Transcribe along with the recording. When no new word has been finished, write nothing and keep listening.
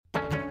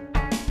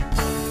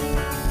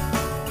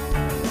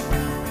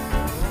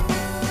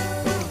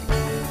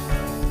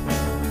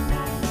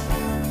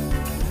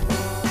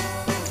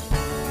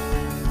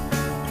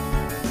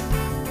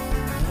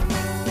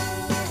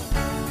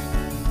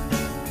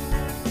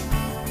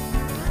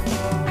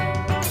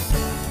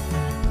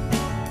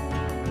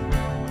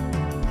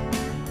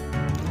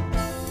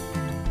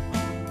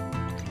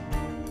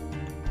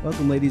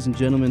Welcome, ladies and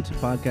gentlemen, to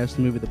Podcast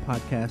the Movie, the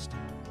podcast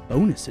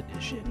bonus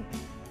edition.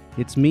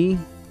 It's me,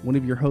 one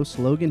of your hosts,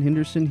 Logan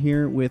Henderson,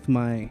 here with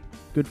my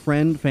good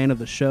friend, fan of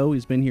the show.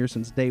 He's been here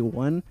since day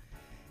one.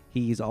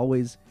 He's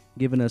always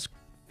given us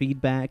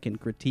feedback and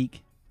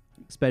critique,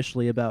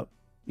 especially about,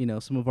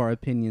 some of our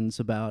opinions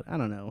about,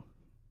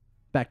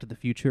 Back to the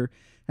Future,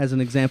 as an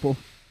example.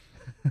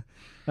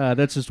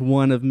 That's just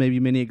one of maybe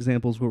many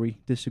examples where we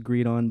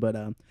disagreed on, but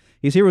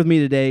he's here with me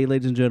today,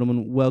 ladies and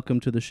gentlemen. Welcome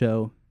to the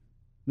show,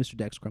 Mr.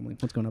 Dex Crumley.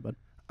 What's going on, bud?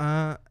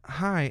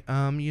 Hi.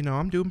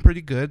 I'm doing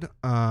pretty good.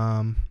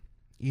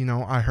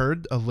 I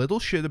heard a little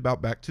shit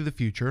about Back to the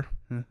Future.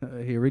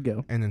 Here we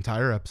go. An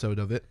entire episode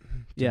of it,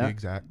 to be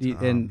exact.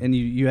 And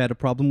you had a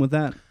problem with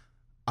that?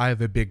 I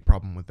have a big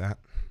problem with that.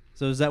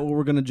 So is that what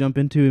we're going to jump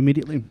into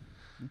immediately?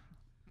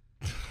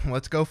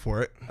 Let's go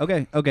for it.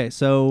 Okay.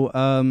 So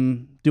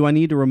do I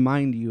need to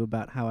remind you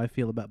about how I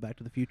feel about Back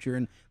to the Future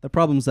and the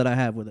problems that I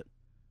have with it?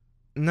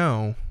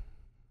 No.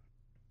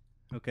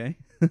 Okay.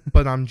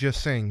 But I'm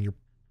just saying your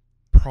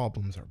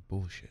problems are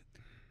bullshit.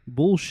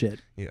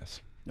 Bullshit?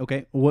 Yes.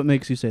 Okay. What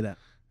makes you say that?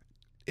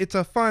 It's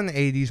a fun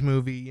 80s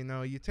movie.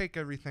 You take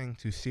everything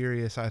too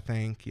serious, I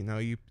think.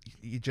 You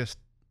just...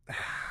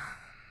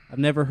 I've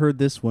never heard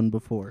this one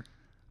before.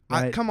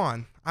 Right? Come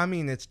on. I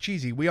mean, it's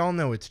cheesy. We all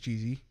know it's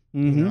cheesy.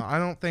 Mm-hmm. I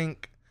don't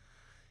think...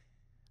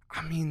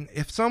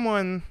 if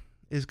someone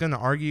is going to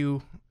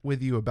argue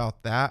with you about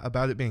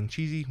it being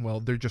cheesy,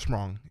 well, they're just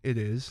wrong. It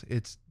is.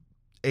 It's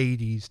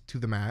 80s to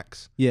the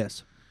max.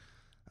 Yes.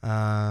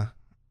 I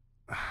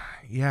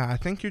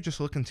think you're just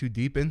looking too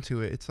deep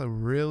into it. It's a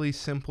really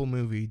simple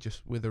movie,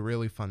 just with a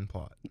really fun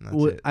plot.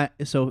 And that's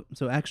it.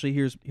 So actually,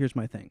 here's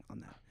my thing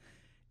on that.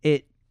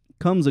 It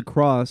comes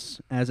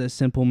across as a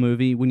simple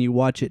movie when you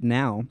watch it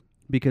now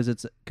because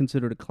it's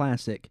considered a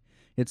classic.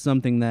 It's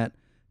something that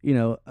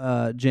Gen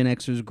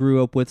Xers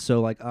grew up with,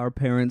 so like our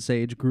parents'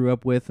 age grew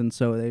up with, and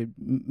so they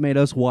made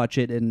us watch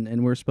it,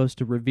 and we're supposed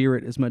to revere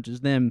it as much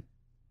as them.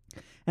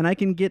 And I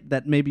can get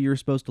that maybe you're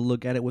supposed to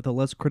look at it with a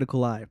less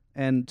critical eye.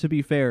 And to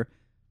be fair,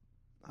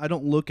 I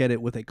don't look at it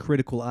with a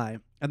critical eye.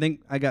 I think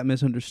I got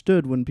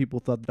misunderstood when people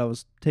thought that I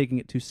was taking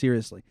it too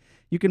seriously.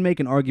 You can make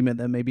an argument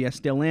that maybe I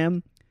still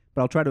am,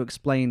 but I'll try to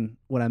explain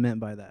what I meant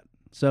by that.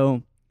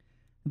 So,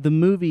 the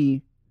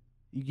movie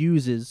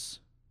uses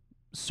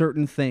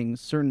certain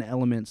things, certain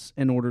elements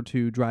in order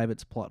to drive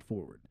its plot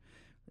forward.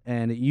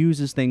 And it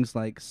uses things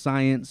like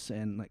science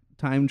and like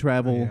time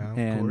travel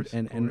and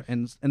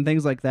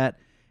things like that.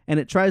 And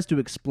it tries to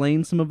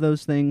explain some of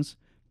those things,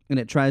 and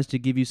it tries to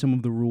give you some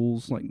of the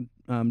rules. Like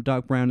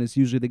Doc Brown is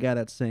usually the guy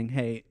that's saying,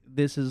 "Hey,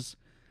 this is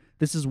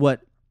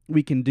what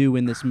we can do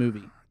in this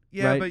movie."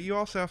 Yeah, right? But you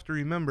also have to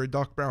remember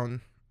Doc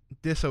Brown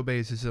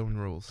disobeys his own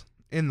rules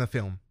in the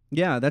film.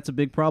 Yeah, that's a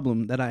big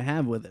problem that I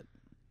have with it,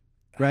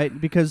 right?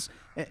 Because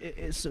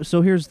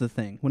so here's the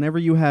thing: whenever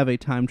you have a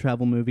time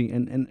travel movie,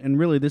 and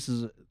really this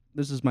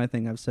is my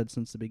thing I've said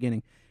since the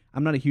beginning.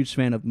 I'm not a huge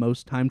fan of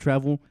most time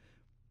travel.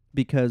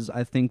 Because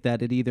I think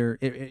that it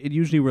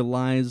usually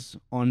relies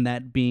on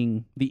that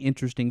being the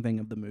interesting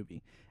thing of the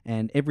movie.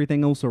 And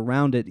everything else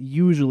around it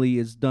usually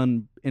is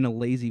done in a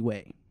lazy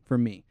way for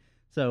me.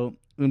 So,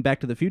 in Back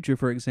to the Future,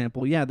 for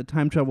example, the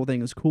time travel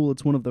thing is cool.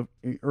 It's one of the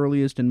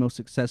earliest and most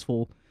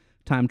successful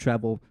time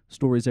travel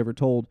stories ever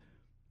told.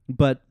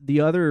 But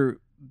the other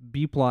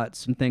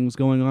B-plots and things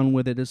going on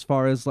with it, as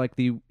far as like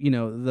the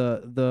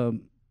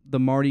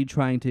Marty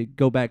trying to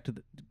go back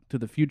to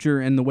the future,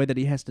 and the way that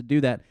he has to do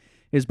that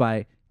is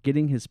by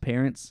getting his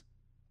parents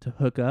to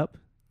hook up.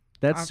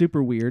 That's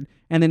super weird.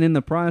 And then in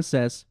the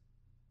process,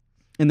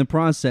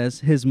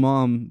 his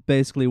mom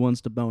basically wants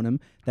to bone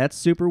him. That's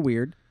super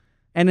weird.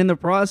 And in the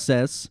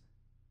process,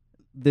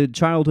 the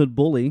childhood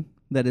bully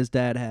that his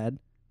dad had,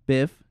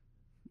 Biff,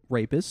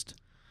 rapist,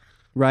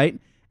 right?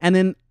 And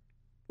then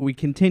we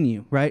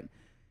continue, right?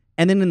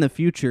 And then in the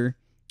future,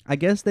 I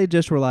guess they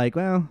just were like,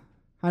 well,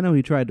 I know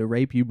he tried to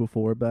rape you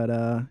before, but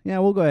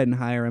we'll go ahead and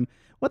hire him.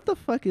 What the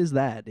fuck is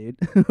that, dude?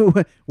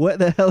 What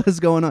the hell is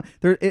going on?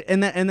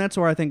 And that's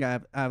where I think I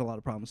have a lot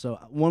of problems. So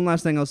one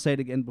last thing I'll say it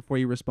again before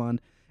you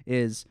respond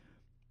is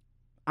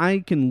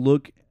I can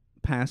look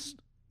past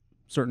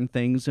certain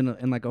things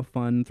in like a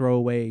fun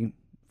throwaway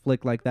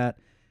flick like that,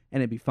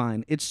 and it'd be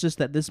fine. It's just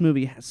that this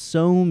movie has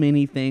so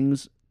many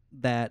things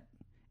that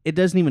it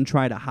doesn't even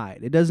try to hide.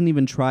 It doesn't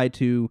even try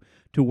to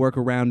work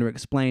around or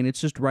explain.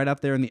 It's just right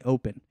out there in the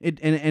open.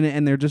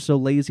 And they're just so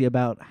lazy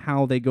about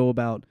how they go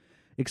about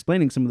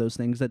explaining some of those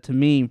things that to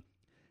me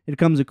it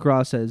comes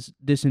across as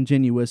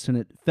disingenuous, and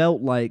it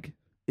felt like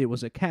it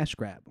was a cash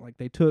grab. Like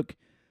they took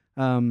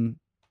Michael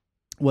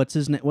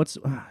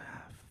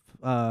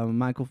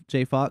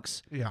J.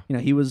 Fox. Yeah.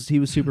 He was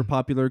super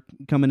popular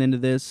coming into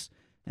this,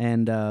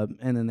 and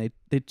then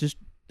they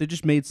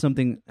just made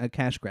something a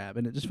cash grab,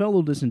 and it just felt a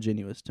little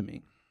disingenuous to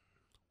me.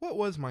 What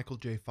was Michael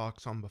J.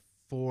 Fox on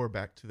before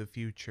Back to the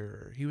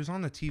Future? He was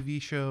on a TV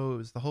show. It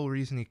was the whole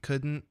reason he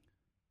couldn't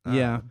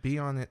be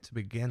on it to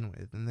begin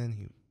with, and then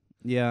he...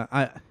 Yeah,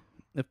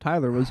 if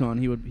Tyler was on,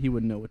 he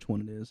would know which one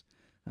it is.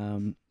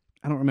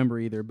 I don't remember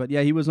either. But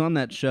yeah, he was on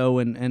that show,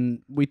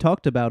 and we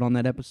talked about on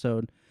that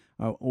episode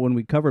when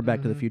we covered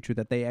Back to the Future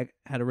that they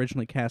had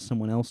originally cast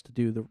someone else to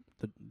do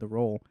the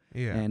role,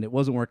 Yeah. and it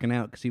wasn't working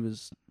out because he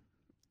was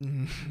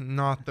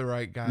not the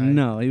right guy.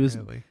 No, he was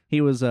really.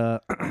 he was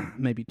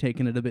maybe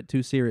taking it a bit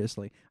too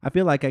seriously. I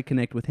feel like I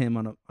connect with him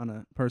on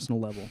a personal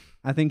level.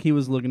 I think he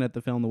was looking at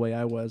the film the way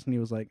I was, and he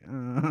was like,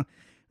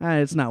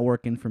 it's not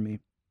working for me.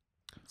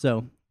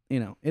 So,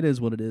 it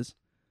is what it is.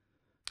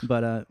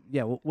 But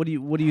yeah, what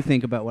do you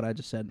think about what I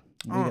just said?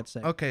 What do you got to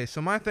say? Okay,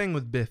 so my thing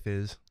with Biff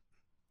is,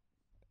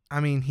 I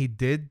mean, he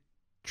did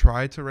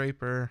try to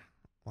rape her.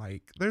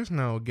 Like, there's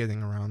no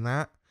getting around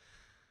that.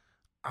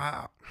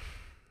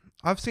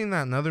 I've seen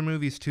that in other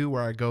movies too,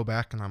 where I go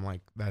back and I'm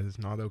like, that is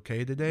not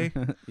okay today.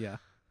 Yeah.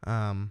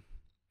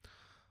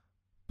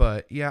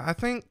 But yeah, I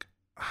think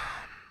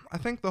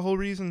the whole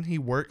reason he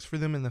works for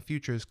them in the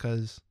future is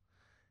because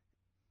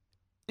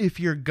if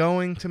you're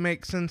going to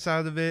make sense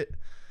out of it,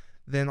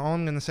 then all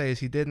I'm going to say is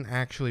he didn't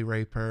actually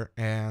rape her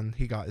and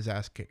he got his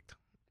ass kicked.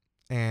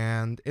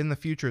 And in the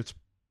future, it's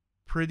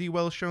pretty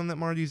well shown that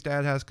Marty's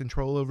dad has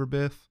control over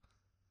Biff.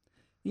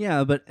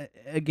 Yeah, but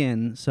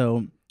again,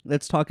 so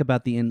let's talk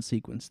about the end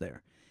sequence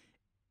there.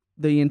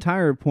 The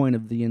entire point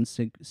of the end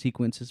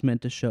sequence is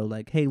meant to show,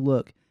 like, hey,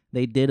 look,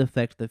 they did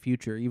affect the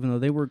future, even though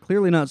they were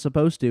clearly not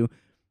supposed to.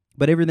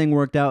 But everything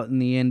worked out in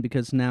the end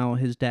because now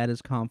his dad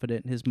is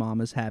confident, his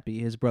mom is happy,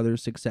 his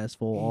brother's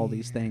successful, all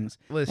these things.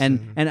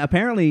 Listen. And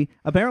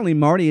apparently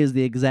Marty is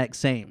the exact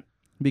same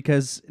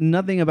because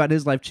nothing about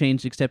his life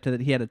changed except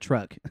that he had a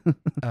truck.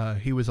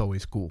 He was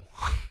always cool.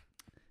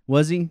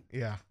 Was he?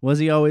 Yeah. Was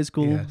he always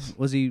cool? Yes.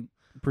 Was he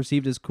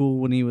perceived as cool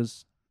when he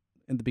was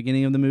at the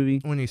beginning of the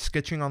movie? When he's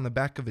sketching on the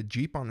back of a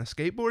Jeep on a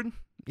skateboard?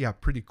 Yeah,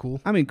 pretty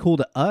cool. I mean, cool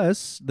to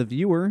us, the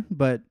viewer,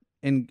 but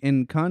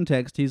in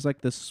context, he's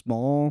like this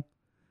small,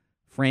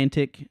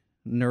 frantic,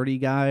 nerdy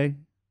guy.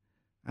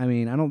 I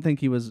mean, I don't think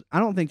he was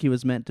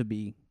meant to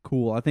be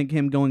cool. I think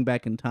him going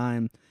back in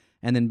time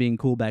and then being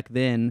cool back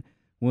then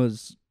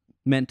was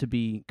meant to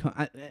be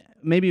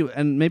maybe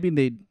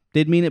they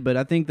did mean it, but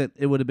I think that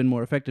it would have been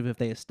more effective if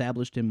they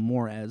established him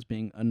more as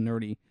being a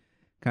nerdy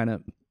kind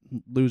of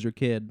loser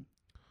kid.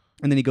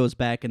 And then he goes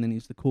back, and then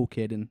he's the cool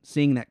kid. And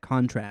seeing that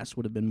contrast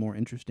would have been more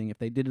interesting if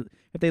they did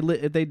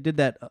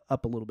that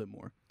up a little bit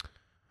more.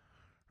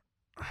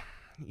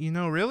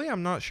 Really,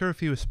 I'm not sure if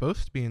he was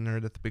supposed to be a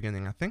nerd at the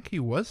beginning. I think he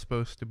was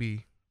supposed to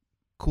be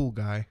cool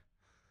guy.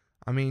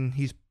 I mean,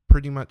 he's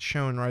pretty much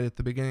shown right at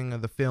the beginning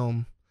of the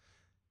film.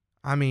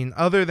 I mean,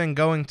 other than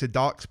going to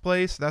Doc's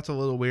place, that's a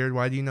little weird.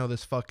 Why do you know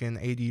this fucking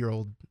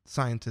 80-year-old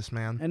scientist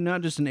man? And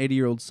not just an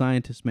 80-year-old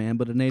scientist man,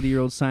 but an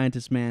 80-year-old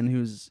scientist man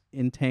who's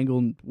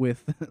entangled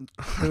with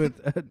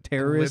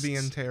terrorists.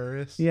 Libyan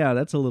terrorists. Yeah,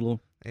 that's a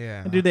little...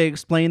 Yeah. Do they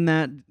explain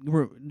that?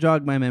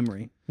 Jog my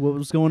memory. What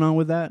was going on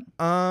with that?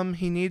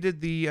 He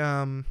needed the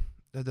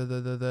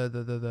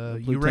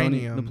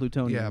uranium. The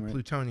plutonium. Yeah, right?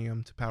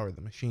 plutonium to power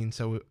the machine.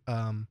 So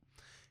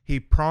he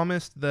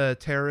promised the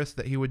terrorists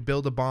that he would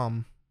build a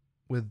bomb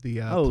with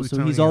the plutonium.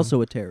 So he's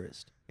also a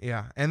terrorist.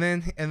 Yeah, and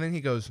then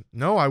he goes,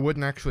 "No, I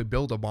wouldn't actually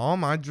build a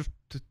bomb. I just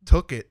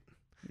took it."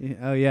 Yeah,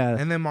 oh yeah.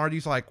 And then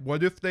Marty's like,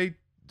 "What if they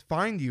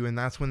find you?" And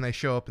that's when they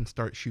show up and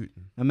start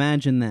shooting.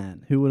 Imagine that.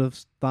 Who would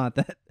have thought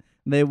that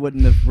they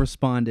wouldn't have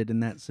responded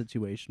in that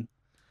situation?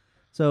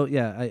 So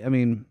yeah, I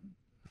mean,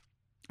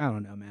 I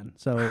don't know, man.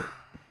 So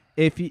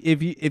if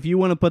you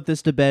want to put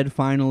this to bed,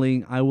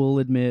 finally, I will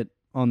admit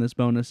on this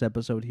bonus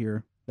episode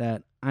here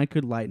that I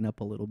could lighten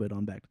up a little bit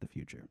on Back to the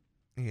Future.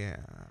 Yeah,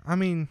 I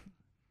mean,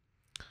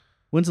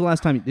 when's the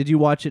last time did you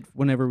watch it?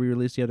 Whenever we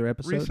released the other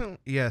episode?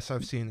 Yes,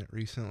 I've seen it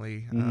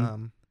recently.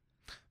 Mm-hmm.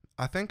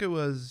 I think it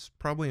was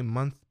probably a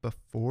month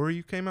before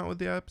you came out with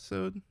the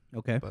episode.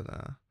 Okay, but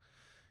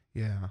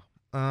yeah.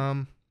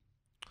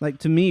 Like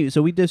to me,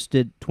 so we just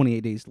did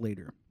 28 Days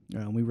Later.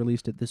 We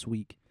released it this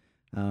week,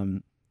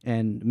 and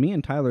me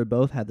and Tyler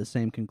both had the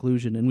same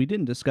conclusion. And we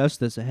didn't discuss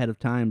this ahead of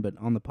time, but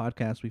on the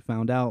podcast we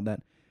found out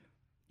that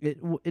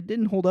it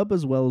didn't hold up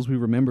as well as we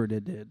remembered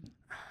it did.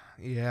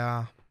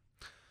 Yeah.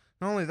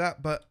 Not only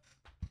that, but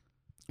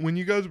when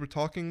you guys were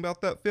talking about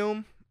that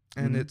film,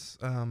 and it's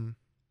kind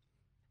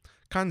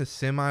of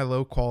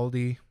semi-low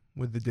quality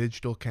with the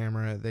digital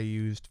camera they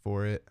used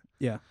for it.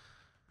 Yeah.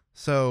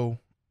 So,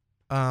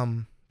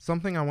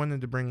 something I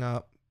wanted to bring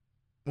up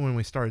when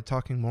we started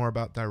talking more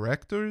about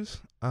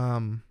directors.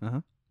 So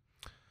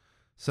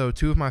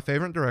two of my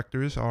favorite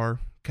directors are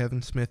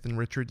Kevin Smith and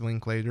Richard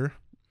Linklater.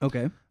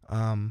 Okay.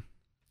 I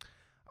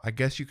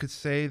guess you could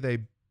say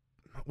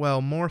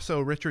more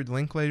so Richard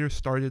Linklater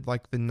started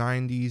like the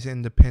 90s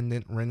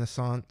independent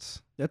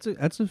renaissance. That's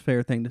a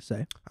fair thing to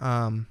say.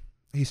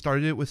 He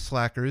started it with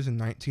Slackers in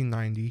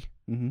 1990.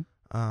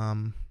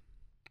 Mm-hmm.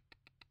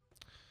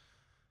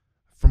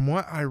 From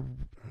what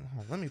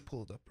let me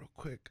pull it up real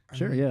quick.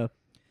 Sure, yeah.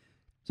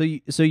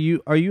 So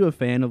you are you a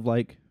fan of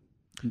like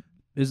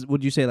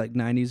would you say like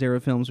 90s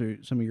era films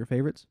are some of your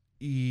favorites?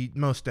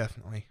 Most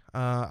definitely.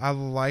 I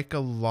like a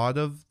lot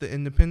of the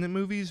independent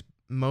movies,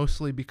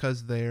 mostly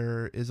because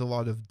there is a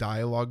lot of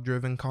dialogue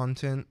driven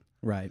content.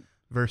 Right.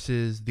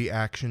 versus the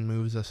action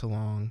moves us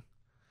along.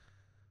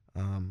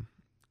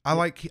 I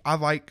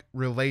like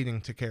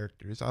relating to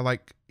characters. I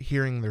like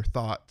hearing their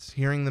thoughts,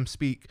 hearing them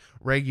speak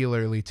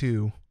regularly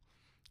too,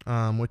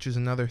 which is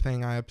another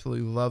thing I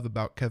absolutely love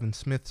about Kevin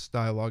Smith's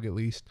dialogue. At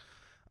least,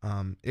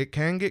 it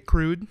can get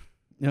crude.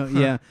 No,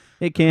 yeah,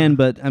 it can,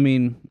 but I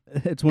mean,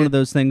 it's one of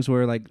those things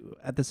where, like,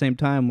 at the same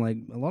time, like,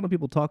 a lot of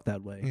people talk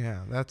that way.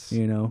 Yeah, that's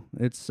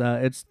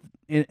it's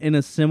in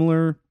a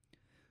similar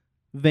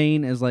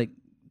vein as like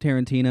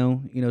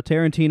Tarantino.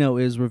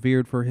 Tarantino is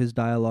revered for his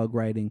dialogue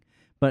writing,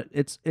 but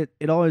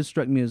it always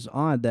struck me as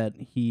odd that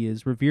he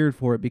is revered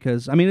for it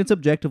because I mean it's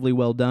objectively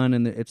well done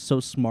and it's so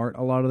smart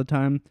a lot of the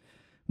time,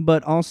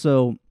 but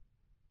also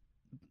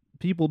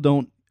people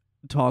don't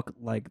talk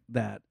like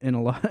that in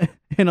a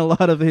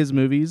lot of his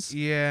movies.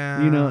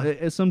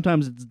 Yeah.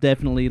 Sometimes it's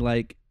definitely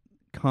like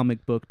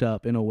comic booked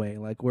up in a way,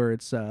 like where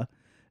it's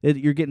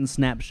you're getting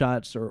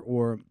snapshots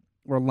or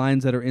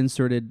lines that are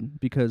inserted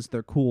because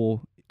they're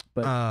cool,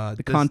 but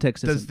the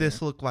context isn't Does this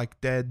there. look like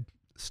dead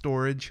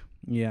storage?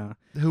 Yeah.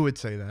 Who would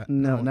say that?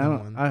 No,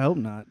 one. I hope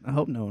not. I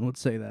hope no one would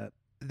say that.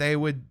 They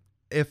would,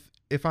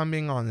 if I'm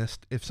being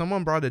honest, if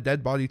someone brought a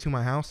dead body to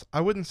my house, I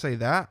wouldn't say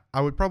that.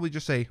 I would probably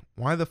just say,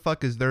 why the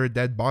fuck is there a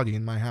dead body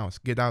in my house?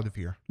 Get out of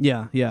here.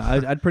 Yeah.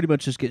 I'd pretty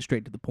much just get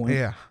straight to the point.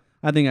 Yeah.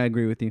 I think I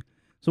agree with you.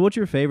 So what's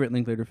your favorite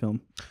Linklater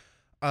film?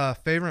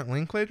 Favorite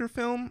Linklater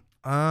film?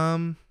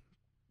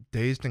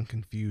 Dazed and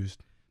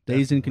Confused.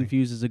 Dazed and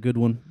Confused is a good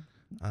one.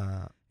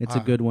 It's a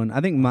good one.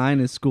 I think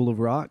mine is School of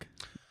Rock.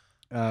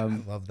 I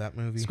love that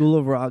movie. School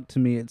of Rock, to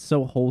me, it's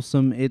so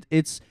wholesome.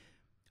 It's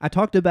I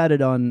talked about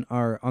it on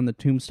the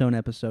Tombstone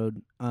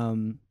episode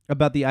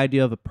about the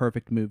idea of a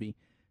perfect movie.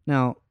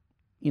 Now,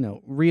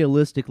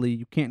 realistically,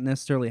 you can't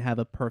necessarily have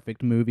a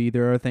perfect movie.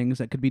 There are things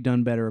that could be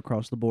done better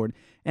across the board.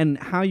 And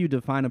how you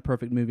define a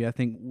perfect movie, I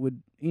think,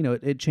 would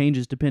it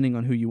changes depending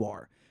on who you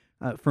are.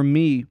 For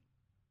me,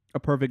 a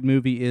perfect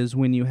movie is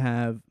when you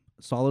have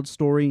solid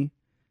story,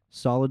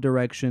 solid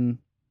direction,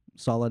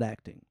 solid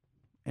acting.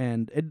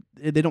 And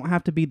they don't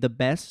have to be the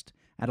best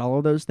at all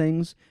of those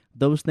things.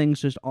 Those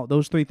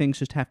three things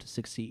just have to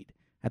succeed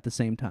at the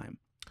same time,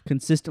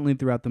 consistently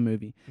throughout the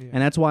movie. Yeah.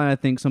 And that's why I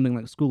think something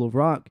like School of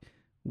Rock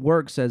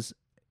works as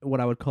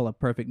what I would call a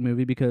perfect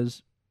movie,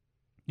 because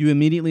you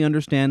immediately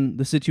understand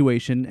the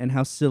situation and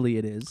how silly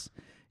it is.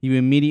 You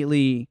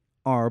immediately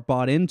are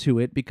bought into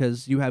it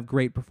because you have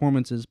great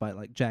performances by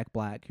like Jack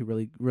Black, who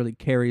really, really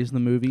carries the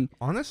movie.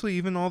 Honestly,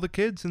 even all the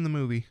kids in the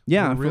movie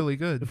were really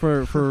good.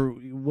 For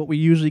what we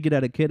usually get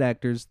out of kid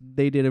actors,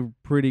 they did a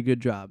pretty good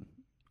job.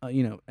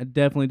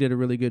 Definitely did a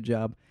really good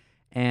job.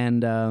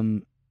 And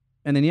then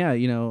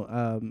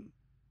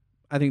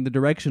I think the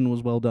direction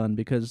was well done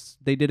because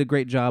they did a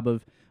great job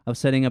of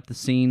setting up the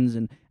scenes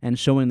and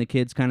showing the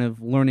kids kind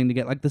of learning to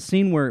get, like the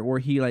scene where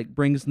he like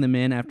brings them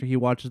in after he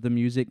watches the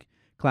music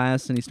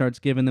class and he starts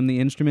giving them the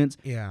instruments.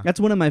 Yeah. That's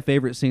one of my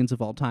favorite scenes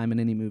of all time in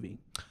any movie.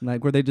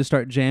 Like where they just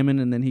start jamming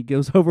and then he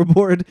goes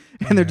overboard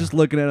and they're just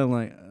looking at him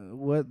like,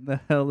 what the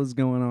hell is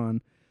going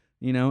on?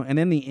 And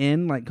then the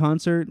end, like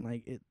concert,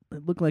 like it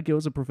looked like it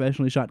was a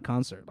professionally shot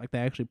concert. Like they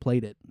actually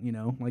played it,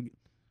 like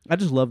I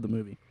just love the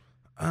movie.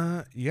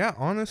 Yeah,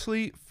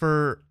 honestly,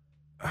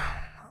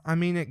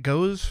 it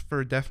goes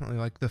for definitely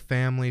like the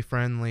family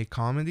friendly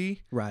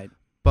comedy. Right.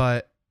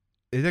 But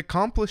it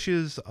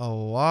accomplishes a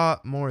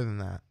lot more than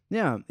that.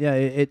 Yeah,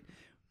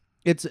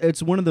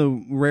 it's one of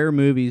the rare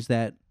movies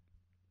that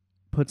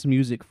puts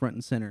music front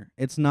and center.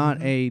 It's not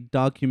a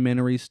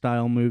documentary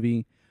style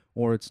movie,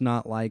 or it's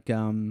not like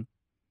the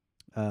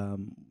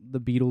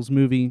Beatles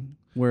movie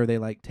where they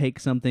like take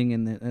something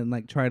and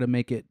like try to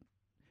make it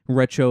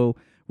redo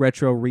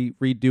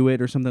it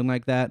or something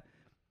like that.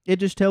 It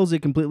just tells a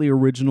completely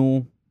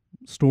original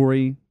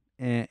story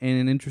in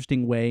an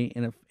interesting way,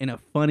 in a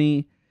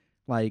funny,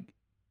 like,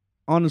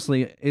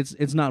 honestly,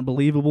 it's not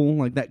believable.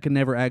 Like that could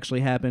never actually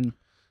happen.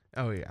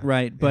 Oh yeah.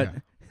 Right, but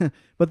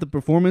but the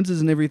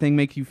performances and everything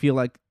make you feel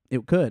like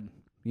it could.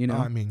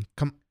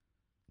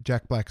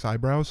 Jack Black's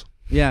eyebrows.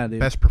 Yeah,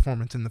 dude. Best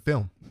performance in the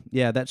film.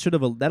 Yeah, that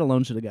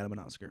alone should have got him an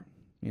Oscar.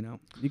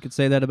 You could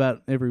say that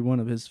about every one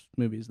of his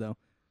movies, though.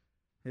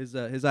 His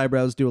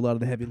eyebrows do a lot of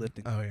the heavy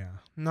lifting. Oh yeah,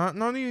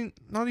 not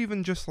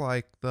even just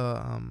like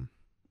the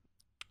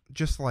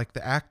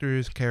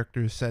actors,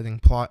 characters, setting,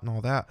 plot, and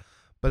all that.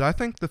 But I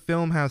think the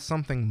film has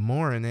something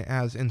more in it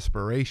as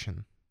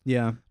inspiration.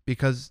 Yeah,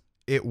 because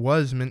it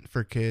was meant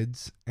for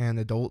kids, and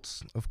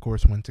adults, of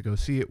course, went to go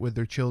see it with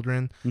their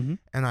children. Mm-hmm.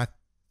 And I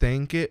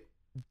think it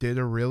did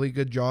a really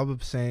good job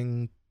of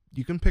saying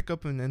you can pick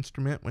up an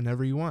instrument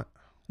whenever you want.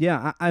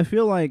 Yeah, I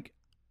feel like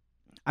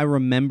I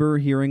remember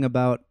hearing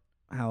about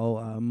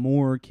how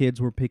more kids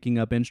were picking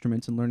up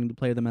instruments and learning to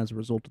play them as a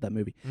result of that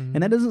movie. Mm-hmm.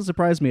 And that doesn't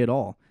surprise me at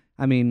all.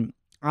 I mean,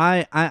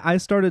 I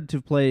started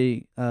to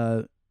play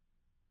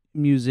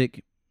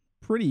music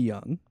pretty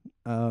young.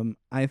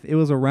 It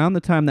was around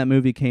the time that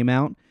movie came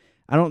out.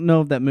 I don't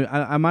know if that movie,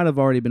 I might have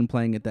already been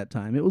playing at that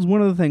time. It was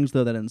one of the things,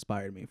 though, that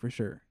inspired me, for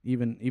sure.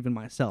 Even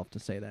myself to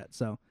say that.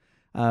 So,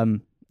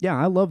 yeah,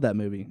 I love that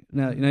movie.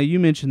 Now you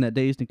mentioned that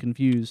Dazed and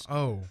Confused.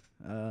 Oh.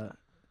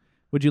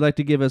 Would you like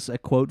to give us a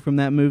quote from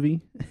that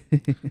movie?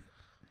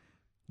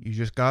 You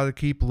just gotta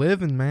keep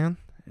living, man.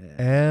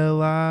 Yeah.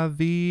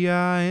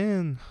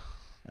 Livin.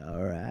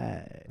 All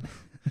right.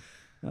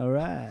 All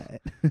right.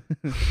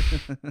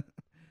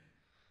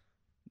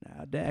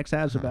 Now, Dax,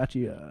 how's about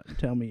you?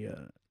 Tell me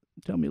a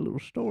little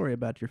story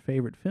about your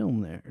favorite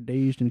film there,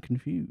 Dazed and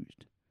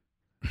Confused.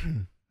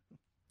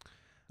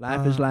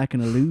 Life is like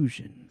an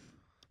illusion.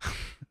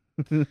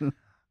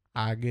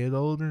 I get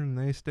older and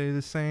they stay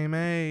the same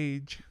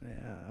age.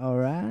 Yeah, all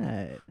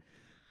right.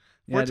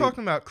 We're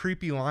talking about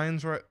creepy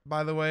lines, right?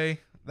 By the way,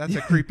 that's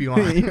a creepy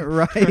line.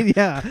 Right,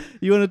 yeah.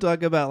 You want to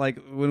talk about, like,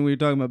 when we were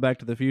talking about Back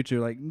to the Future,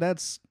 like,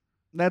 that's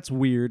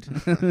weird.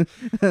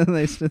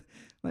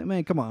 Like,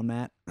 man, come on,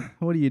 Matt.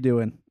 What are you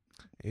doing?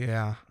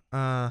 Yeah.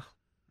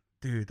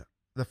 Dude,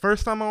 the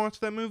first time I watched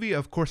that movie,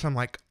 of course I'm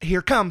like, here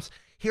it comes,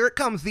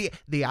 the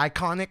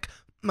iconic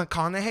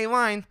McConaughey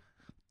line.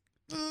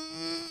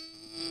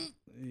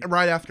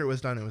 Right after it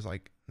was done, it was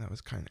like, that was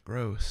kind of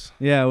gross.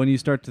 Yeah, when you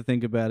start to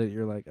think about it,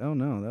 you're like, oh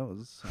no,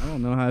 I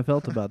don't know how I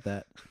felt about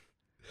that.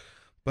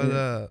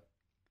 But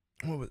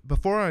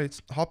before I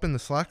hop into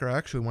Slacker, I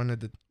actually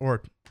wanted to,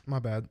 or my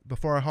bad,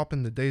 before I hop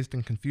into Dazed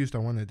and Confused, I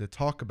wanted to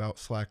talk about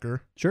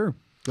Slacker. Sure,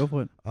 go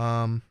for it.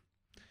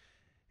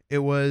 It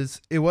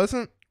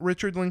wasn't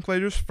Richard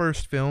Linklater's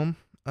first film.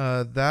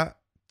 That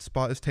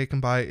spot is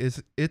taken by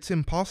It's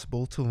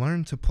Impossible to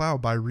Learn to Plow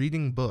by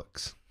Reading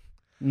Books.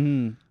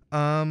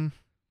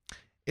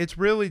 It's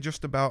really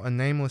just about a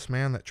nameless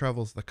man that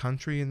travels the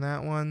country in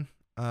that one.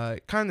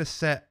 It kind of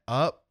set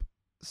up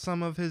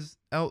some of his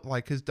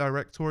his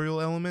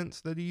directorial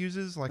elements that he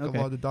uses, like Okay.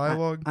 a lot of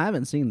dialogue. I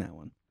haven't seen that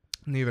one.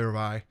 Neither have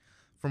I.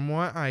 From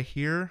what I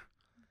hear,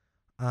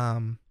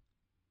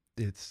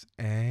 it's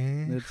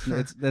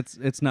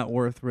It's not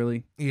worth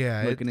really.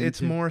 Yeah, looking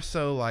it's into. more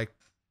so like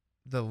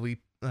the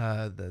leap,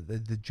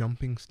 the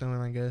jumping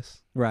stone, I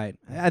guess. Right.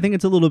 I think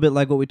it's a little bit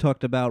like what we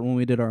talked about when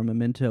we did our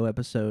Memento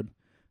episode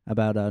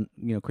about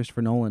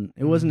Christopher Nolan.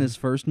 It wasn't his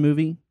first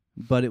movie,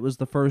 but it was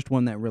the first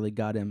one that really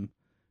got him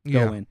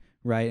going,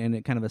 right? And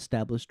it kind of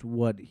established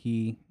what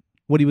he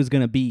was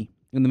going to be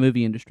in the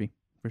movie industry,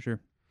 for sure.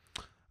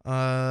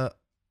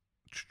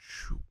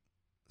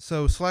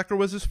 So Slacker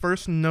was his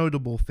first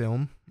notable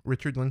film,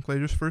 Richard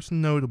Linklater's first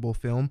notable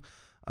film.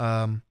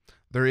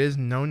 There is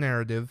no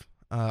narrative.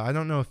 I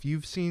don't know if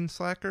you've seen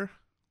Slacker.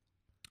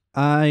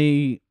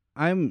 I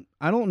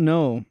don't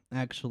know,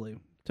 actually.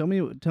 Tell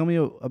me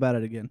about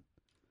it again.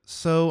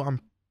 So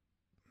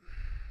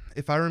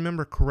if I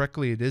remember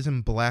correctly, it is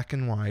in black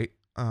and white.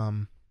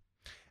 And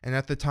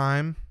at the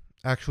time,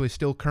 actually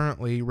still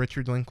currently,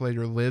 Richard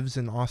Linklater lives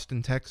in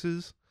Austin,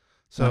 Texas.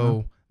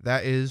 So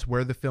that is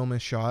where the film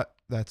is shot.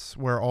 That's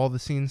where all the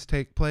scenes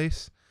take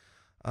place.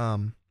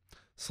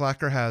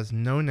 Slacker has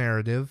no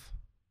narrative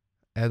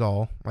at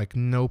all, like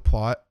no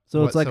plot.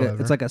 So whatsoever.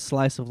 it's like a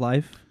slice of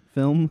life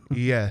film.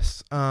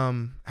 Yes.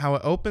 How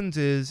it opens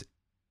is,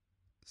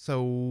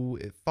 so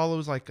it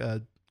follows like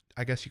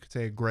I guess you could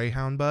say a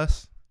Greyhound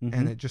bus,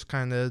 and it just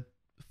kind of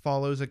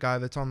follows a guy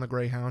that's on the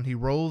Greyhound. He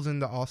rolls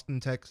into Austin,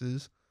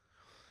 Texas,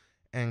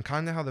 and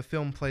kind of how the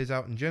film plays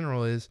out in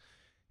general is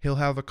he'll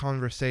have a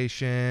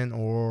conversation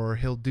or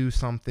he'll do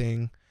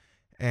something,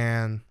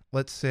 and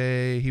let's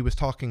say he was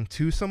talking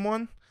to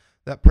someone.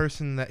 That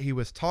person that he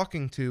was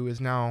talking to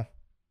is now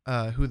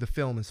who the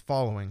film is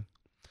following.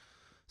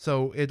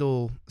 So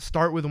it'll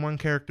start with one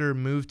character,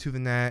 move to the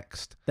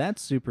next.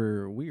 That's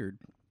super weird.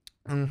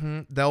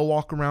 They'll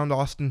walk around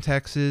Austin,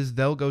 Texas.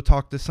 They'll go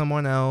talk to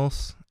someone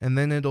else, and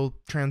then it'll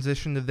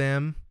transition to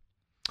them.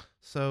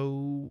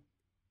 So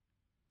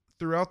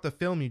throughout the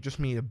film, you just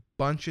meet a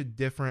bunch of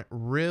different,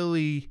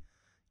 really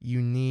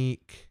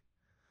unique,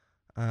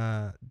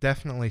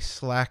 definitely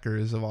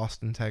slackers of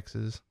Austin,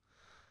 Texas.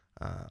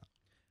 That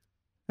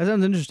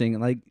sounds interesting.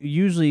 Like,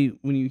 usually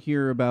when you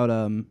hear about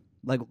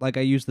like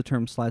I use the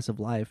term slice of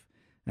life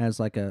as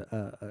like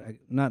a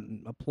not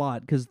a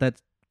plot, because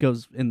that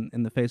goes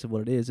in the face of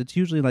what it is. It's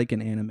usually like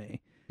an anime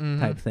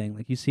type thing.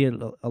 Like, you see it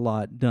a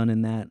lot done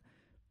in that.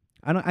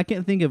 I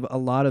can't think of a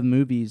lot of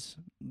movies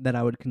that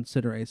I would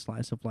consider a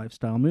slice of life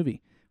style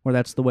movie where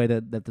that's the way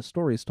that the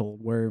story is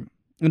told. Where,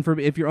 and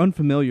if you're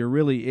unfamiliar,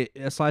 really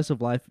a slice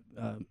of life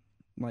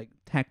like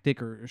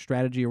tactic or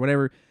strategy or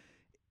whatever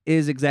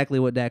is exactly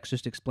what Dax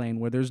just explained,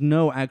 where there's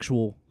no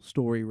actual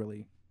story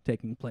really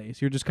taking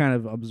place. You're just kind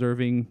of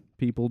observing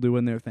people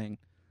doing their thing,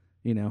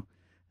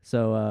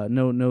 So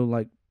no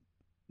like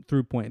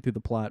through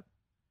the plot.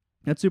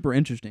 That's super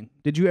interesting.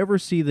 Did you ever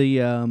see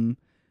the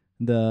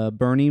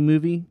Bernie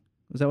movie?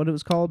 Is that what it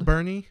was called?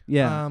 Bernie?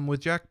 Yeah.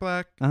 With Jack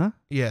Black?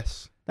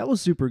 Yes. That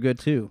was super good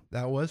too.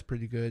 That was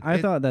pretty good.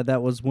 I thought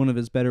that was one of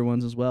his better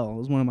ones as well. It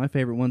was one of my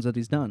favorite ones that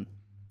he's done.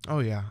 Oh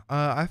yeah.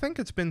 I think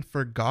it's been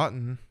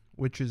forgotten,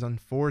 which is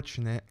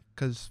unfortunate,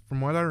 because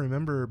from what I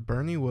remember,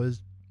 Bernie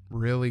was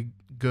really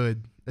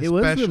good,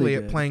 especially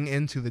at playing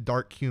into the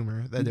dark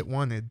humor that it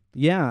wanted.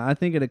 Yeah, I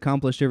think it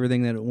accomplished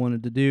everything that it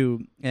wanted to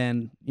do,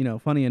 and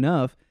funny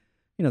enough,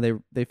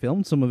 they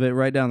filmed some of it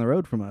right down the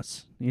road from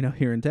us,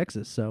 here in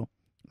Texas. So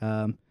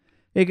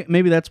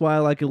Maybe that's why I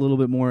like it a little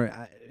bit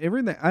more.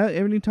 Every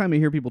time I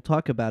hear people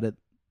talk about it,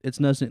 it's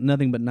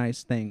nothing but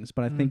nice things.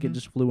 But I think it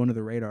just flew under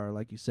the radar,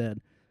 like you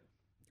said.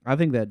 I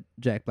think that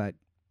Jack Black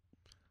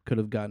could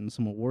have gotten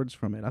some awards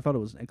from it. I thought it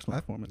was an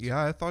excellent performance.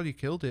 Yeah, I thought he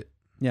killed it.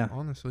 Yeah,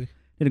 honestly,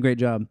 did a great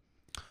job.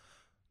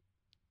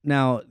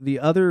 Now the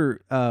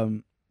other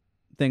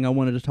thing I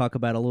wanted to talk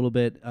about a little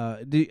bit.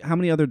 How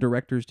many other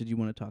directors did you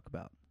want to talk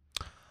about?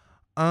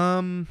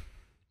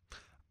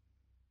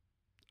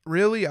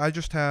 Really, I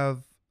just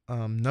have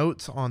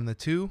notes on the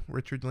two,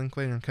 Richard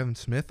Linklater and Kevin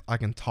Smith. I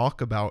can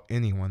talk about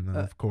anyone though,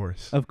 of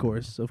course. Of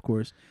course.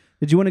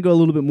 Did you want to go a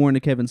little bit more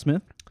into Kevin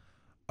Smith?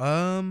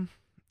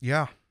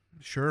 Yeah,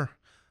 sure.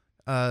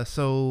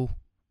 So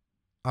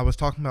I was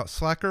talking about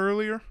Slacker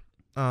earlier.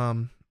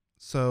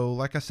 So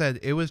like I said,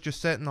 it was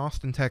just set in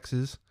Austin,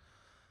 Texas.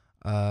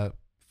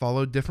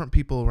 Followed different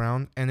people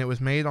around, and it was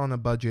made on a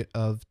budget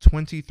of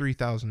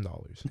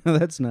 $23,000.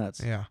 That's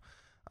nuts. Yeah.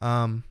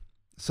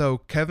 So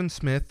Kevin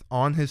Smith,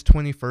 on his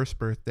 21st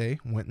birthday,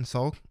 went and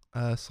saw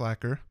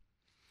Slacker.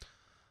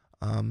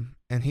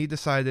 And he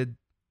decided,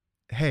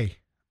 hey,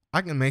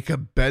 I can make a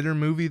better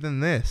movie than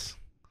this.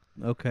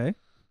 Okay.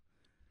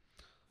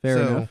 Fair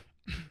enough.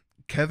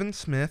 Kevin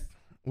Smith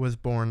was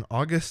born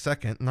August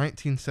 2nd,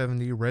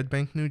 1970, Red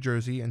Bank, New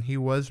Jersey, and he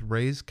was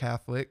raised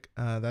Catholic.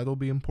 That'll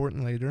be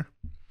important later.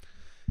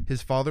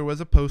 His father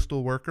was a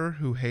postal worker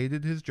who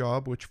hated his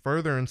job, which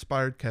further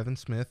inspired Kevin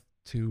Smith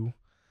to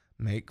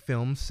make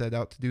films, set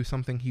out to do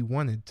something he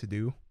wanted to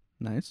do.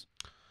 Nice.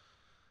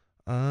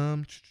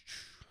 To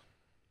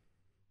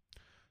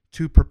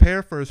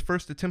prepare for his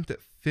first attempt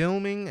at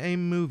filming a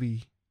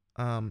movie,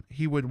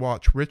 he would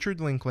watch Richard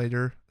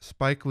Linklater,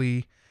 Spike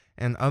Lee,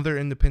 and other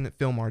independent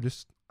film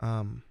artists.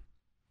 Do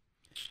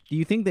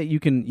you think that you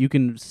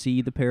can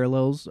see the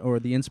parallels or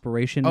the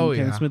inspiration in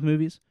Kevin Smith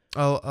movies?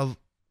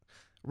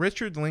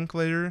 Richard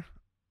Linklater,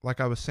 like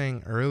I was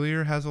saying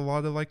earlier, has a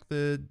lot of like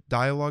the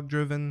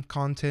dialogue-driven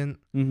content,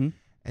 and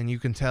you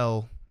can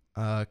tell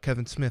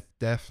Kevin Smith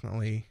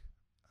definitely,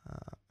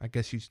 I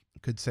guess you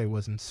could say,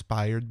 was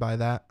inspired by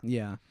that.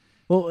 Yeah.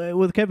 Well,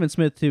 with Kevin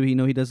Smith too,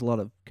 he does a lot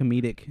of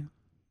comedic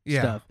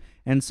stuff.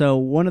 And so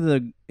one of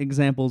the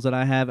examples that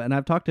I have, and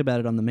I've talked about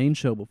it on the main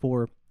show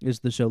before, is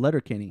the show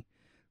Letterkenny.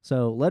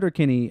 So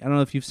Letterkenny, I don't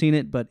know if you've seen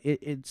it, but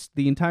it's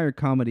the entire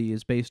comedy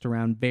is based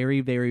around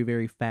very, very,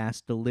 very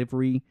fast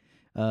delivery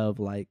of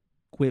like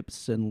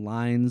quips and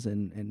lines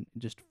and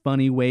just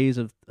funny ways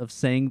of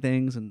saying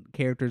things and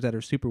characters that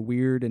are super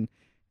weird and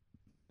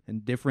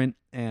different.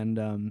 And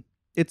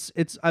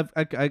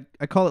I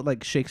call it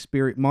like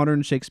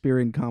modern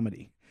Shakespearean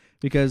comedy,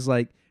 because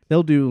like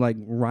they'll do like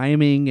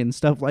rhyming and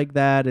stuff like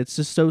that. It's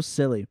just so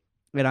silly.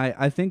 And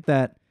I think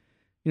that,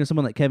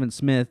 someone like Kevin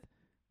Smith,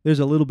 there's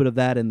a little bit of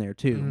that in there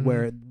too,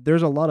 where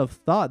there's a lot of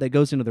thought that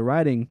goes into the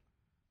writing.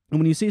 And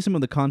when you see some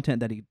of the content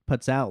that he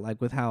puts out,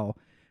 like with how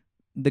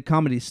the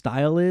comedy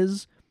style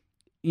is,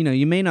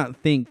 you may not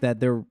think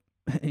that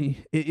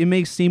it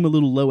may seem a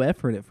little low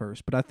effort at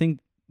first, but I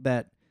think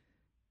that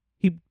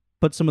he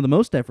puts some of the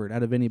most effort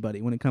out of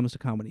anybody when it comes to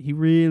comedy. He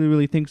really,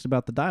 really thinks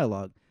about the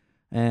dialogue.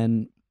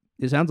 And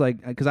it sounds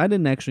like, because I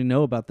didn't actually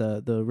know about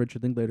the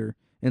Richard Linklater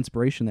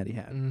inspiration that he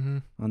had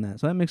on that.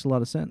 So that makes a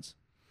lot of sense.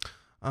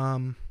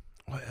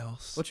 What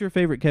else? What's your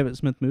favorite Kevin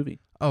Smith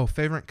movie? Oh,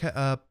 favorite,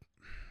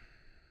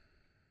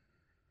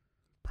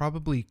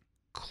 probably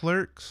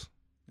Clerks.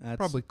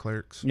 Probably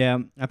Clerks. Yeah,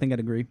 I think I'd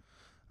agree.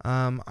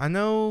 I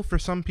know for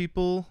some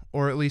people,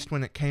 or at least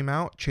when it came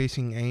out,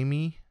 Chasing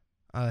Amy,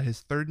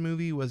 his third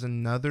movie, was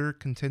another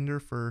contender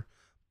for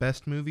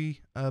best movie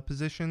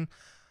position.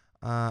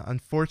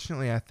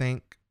 Unfortunately, I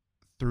think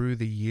through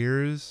the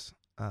years,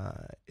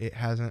 it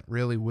hasn't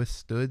really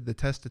withstood the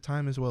test of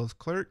time as well as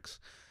Clerks.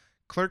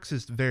 Clerks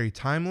is very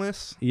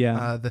timeless.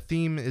 Yeah. The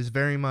theme is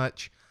very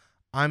much,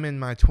 I'm in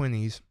my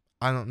 20s.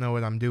 I don't know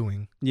what I'm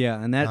doing.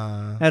 Yeah, and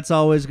that's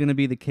always going to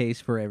be the case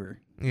forever.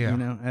 Yeah.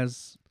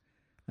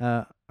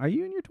 Are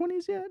you in your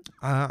 20s yet?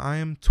 I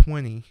am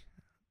 20.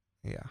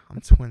 Yeah, I'm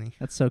 20.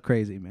 That's so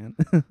crazy, man.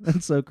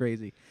 That's so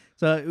crazy.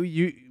 So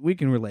we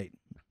can relate,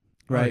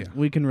 right? Oh, yeah.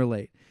 We can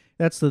relate.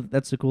 That's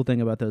the cool thing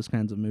about those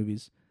kinds of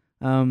movies.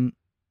 I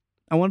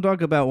want to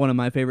talk about one of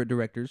my favorite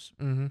directors.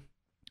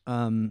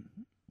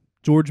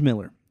 George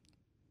Miller.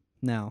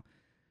 Now,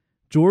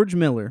 George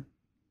Miller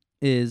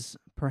is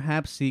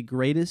perhaps the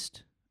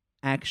greatest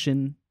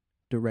action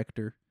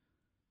director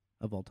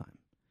of all time.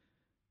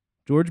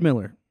 George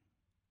Miller,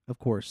 of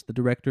course, the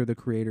director, the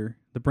creator,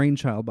 the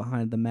brainchild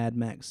behind the Mad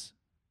Max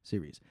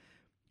series.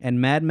 And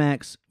Mad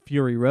Max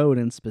Fury Road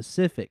in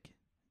specific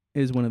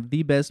is one of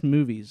the best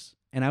movies.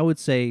 And I would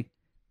say,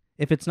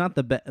 if it's not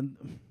the best,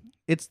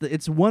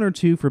 it's one or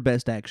two for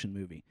best action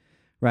movie,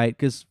 right?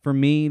 Because for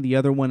me, the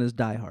other one is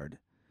Die Hard.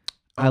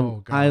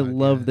 I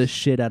love the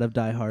shit out of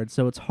Die Hard,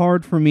 so it's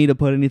hard for me to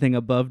put anything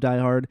above Die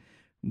Hard,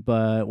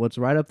 but what's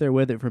right up there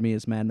with it for me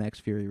is Mad Max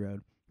Fury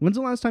Road. When's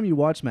the last time you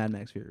watched Mad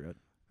Max Fury Road?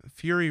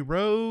 Fury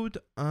Road,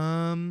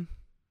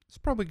 it's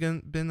probably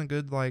been a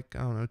good,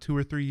 2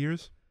 or 3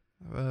 years.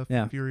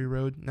 Yeah. Fury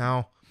Road.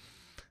 Now,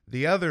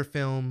 the other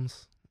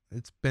films,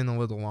 it's been a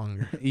little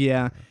longer.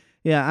 Yeah.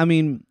 Yeah, I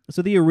mean,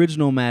 so the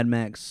original Mad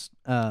Max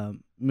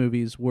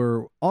movies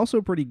were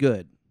also pretty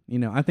good. You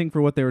know, I think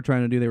for what they were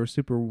trying to do, they were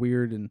super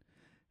weird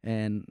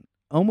and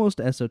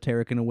almost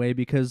esoteric in a way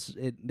because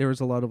there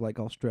was a lot of like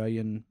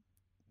Australian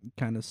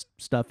kind of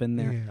stuff in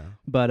there. Yeah.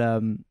 But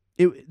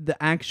the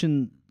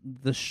action,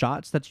 the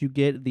shots that you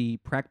get, the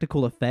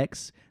practical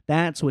effects,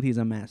 that's what he's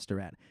a master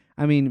at.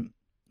 I mean,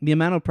 the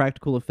amount of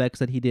practical effects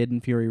that he did in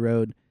Fury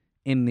Road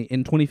in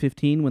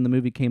 2015 when the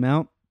movie came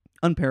out,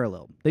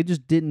 unparalleled. They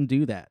just didn't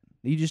do that.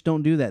 You just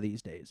don't do that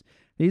these days.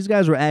 These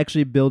guys were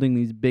actually building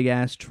these big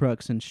ass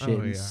trucks and shit,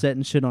 and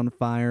setting shit on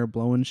fire,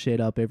 blowing shit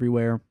up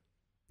everywhere,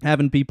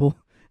 having people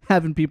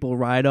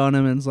ride on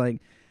them, and it's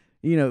like,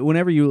 you know,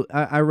 whenever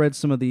I read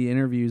some of the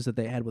interviews that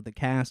they had with the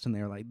cast, and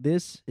they're like,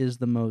 this is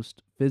the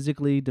most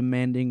physically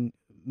demanding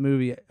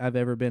movie I've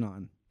ever been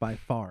on by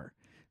far.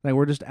 Like,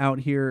 we're just out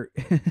here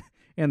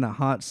in the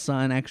hot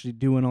sun actually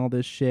doing all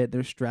this shit.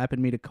 They're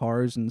strapping me to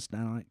cars and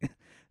stuff.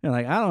 They're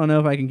like, I don't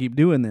know if I can keep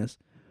doing this.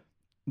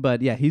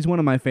 But yeah, he's one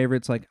of my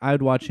favorites. Like,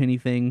 I'd watch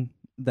anything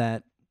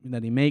that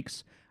he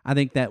makes. I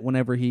think that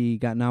whenever he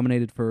got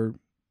nominated for,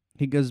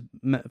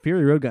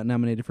 Fury Road got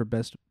nominated for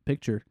Best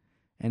Picture,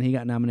 and he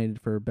got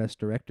nominated for Best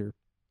Director.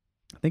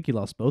 I think he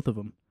lost both of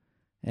them,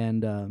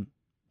 and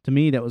to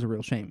me, that was a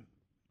real shame.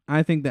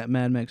 I think that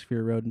Mad Max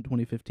Fury Road in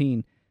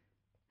 2015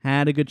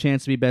 had a good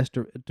chance to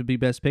be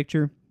Best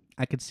Picture.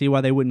 I could see why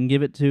they wouldn't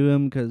give it to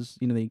him because,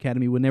 you know, the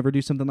Academy would never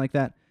do something like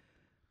that.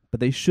 But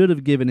they should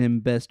have given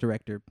him Best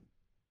Director.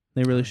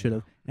 They really should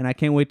have. And I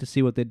can't wait to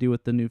see what they do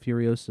with the new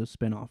Furiosa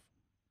spinoff.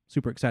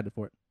 Super excited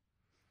for it.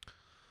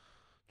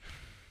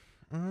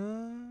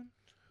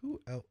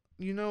 Who else?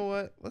 You know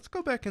what? Let's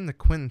go back into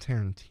Quentin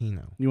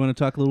Tarantino. You want to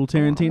talk a little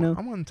Tarantino?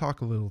 I want to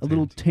talk a little Tarantino. A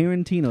little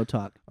Tarantino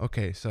talk.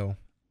 Okay, so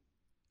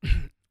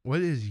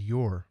what is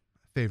your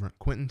favorite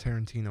Quentin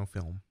Tarantino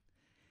film?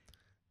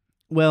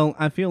 Well,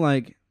 I feel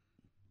like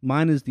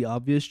mine is the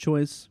obvious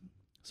choice,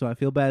 so I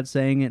feel bad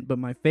saying it, but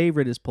my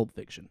favorite is Pulp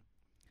Fiction.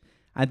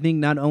 I think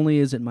not only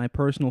is it my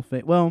personal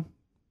favorite, well,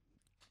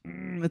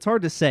 it's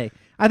hard to say.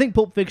 I think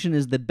Pulp Fiction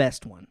is the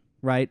best one,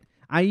 right?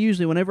 I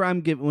usually,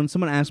 when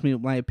someone asks me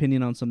my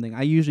opinion on something,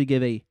 I usually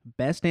give a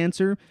best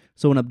answer,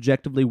 so an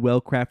objectively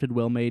well-crafted,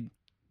 well-made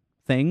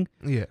thing,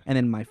 yeah, and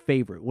then my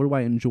favorite. What do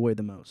I enjoy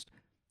the most?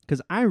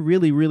 Because I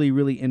really, really,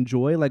 really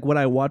enjoy, like what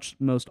I watch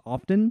most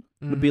often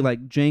would be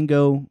like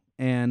Django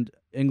and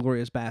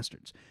Inglourious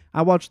Bastards.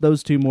 I watch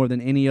those two more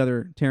than any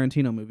other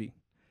Tarantino movie,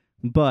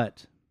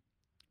 but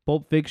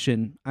Pulp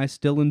Fiction, I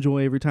still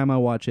enjoy every time I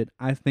watch it.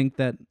 I think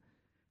that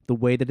the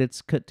way that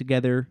it's cut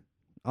together,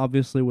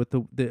 obviously with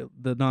the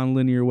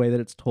non-linear way that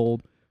it's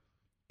told,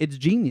 it's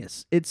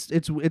genius. It's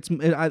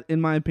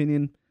in my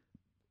opinion,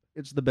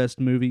 it's the best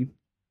movie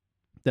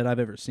that I've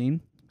ever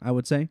seen, I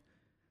would say.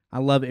 I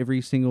love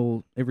every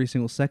single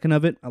second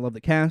of it. I love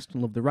the cast, I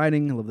love the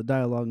writing, I love the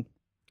dialogue.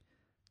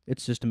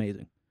 It's just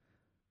amazing.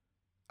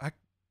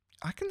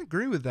 I can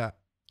agree with that.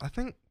 I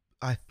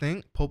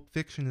think Pulp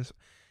Fiction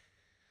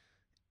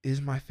is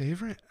my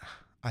favorite.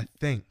 I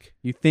think.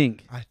 You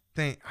think?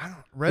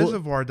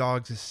 Reservoir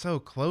Dogs is so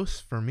close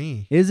for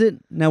me. Is it?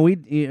 Now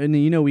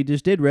we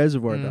just did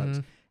Reservoir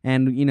Dogs,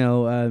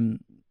 and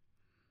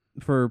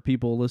for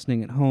people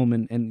listening at home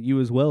and you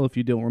as well, if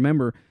you don't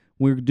remember,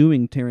 we're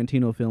doing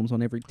Tarantino films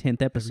on every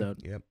 10th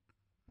episode. Yep.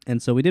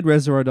 And so we did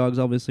Reservoir Dogs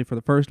obviously for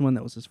the first one.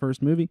 That was his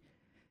first movie,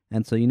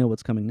 and so you know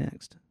what's coming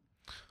next.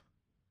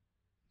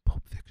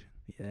 Pulp Fiction.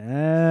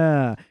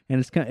 Yeah,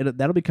 and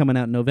that'll be coming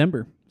out in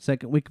November,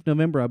 second week of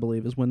November, I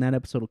believe, is when that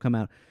episode will come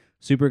out.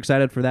 Super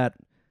excited for that.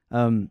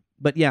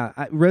 But yeah,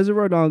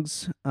 Reservoir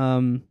Dogs.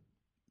 When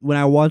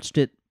I watched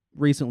it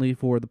recently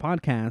for the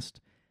podcast,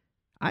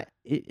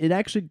 it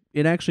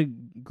actually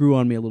grew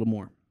on me a little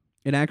more.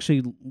 It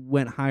actually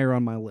went higher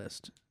on my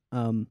list.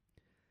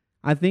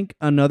 I think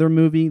another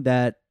movie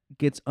that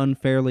gets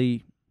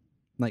unfairly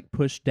like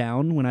pushed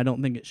down when I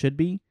don't think it should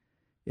be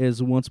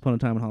is Once Upon a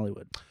Time in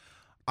Hollywood.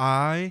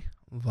 I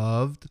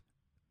loved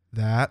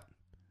that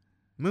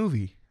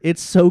movie.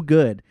 It's so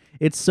good.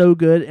 It's so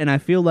good, and I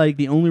feel like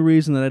the only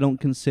reason that I don't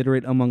consider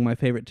it among my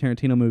favorite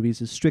Tarantino movies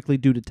is strictly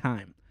due to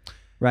time,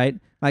 right?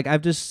 Like,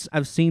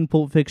 I've seen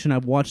Pulp Fiction.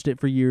 I've watched it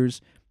for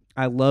years.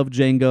 I love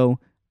Django.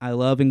 I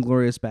love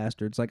Inglourious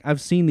Bastards. Like,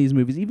 I've seen these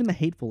movies, even The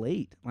Hateful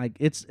Eight. Like,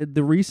 it's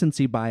the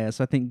recency bias,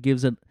 I think,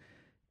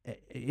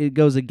 it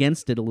goes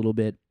against it a little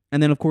bit.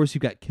 And then, of course,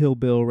 you've got Kill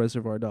Bill,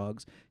 Reservoir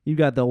Dogs. You've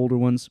got the older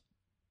ones.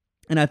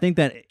 And I think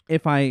that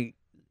if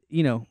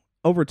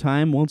over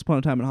time, Once Upon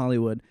a Time in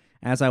Hollywood,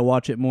 as I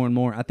watch it more and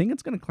more, I think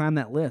it's going to climb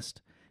that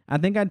list. I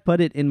think I'd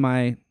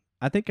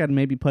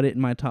maybe put it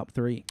in my top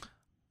 3.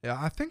 Yeah,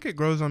 I think it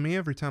grows on me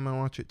every time I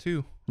watch it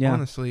too. Yeah.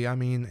 Honestly, I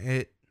mean,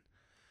 it...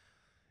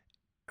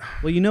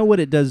 Well, you know what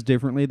it does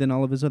differently than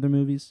all of his other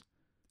movies?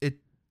 It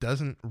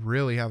doesn't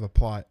really have a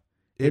plot.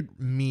 It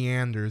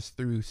meanders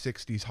through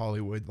 60s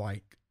Hollywood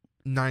like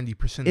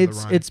 90% of the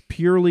run. It's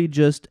purely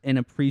just an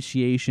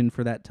appreciation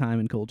for that time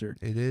and culture.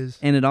 It is.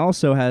 And it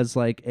also has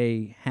like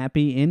a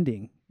happy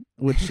ending,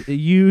 which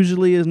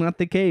usually is not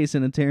the case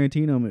in a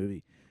Tarantino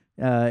movie.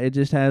 It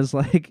just has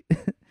like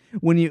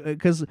when you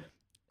because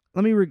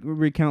let me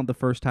recount the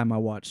first time I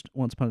watched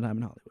Once Upon a Time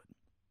in Hollywood.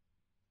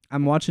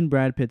 I'm watching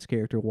Brad Pitt's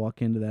character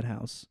walk into that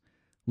house,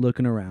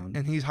 looking around,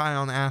 And he's high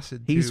on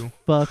acid he's too.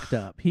 fucked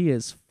up. He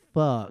is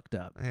fucked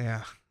up.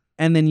 Yeah.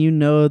 And then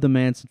the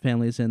Manson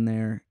family's in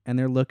there, and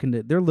they're looking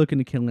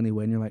to kill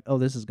anyway. And you're like, oh,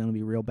 this is gonna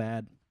be real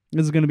bad.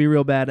 This is gonna be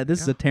real bad.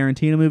 This is a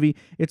Tarantino movie.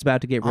 It's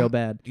about to get real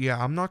bad.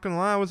 Yeah, I'm not gonna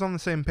lie. I was on the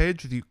same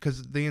page with you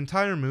because the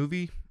entire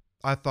movie,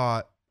 I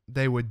thought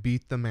they would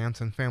beat the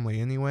Manson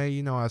family anyway.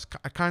 You know, I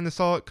kind of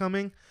saw it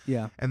coming.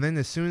 Yeah. And then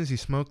as soon as he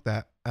smoked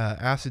that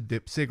acid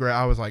dip cigarette,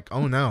 I was like,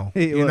 oh no.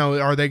 Hey, you know,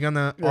 are they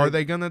gonna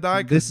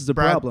die? 'Cause This is a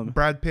problem.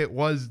 Brad Pitt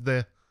was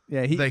the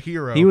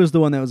hero. He was the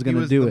one that was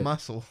gonna do the it.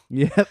 Muscle.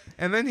 Yep.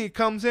 And then he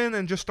comes in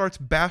and just starts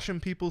bashing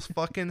people's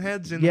fucking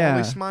heads in while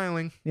he's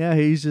smiling. Yeah,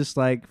 he's just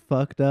like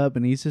fucked up,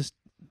 and he's just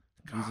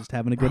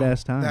having a good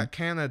ass time. That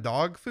can of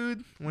dog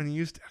food when he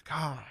used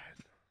God,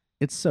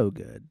 it's so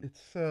good.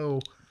 it's so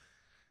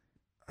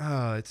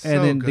And so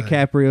then good.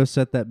 DiCaprio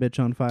set that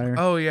bitch on fire.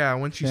 Oh yeah,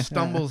 when she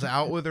stumbles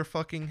out with her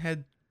fucking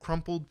head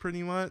crumpled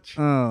pretty much.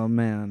 Oh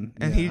man.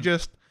 And he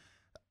just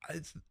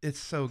it's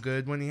so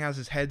good when he has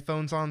his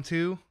headphones on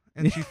too.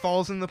 And she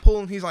falls in the pool,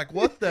 and he's like,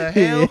 "What the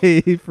hell?"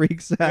 He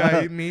freaks out. Yeah,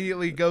 he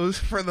immediately goes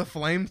for the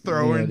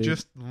flamethrower and dude.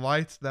 just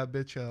lights that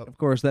bitch up. Of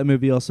course, that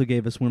movie also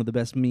gave us one of the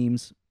best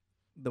memes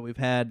that we've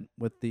had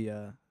with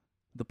the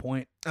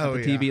point at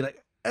the TV.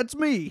 Like, that's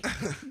me.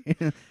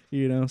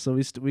 You know, so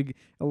we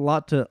a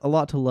lot to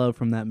love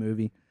from that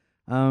movie.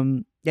 Yeah,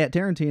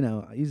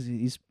 Tarantino.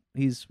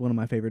 He's one of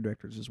my favorite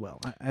directors as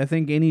well. I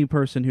think any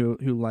person who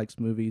likes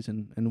movies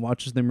and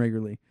watches them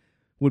regularly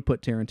would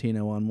put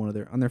Tarantino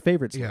on their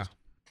favorites list.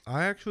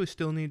 I actually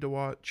still need to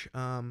watch.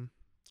 I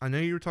know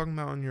you were talking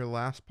about on your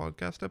last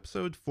podcast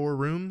episode, 4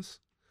 Rooms.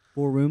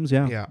 4 Rooms,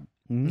 yeah. Yeah.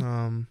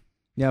 Mm-hmm.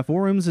 Yeah,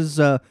 4 Rooms is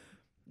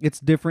it's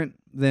different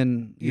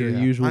than your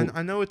usual.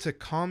 I know it's a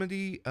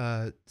comedy,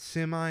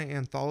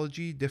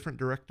 semi-anthology, different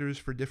directors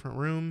for different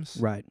rooms.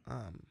 Right.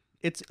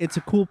 It's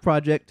a cool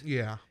project.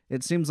 Yeah.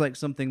 It seems like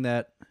something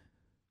that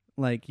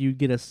like you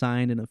get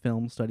assigned in a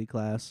film study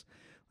class.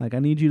 Like, I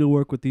need you to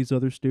work with these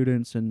other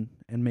students and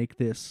make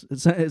this.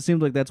 It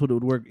seems like that's what it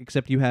would work,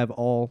 except you have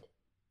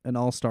an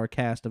all-star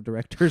cast of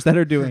directors that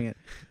are doing it.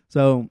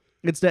 So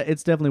it's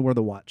definitely worth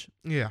a watch.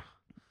 Yeah.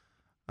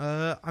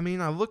 I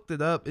mean, I looked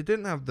it up. It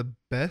didn't have the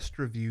best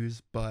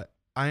reviews, but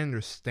I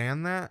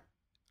understand that.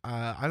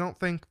 I don't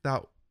think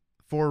that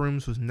 4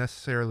 Rooms was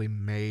necessarily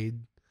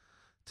made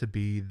to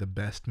be the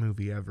best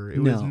movie ever.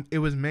 It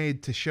was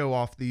made to show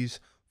off these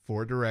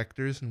 4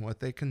 directors and what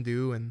they can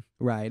do, and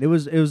right. It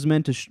was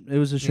meant to. It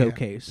was a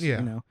showcase. Yeah.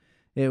 You know,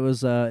 it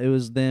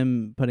was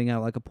them putting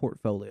out like a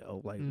portfolio.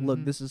 Like,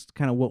 look, this is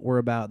kind of what we're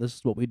about. This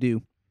is what we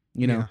do.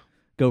 You know,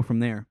 go from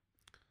there.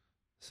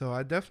 So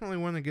I definitely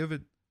want to give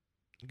it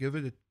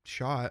a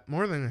shot.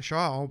 More than a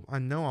shot. I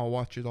know I'll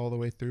watch it all the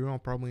way through. I'll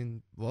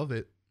probably love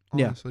it.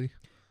 Honestly.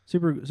 Yeah.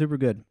 Super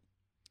good.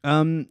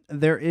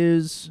 There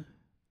is.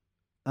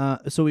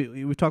 So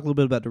we talked a little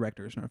bit about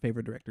directors and our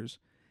favorite directors.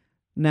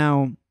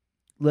 Now,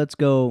 let's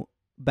go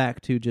back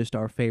to just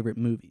our favorite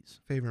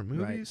movies. Favorite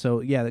movies? Right.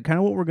 So, yeah, kind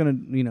of what we're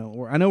going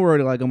to, I know we're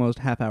already like almost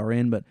half hour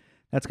in, but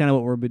that's kind of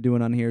what we're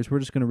doing on here is we're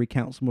just going to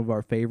recount some of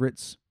our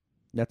favorites.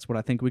 That's what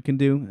I think we can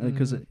do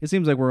because it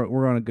seems like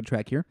we're on a good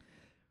track here.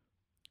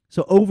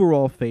 So,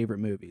 overall favorite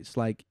movies.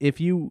 Like, if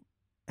you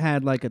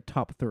had like a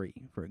top 3,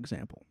 for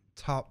example.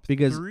 Top 3?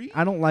 Because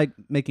I don't like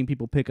making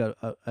people pick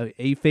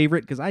a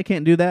favorite because I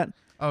can't do that.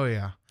 Oh,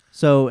 yeah.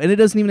 So, and it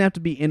doesn't even have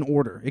to be in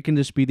order. It can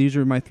just be, these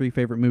are my 3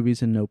 favorite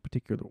movies in no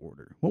particular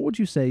order. What would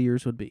you say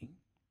yours would be?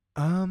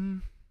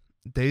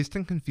 Dazed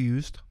and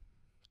Confused.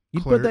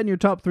 You'd put that in your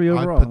top 3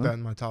 overall? I'd put that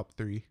in my top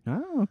 3.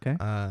 Oh, okay.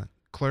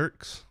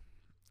 Clerks.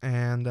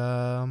 And,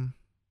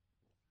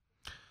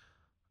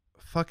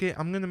 fuck it.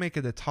 I'm going to make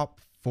it a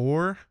top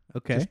 4.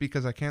 Okay. Just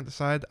because I can't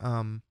decide.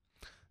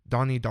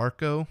 Donnie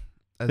Darko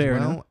as Fair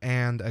well. enough.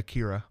 And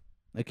Akira.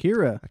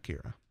 Akira.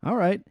 All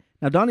right.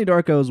 Now, Donnie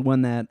Darko is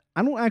one that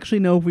I don't actually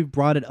know if we've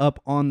brought it up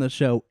on the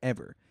show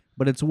ever,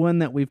 but it's one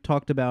that we've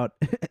talked about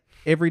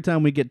every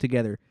time we get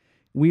together.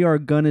 We are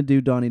going to do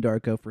Donnie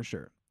Darko for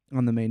sure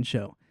on the main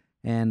show.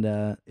 And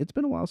it's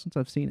been a while since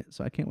I've seen it,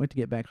 so I can't wait to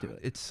get back to it.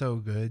 It's so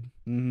good.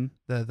 Mm-hmm.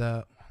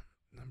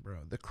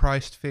 The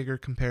Christ figure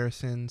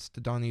comparisons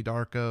to Donnie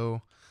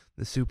Darko,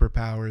 the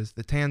superpowers,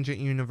 the tangent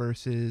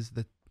universes,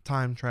 the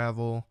time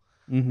travel.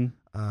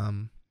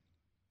 Mm-hmm.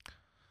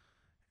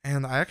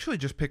 And I actually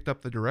just picked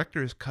up the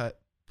director's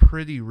cut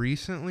pretty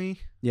recently.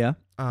 Yeah.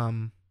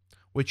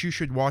 Which you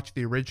should watch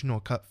the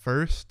original cut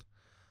first.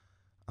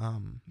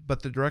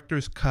 But the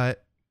director's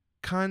cut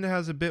kind of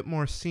has a bit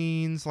more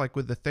scenes, like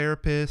with the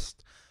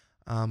therapist.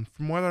 From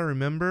what I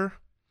remember,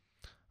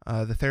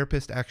 the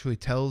therapist actually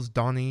tells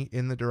Donnie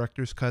in the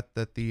director's cut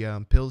that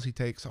the pills he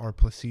takes are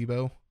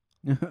placebo.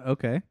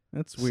 Okay,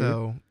 that's weird.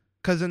 So,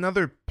 because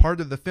another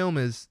part of the film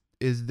is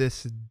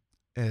this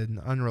an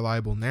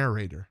unreliable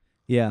narrator.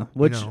 Yeah,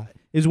 which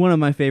is one of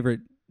my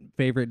favorite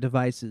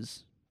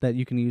devices that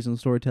you can use in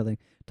storytelling.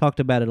 Talked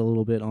about it a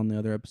little bit on the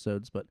other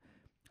episodes, but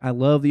I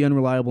love the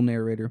unreliable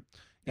narrator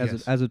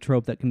as a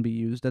trope that can be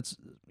used. That's,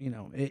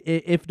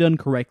 if done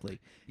correctly.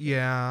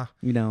 Yeah.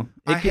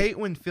 I hate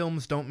when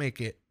films don't make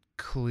it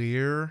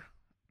clear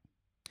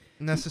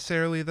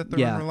necessarily that they're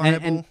yeah,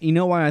 unreliable. and you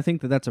know why I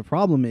think that's a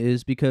problem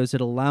is because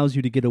it allows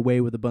you to get away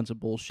with a bunch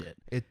of bullshit.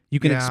 You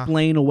can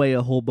explain away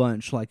a whole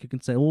bunch. Like you can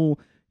say, well,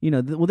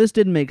 this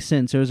didn't make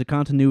sense. There was a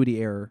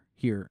continuity error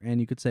here. And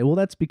you could say, well,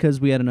 that's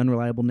because we had an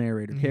unreliable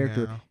narrator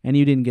character and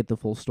you didn't get the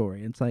full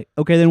story. It's like,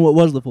 okay, then what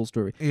was the full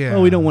story? Yeah.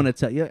 Oh, we don't want to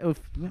tell you. Oh,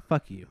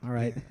 fuck you. All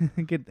right.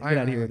 Get out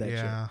of here with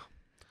that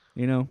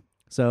shit.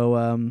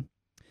 So,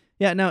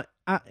 now,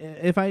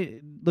 if I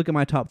look at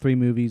my top 3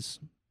 movies,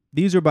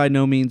 these are by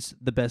no means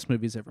the best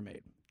movies ever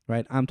made,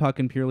 right? I'm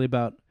talking purely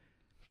about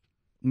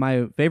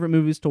my favorite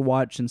movies to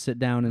watch and sit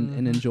down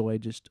and enjoy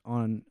just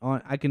on.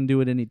 I can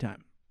do it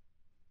anytime.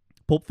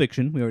 Pulp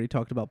Fiction. We already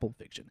talked about Pulp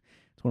Fiction.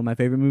 It's one of my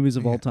favorite movies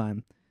of all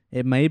time.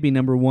 It may be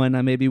number 1.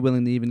 I may be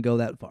willing to even go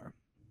that far,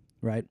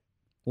 right?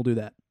 We'll do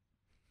that.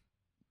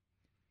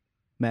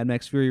 Mad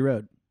Max Fury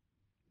Road.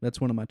 That's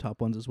one of my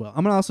top ones as well.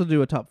 I'm going to also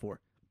do a top 4.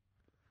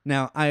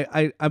 Now,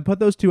 I put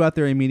those 2 out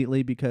there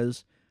immediately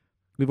because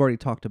we've already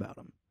talked about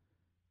them.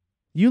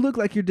 You look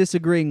like you're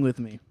disagreeing with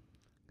me.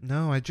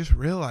 No, I just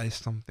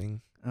realized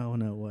something. Oh,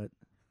 no, what?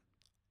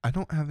 I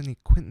don't have any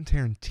Quentin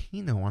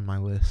Tarantino on my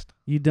list.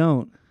 You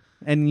don't.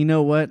 And you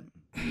know what?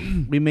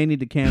 We may need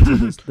to cancel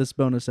this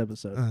bonus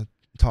episode.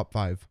 Top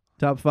 5.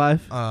 Top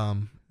 5?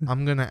 I'm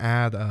going to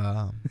add...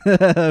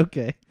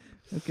 Okay.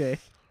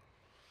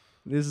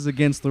 This is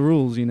against the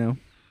rules,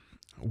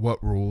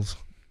 What rules?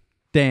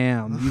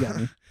 Damn, you got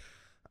me.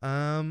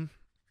 I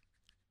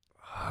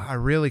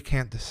really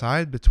can't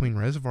decide between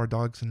Reservoir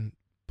Dogs and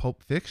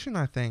Pulp Fiction,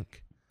 I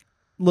think.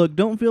 Look,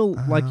 don't feel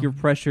like you're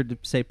pressured to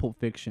say Pulp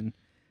Fiction,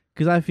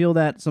 because I feel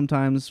that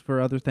sometimes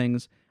for other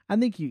things. I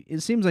think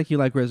it seems like you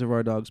like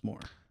Reservoir Dogs more.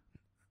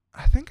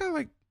 I think I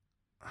like...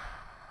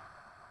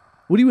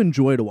 What do you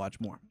enjoy to watch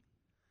more?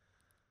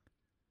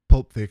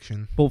 Pulp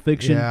Fiction. Pulp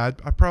Fiction? Yeah,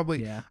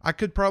 I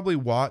could probably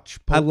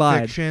watch Pulp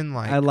Fiction.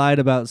 I lied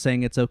about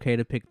saying it's okay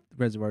to pick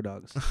Reservoir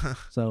Dogs.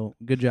 So,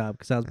 good job,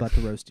 because I was about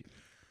to roast you.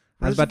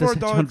 Reservoir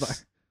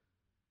Dogs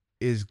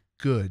is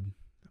good,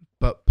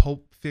 but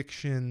Pulp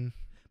Fiction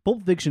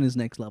is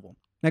next level.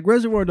 Like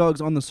Reservoir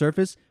Dogs on the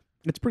surface,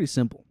 it's pretty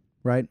simple,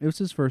 right? It was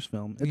his first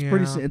film.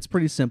 It's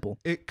pretty simple.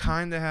 It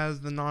kind of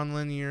has the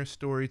nonlinear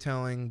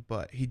storytelling,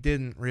 but he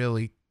didn't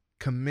really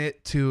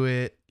commit to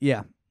it.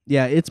 Yeah,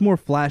 it's more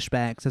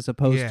flashbacks as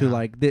opposed to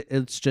like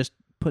it's just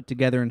put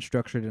together and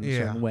structured in a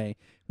certain way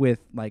with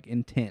like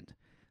intent.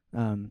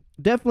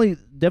 Definitely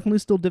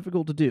still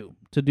difficult to do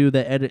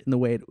the edit in the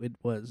way it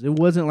was. It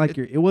wasn't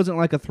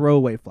like a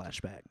throwaway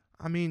flashback.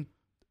 I mean,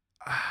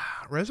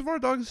 Reservoir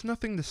Dogs is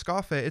nothing to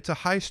scoff at. It's a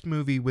heist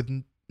movie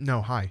with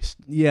no heist.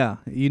 Yeah,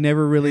 you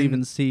never really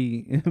even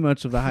see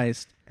much of the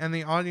heist. And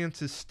the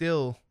audience is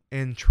still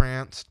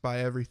entranced by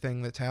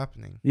everything that's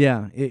happening.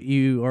 Yeah,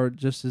 you are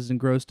just as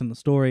engrossed in the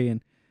story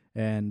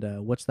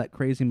and what's that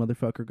crazy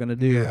motherfucker gonna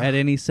do at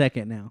any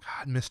second now.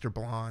 God, Mr.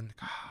 Blonde.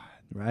 God.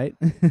 Right?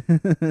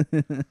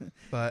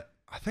 But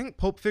I think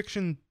Pulp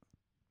Fiction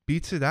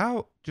beats it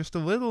out just a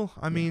little.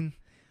 I mean,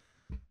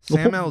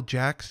 Sam L.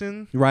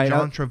 Jackson, right?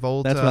 John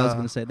Travolta. That's what I was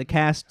going to say. The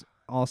cast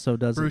also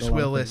does Bruce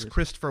Willis,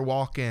 Christopher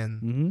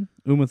Walken. Mm-hmm.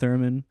 Uma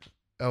Thurman.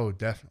 Oh,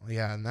 definitely.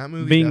 Yeah, in that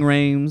movie. Ving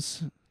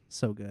Rhames.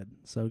 So good.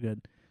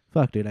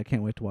 Fuck, dude. I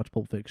can't wait to watch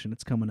Pulp Fiction.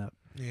 It's coming up.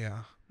 Yeah.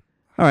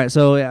 All right,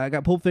 so I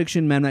got Pulp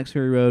Fiction, Mad Max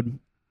Fury Road.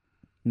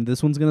 And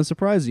this one's going to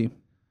surprise you.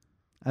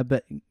 I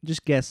bet.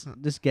 Just guess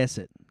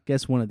it.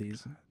 Guess one of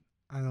these.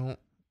 I don't.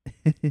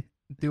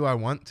 Do I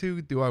want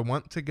to? Do I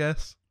want to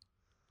guess?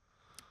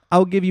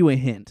 I'll give you a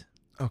hint.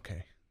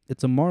 Okay.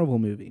 It's a Marvel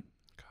movie.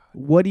 God.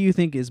 What do you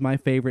think is my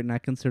favorite and I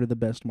consider the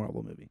best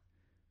Marvel movie?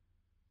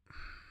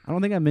 I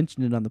don't think I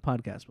mentioned it on the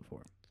podcast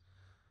before.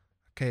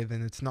 Okay,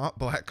 then it's not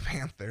Black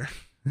Panther.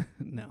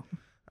 No.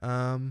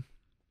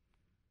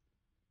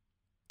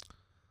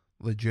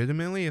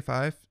 Legitimately,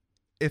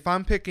 if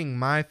I'm picking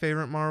my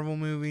favorite Marvel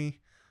movie,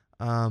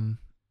 I'm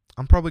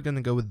probably going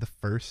to go with the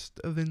first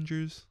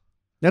Avengers.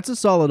 That's a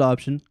solid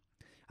option.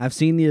 I've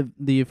seen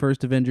the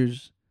first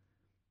Avengers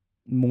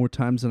more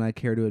times than I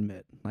care to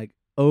admit. Like,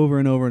 over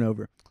and over and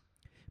over.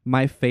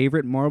 My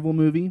favorite Marvel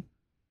movie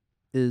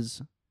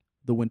is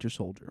The Winter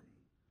Soldier.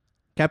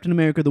 Captain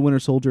America The Winter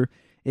Soldier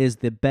is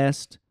the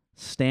best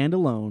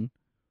standalone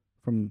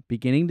from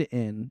beginning to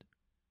end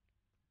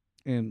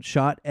and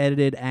shot,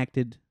 edited,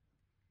 acted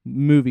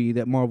movie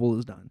that Marvel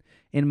has done,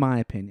 in my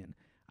opinion.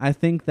 I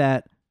think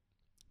that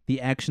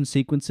the action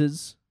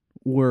sequences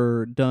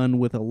were done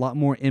with a lot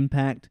more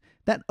impact.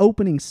 That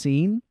opening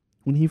scene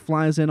when he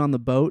flies in on the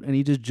boat and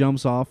he just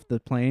jumps off the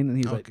plane and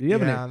he's like, do you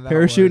have a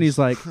parachute? And he's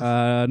like,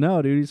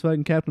 no, dude, he's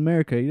fucking Captain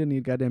America. He didn't need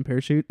a goddamn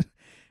parachute.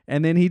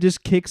 And then he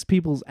just kicks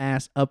people's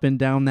ass up and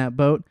down that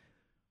boat.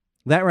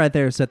 That right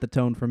there set the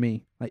tone for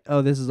me. Like,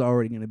 oh, this is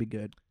already going to be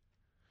good.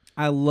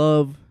 I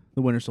love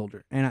The Winter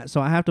Soldier. And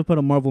so I have to put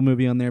a Marvel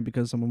movie on there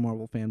because I'm a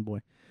Marvel fanboy.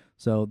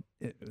 So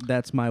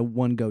that's my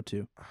one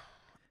go-to.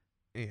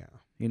 Yeah.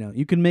 You know,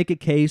 you can make a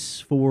case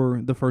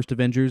for the first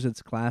Avengers.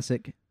 It's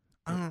classic.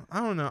 I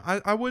don't know.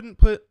 I wouldn't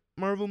put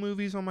Marvel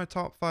movies on my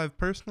top 5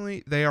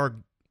 personally. They're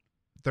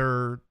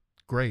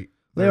great.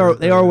 They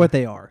are what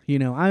they are. You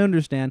know, I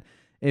understand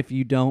if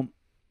you don't.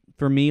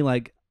 For me,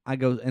 like, I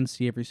go and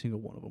see every single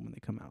one of them when they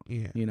come out.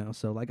 Yeah. You know,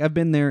 so like I've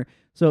been there.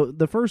 So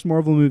the first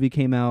Marvel movie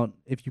came out,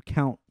 if you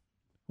count,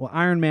 well,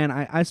 Iron Man,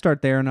 I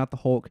start there, not the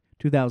Hulk,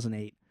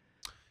 2008.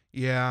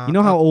 Yeah. You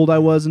know how old I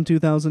was in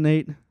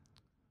 2008?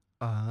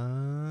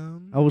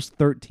 I I was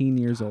 13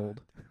 years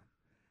old.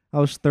 I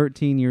was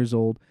 13 years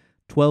old,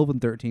 12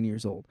 and 13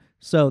 years old.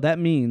 So that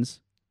means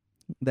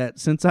that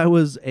since I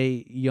was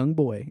a young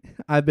boy,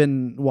 I've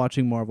been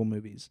watching Marvel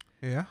movies.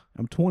 Yeah.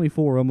 I'm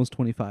 24, almost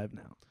 25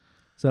 now.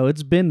 So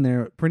it's been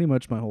there pretty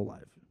much my whole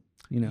life.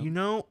 You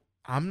know,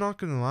 I'm not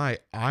going to lie.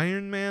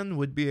 Iron Man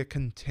would be a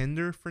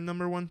contender for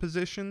number 1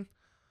 position,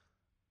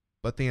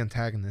 but the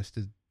antagonist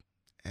is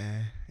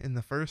in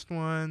the first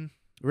one.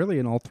 Really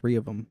in all three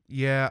of them.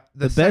 Yeah.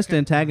 The best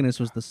antagonist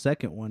was the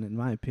second one, in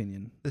my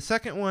opinion. The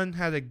second one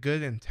had a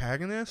good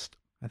antagonist.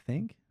 I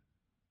think.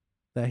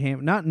 So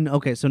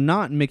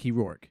not Mickey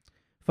Rourke.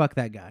 Fuck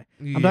that guy.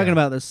 Yeah. I'm talking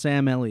about the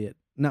Sam Elliott.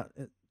 No,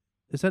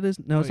 is that his?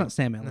 No, it's not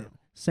Sam Elliott. No.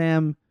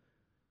 Sam.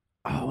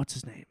 Oh, what's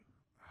his name?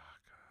 Oh,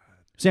 God.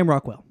 Sam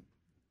Rockwell.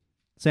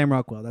 Sam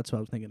Rockwell. That's what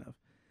I was thinking of.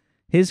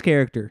 His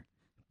character,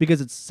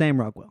 because it's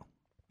Sam Rockwell.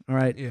 All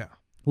right. Yeah.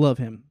 Love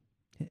him.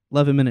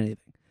 Love him in anything.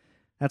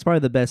 That's probably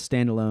the best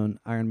standalone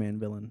Iron Man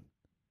villain.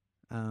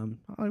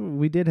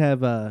 We did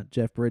have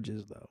Jeff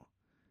Bridges though,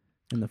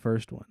 in the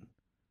first one.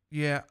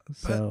 Yeah.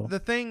 So but the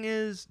thing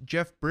is,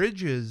 Jeff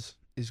Bridges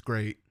is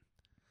great.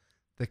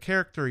 The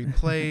character he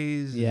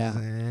plays, yeah,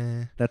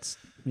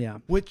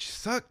 which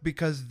sucked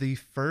because the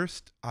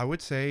first, I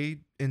would say,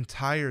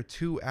 entire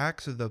 2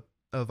 acts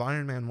of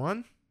Iron Man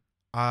 1,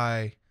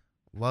 I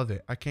love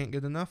it. I can't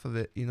get enough of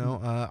it. You know,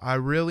 I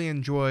really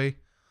enjoy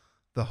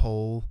the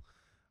whole.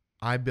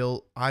 I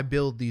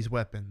build these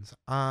weapons.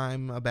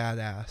 I'm a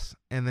badass,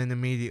 and then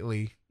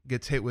immediately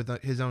gets hit with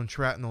his own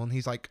shrapnel, and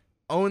he's like,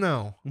 "Oh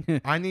no,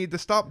 I need to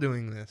stop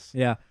doing this."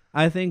 Yeah,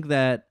 I think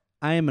that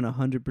I am in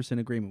 100%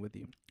 agreement with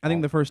you. I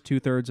think the first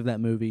 2/3 of that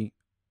movie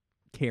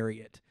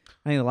carry it.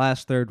 I think the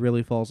last third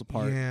really falls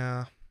apart.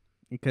 Yeah,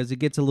 because it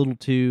gets a little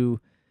too.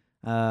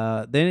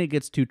 Then it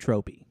gets too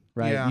tropey,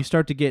 right? Yeah. You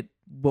start to get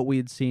what we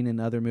had seen in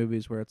other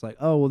movies, where it's like,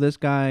 oh well, this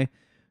guy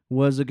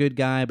was a good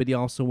guy, but he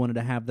also wanted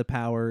to have the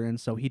power, and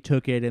so he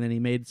took it, and then he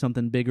made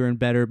something bigger and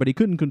better, but he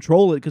couldn't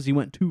control it because he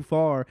went too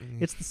far.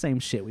 It's the same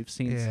shit we've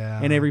seen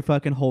in every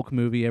fucking Hulk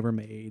movie ever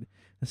made.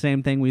 The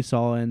same thing we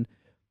saw in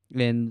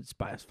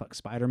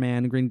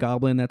Spider-Man, Green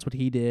Goblin. That's what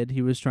he did.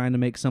 He was trying to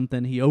make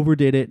something. He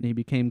overdid it, and he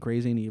became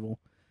crazy and evil.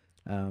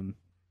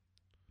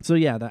 So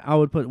yeah, I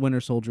would put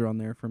Winter Soldier on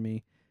there for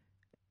me.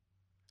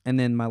 And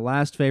then my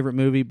last favorite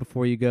movie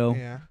before you go,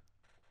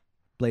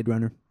 Blade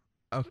Runner.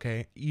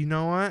 Okay, you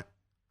know what?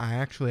 I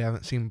actually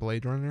haven't seen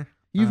Blade Runner.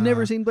 You've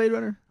never seen Blade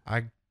Runner?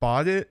 I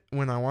bought it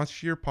when I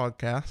watched your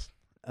podcast.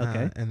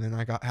 Okay. And then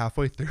I got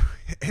halfway through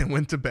and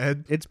went to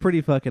bed. It's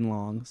pretty fucking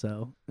long,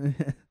 so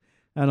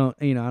I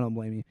don't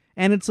blame you.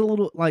 And it's a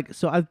little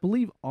so I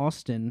believe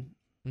Austin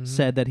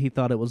said that he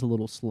thought it was a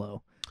little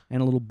slow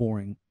and a little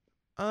boring.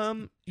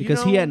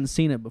 Because he hadn't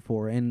seen it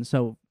before, and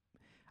so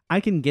I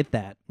can get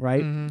that,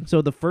 right? Mm-hmm.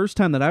 So the first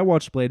time that I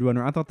watched Blade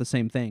Runner, I thought the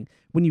same thing.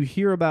 When you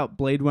hear about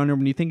Blade Runner,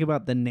 when you think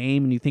about the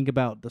name and you think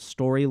about the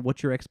story,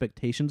 what your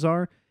expectations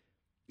are,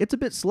 it's a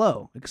bit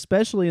slow,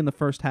 especially in the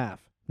first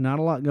half. Not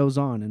a lot goes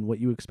on in what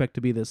you expect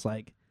to be this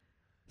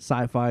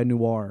sci-fi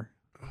noir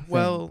thing.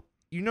 Well,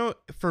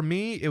 for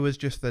me, it was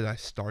just that I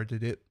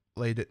started it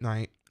late at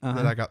night,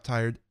 that I got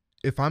tired.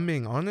 If I'm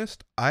being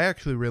honest, I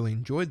actually really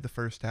enjoyed the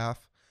first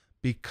half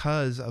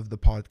because of the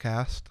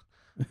podcast.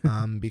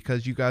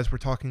 Because you guys were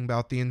talking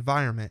about the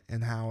environment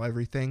and how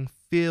everything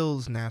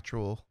feels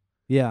natural.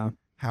 Yeah.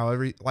 How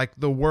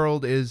the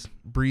world is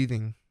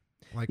breathing.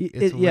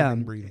 It's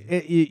living,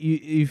 breathing.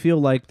 You feel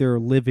like they're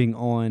living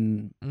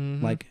on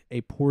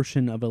a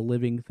portion of a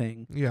living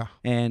thing. Yeah.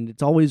 And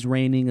it's always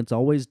raining, it's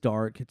always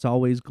dark, it's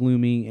always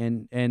gloomy,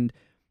 and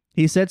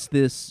he sets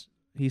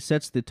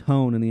the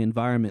tone and the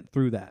environment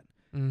through that.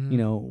 Mm-hmm. You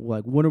know,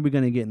 what are we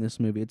going to get in this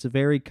movie? It's a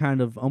very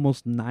kind of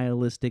almost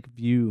nihilistic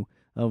view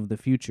of the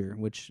future,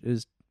 which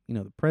is,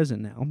 the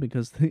present now,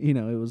 because it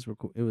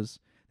was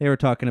they were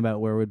talking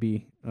about where it would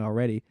be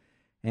already.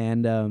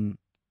 And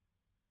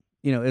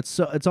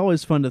it's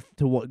always fun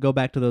to go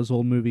back to those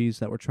old movies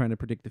that were trying to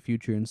predict the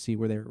future and see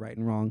where they were right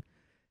and wrong.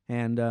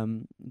 And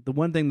the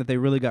one thing that they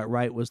really got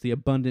right was the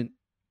abundant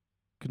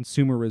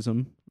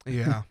consumerism.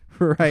 Yeah.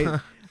 Right.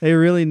 They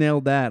really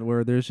nailed that,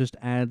 where there's just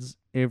ads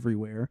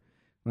everywhere.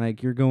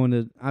 Like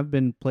I've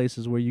been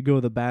places where you go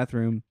to the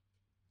bathroom,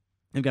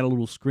 they've got a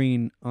little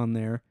screen on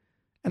there,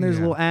 and there's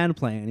a little ad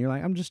playing. You're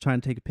like, I'm just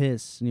trying to take a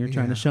piss, and you're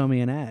trying to show me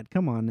an ad.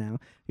 Come on now.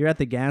 You're at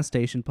the gas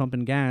station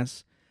pumping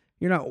gas.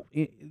 You're not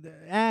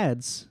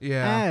ads.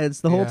 Yeah. Ads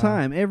the whole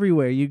time,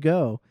 everywhere you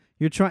go.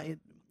 You're trying.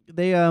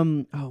 They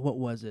what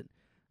was it?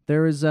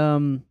 There was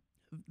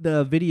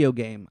the video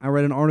game. I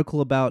read an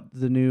article about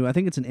the new. I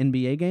think it's an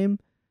NBA game.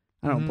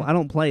 I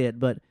don't play it,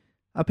 but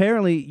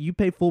apparently you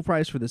pay full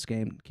price for this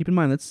game. Keep in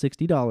mind that's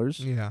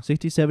 $60. Yeah.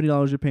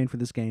 $60-$70 you're paying for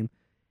this game,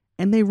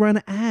 and they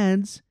run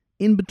ads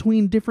in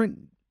between different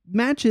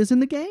matches in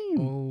the game.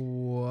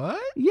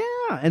 What?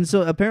 Yeah, and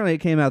so apparently it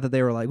came out that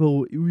they were like,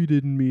 "Well, we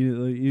didn't mean it.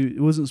 Like, it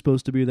wasn't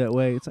supposed to be that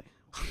way." It's like,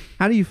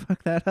 how do you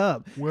fuck that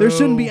up? There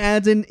shouldn't be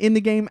ads in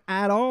the game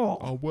at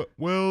all.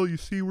 Well, you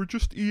see, we're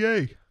just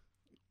EA.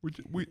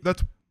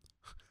 That's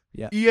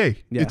Yeah. EA.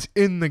 Yeah. It's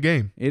in the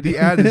game. The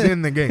ad is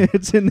in the game.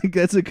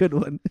 That's a good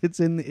one. It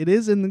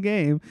is in the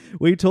game.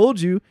 We told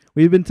you.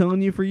 We've been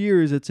telling you for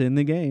years. It's in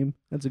the game.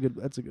 That's a good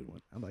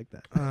one. I like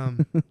that.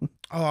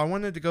 I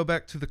wanted to go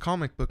back to the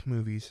comic book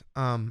movies.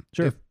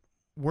 Sure. If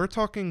we're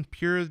talking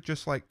pure,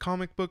 just like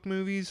comic book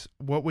movies,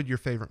 what would your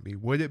favorite be?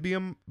 Would it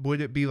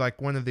be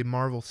like one of the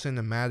Marvel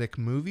Cinematic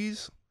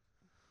movies?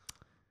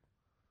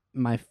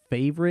 My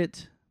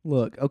favorite.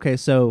 Look. Okay.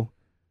 So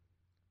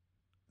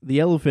the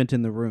elephant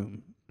in the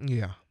room.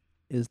 Yeah.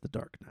 Is the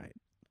Dark Knight,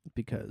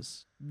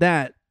 because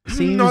that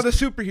seems not a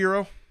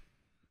superhero.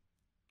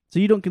 So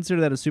you don't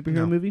consider that a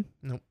superhero movie?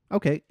 Nope.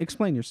 Okay,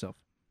 explain yourself.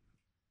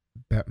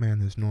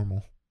 Batman is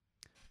normal.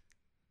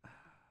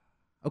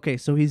 Okay,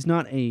 so he's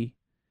not a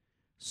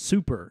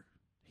superhero.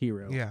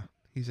 Yeah,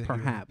 he's a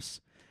perhaps.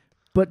 Hero.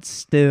 But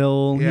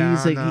still,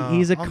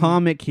 he's a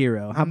comic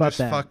hero. How about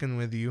that? I'm just fucking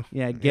with you.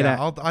 Yeah, get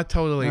out. I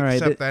totally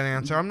accept that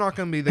answer. I'm not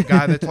going to be the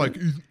guy that's like,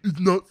 he's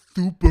not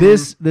super.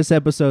 This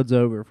episode's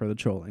over for the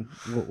trolling.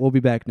 We'll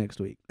be back next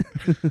week.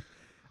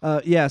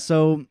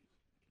 So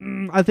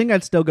I think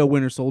I'd still go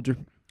Winter Soldier.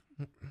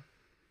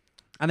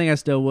 I think I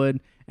still would.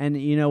 And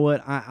you know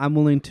what? I'm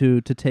willing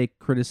to take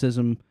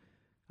criticism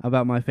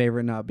about my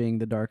favorite not being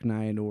The Dark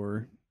Knight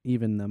or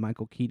even the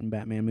Michael Keaton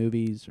Batman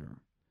movies or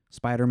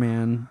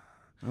Spider-Man.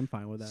 I'm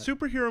fine with that.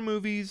 Superhero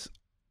movies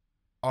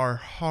are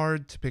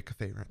hard to pick a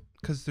favorite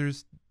because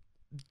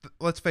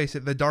let's face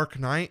it, The Dark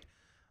Knight,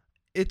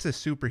 it's a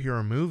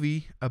superhero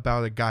movie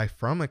about a guy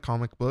from a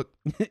comic book.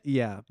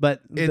 Yeah,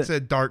 but it's a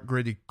dark,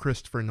 gritty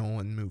Christopher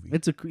Nolan movie.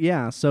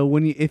 So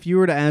if you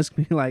were to ask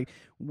me like,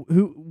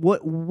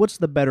 what's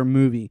the better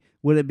movie?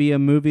 Would it be a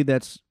movie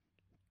that's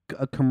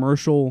a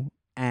commercial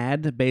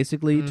ad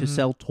basically to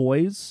sell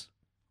toys,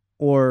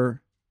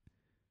 or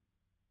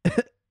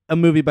a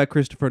movie by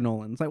Christopher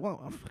Nolan? It's like,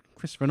 well,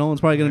 Christopher Nolan's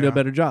probably going to do a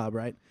better job,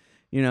 right?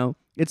 You know,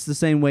 it's the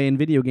same way in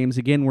video games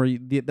again, where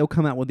they'll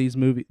come out with these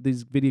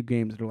video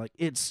games that are like,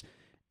 it's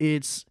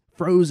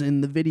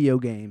Frozen, the video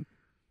game.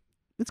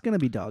 It's going to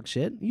be dog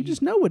shit. You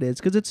just know it is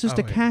because it's just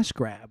a cash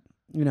grab.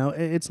 You know,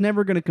 it's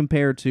never going to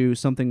compare to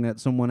something that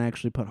someone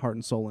actually put heart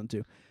and soul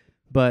into.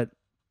 But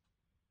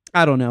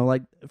I don't know.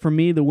 Like, for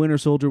me, the Winter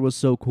Soldier was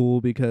so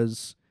cool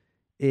because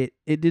it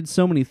did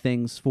so many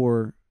things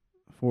for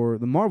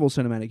the Marvel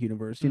Cinematic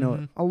Universe. You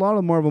know, a lot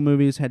of Marvel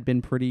movies had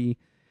been pretty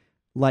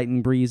light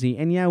and breezy,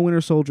 and yeah,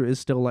 Winter Soldier is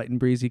still light and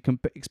breezy,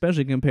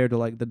 especially compared to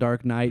like the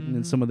Dark Knight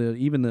and some of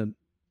the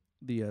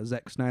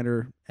Zack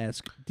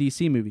Snyder-esque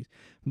DC movies.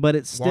 But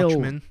it's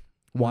still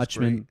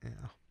Watchmen. Yeah.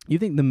 You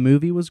think the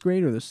movie was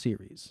great or the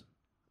series?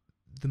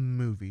 The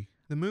movie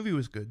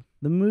was good.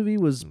 The movie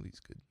was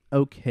good.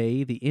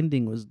 Okay. The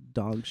ending was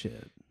dog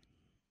shit.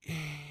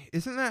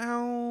 Isn't that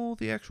how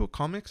the actual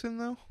comics end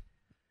though?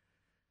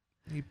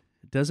 It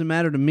doesn't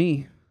matter to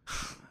me.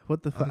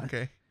 What the fuck?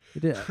 Okay.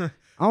 It did.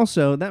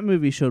 Also, that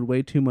movie showed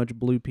way too much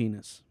blue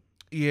penis.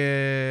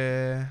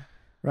 Yeah.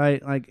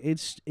 Right? Like,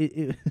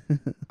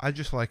 I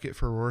just like it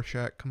for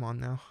Rorschach. Come on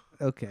now.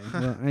 Okay.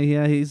 Well,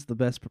 yeah, he's the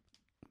best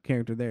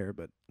character there,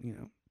 but, you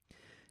know.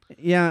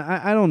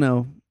 Yeah, I don't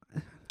know.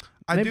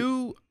 I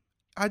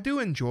do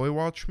enjoy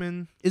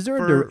Watchmen. Is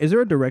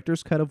there a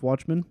director's cut of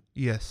Watchmen?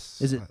 Yes.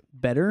 Is it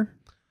better?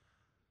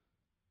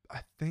 I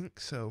think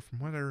so. From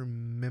what I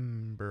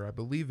remember, I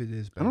believe it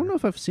is better. I don't know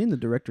if I've seen the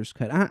director's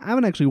cut. I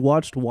haven't actually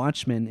watched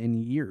Watchmen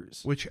in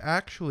years. Which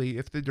actually,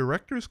 if the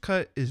director's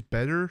cut is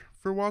better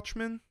for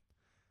Watchmen,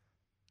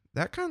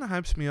 that kind of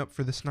hypes me up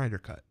for the Snyder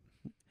cut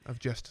of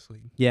Justice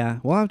League. Yeah,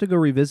 we'll have to go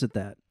revisit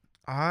that.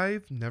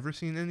 I've never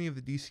seen any of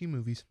the DC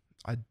movies.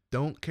 I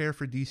don't care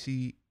for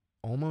DC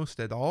almost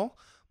at all,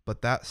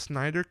 but that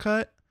Snyder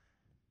cut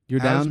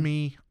has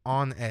me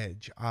on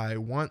edge. I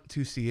want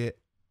to see it.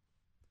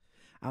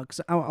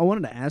 I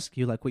wanted to ask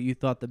you like what you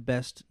thought the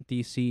best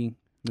DC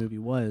movie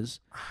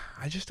was.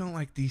 I just don't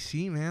like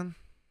DC, man.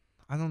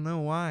 I don't know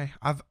why.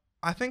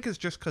 I think it's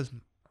just because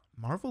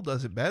Marvel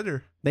does it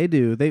better. They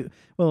do.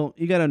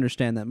 You got to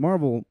understand that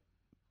Marvel,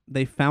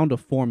 they found a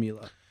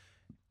formula,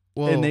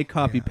 and they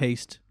copy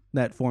paste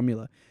that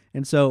formula,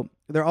 and so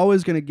they're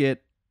always going to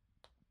get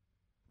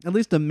at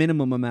least a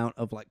minimum amount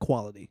of like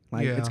quality.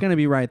 Like it's going to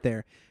be right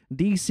there.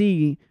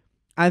 DC,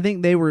 I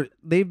think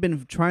they've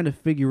been trying to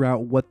figure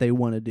out what they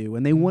want to do,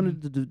 and they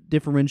wanted to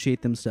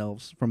differentiate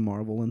themselves from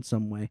Marvel in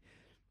some way.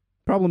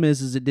 Problem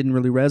is it didn't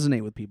really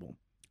resonate with people.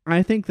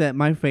 I think that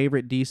my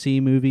favorite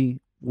DC movie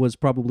was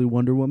probably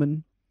Wonder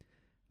Woman.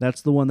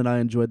 That's the one that I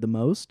enjoyed the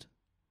most.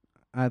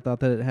 I thought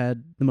that it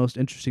had the most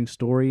interesting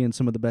story and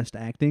some of the best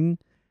acting.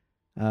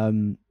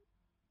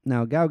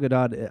 Now Gal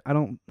Gadot,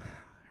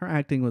 her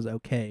acting was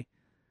okay.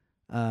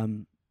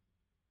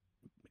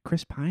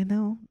 Chris Pine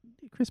though,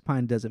 Chris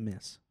Pine doesn't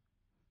miss.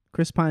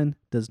 Chris Pine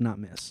does not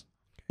miss.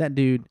 That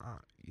dude.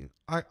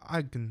 I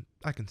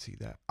can see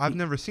that. I've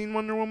never seen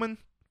Wonder Woman,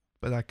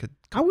 but I could.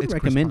 I would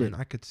recommend it.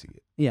 I could see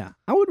it. Yeah,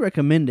 I would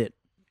recommend it.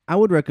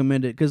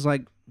 Because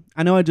like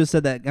I know I just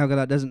said that Gal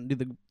Gadot doesn't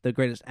do the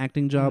greatest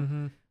acting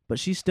job, but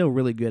she's still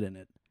really good in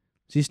it.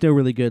 She's still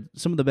really good.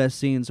 Some of the best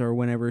scenes are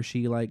whenever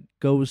she like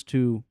goes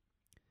to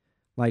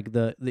like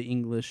the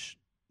English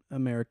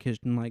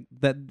American, like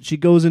that she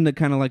goes into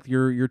kind of like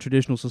your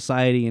traditional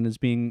society and is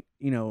being,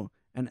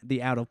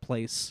 the out of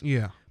place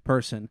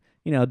person,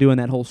 doing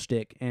that whole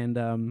shtick,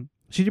 and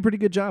she did a pretty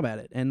good job at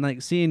it. And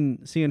like seeing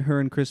her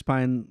and Chris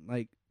Pine,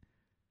 like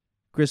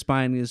Chris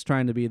Pine is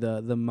trying to be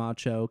the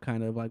macho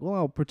kind of like, well,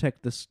 I'll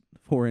protect this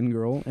foreign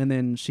girl, and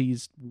then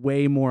she's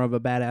way more of a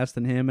badass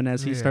than him, and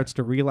as he starts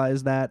to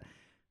realize that,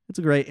 it's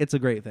a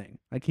great thing.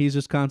 Like he's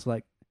just constantly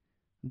like,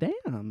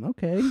 damn,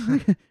 okay,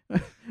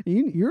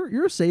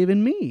 you're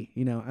saving me,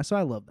 So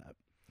I love that.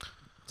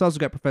 It's also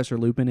got Professor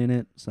Lupin in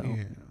it, so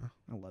I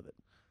love it.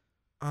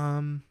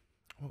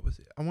 What was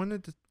it? I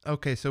wanted to.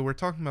 Okay, so we're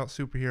talking about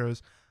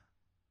superheroes.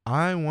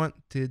 I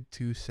wanted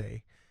to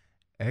say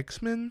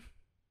X-Men,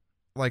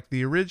 like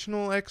the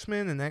original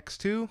X-Men and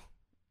X2.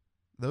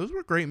 Those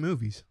were great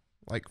movies.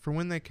 Like for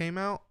when they came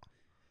out.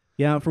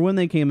 Yeah, for when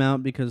they came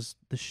out, because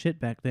the shit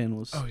back then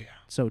was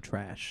so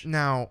trash.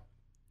 Now,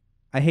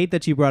 I hate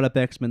that you brought up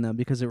X-Men though,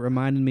 because it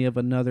reminded me of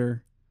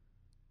another.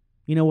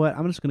 You know what?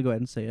 I'm just gonna go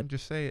ahead and say it.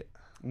 Just say it.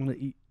 I'm gonna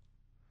eat.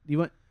 Do you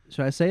want?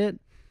 Should I say it?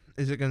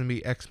 Is it gonna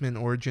be X-Men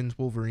Origins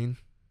Wolverine?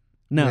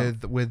 No.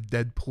 With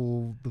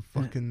Deadpool, the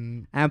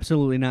fucking.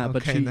 Absolutely not.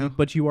 Okay,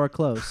 but you are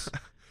close.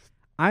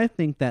 I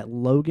think that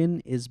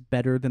Logan is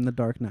better than The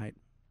Dark Knight.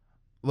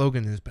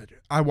 Logan is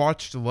better. I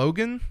watched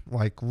Logan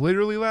like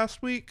literally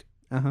last week.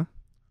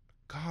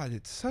 God,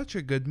 it's such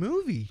a good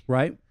movie.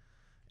 Right?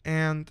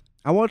 And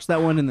I watched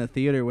that one in the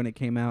theater when it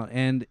came out,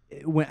 and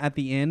at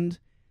the end,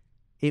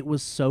 it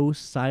was so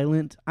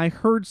silent. I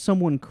heard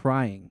someone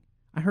crying.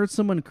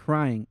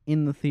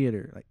 In the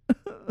theater,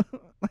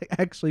 like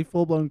actually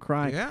full blown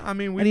crying. Yeah, I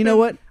mean, and you know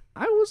what?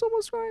 I was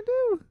almost crying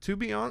too. To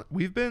be honest,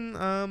 we've been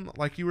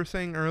like you were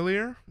saying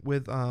earlier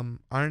with Iron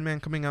Man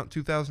coming out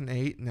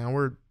 2008. Now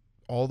we're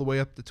all the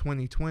way up to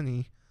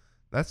 2020.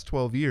 That's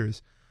 12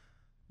 years.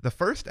 The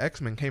first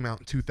X-Men came out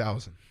in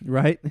 2000.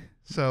 Right.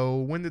 So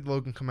when did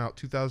Logan come out?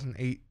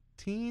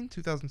 2018?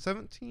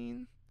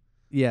 2017?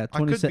 Yeah,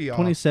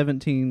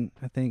 2017,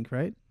 I think,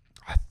 right?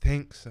 I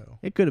think so.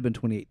 It could have been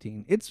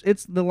 2018.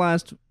 It's the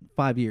last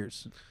 5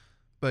 years.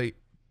 But,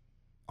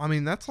 I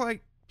mean, that's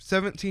like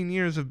 17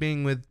 years of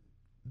being with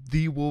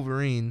the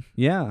Wolverine.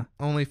 Yeah.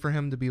 Only for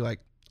him to be like,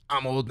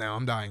 I'm old now,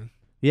 I'm dying.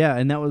 Yeah,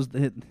 and that was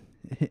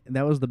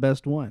the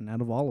best one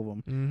out of all of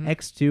them. Mm-hmm.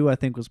 X2, I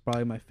think, was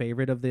probably my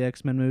favorite of the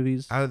X-Men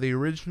movies. Out of the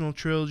original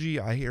trilogy,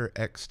 I hear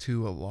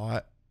X2 a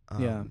lot.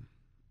 I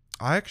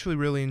actually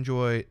really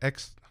enjoy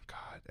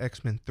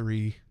X-Men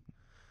 3.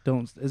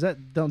 Don't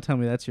tell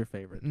me that's your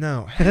favorite.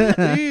 No.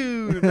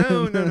 Ew,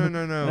 no.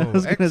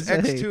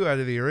 X2 out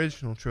of the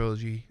original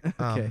trilogy.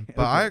 Okay.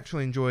 I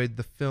actually enjoyed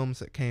the films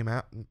that came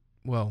out.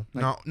 Well,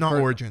 like not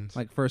Origins.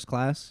 Like First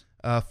Class?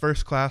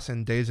 First Class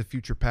and Days of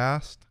Future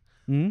Past.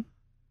 Hmm?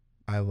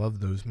 I love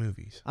those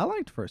movies. I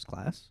liked First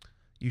Class.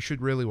 You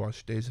should really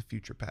watch Days of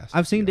Future Past.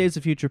 I've seen Days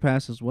of Future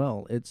Past as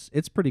well.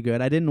 It's pretty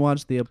good. I didn't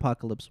watch the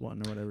Apocalypse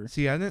one or whatever.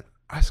 See,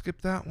 I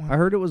skipped that one. I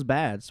heard it was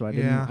bad, so I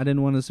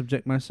didn't want to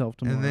subject myself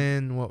to more. And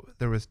then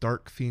there was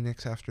Dark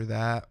Phoenix after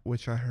that,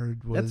 which I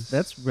heard was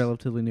that's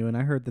relatively new, and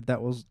I heard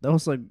that was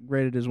like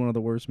rated as one of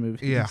the worst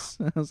movies. Yeah.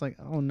 I was like,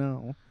 oh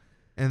no.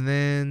 And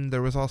then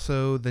there was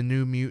also The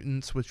New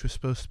Mutants, which was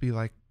supposed to be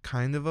like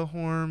kind of a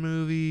horror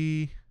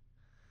movie.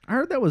 I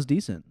heard that was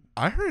decent.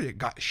 I heard it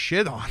got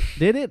shit on.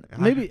 Did it?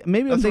 Maybe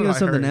I'm thinking of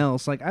something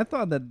else. Like I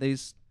thought that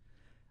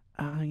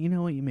you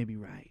know what? You may be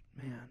right,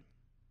 man.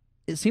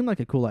 It seemed like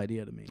a cool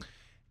idea to me.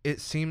 It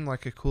seemed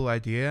like a cool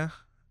idea,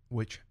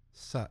 which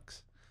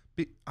sucks.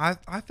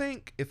 I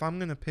think if I'm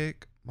gonna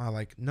pick my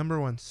like number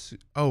one,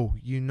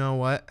 you know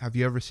what? Have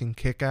you ever seen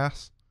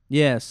Kick-Ass?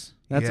 Yes.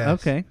 That's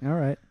okay. All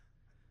right.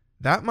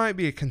 That might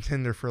be a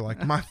contender for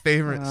like my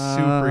favorite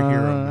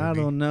superhero movie. I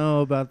don't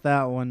know about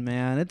that one,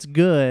 man. It's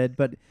good,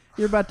 but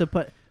you're about to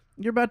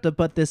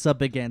put this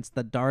up against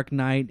The Dark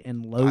Knight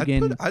and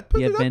Logan. I'd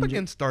put it up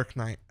against Dark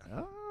Knight.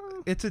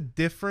 It's a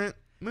different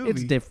movie.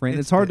 It's different.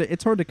 It's hard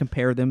to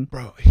compare them.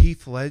 Bro,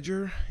 Heath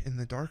Ledger in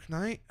The Dark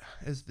Knight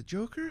as the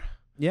Joker?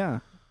 Yeah.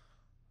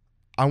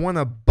 I want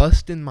to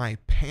bust in my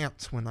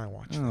pants when I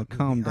watch that movie.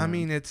 Calm down. I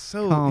mean, he's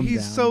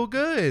so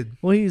good.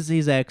 Well,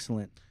 he's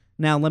excellent.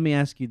 Now, let me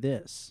ask you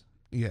this.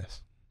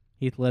 Yes.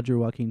 Heath Ledger,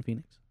 Joaquin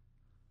Phoenix.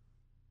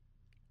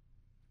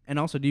 And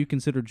also, do you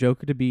consider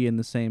Joker to be in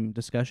the same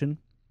discussion?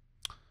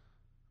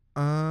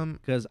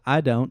 Because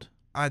I don't.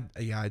 I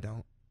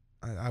don't.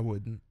 I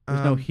wouldn't.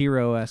 There's no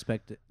hero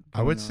aspect.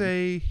 I would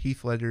say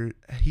Heath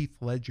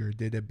Ledger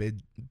did a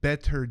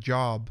better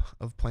job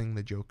of playing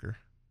the Joker.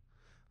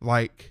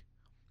 Like,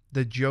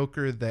 the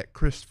Joker that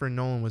Christopher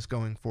Nolan was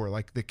going for,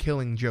 like the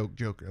killing joke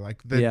Joker,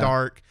 like the Yeah.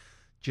 dark,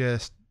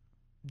 just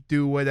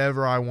do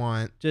whatever I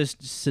want.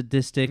 Just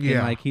sadistic and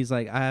Yeah. like he's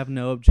like, I have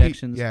no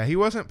objections. He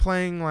wasn't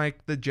playing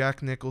like the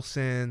Jack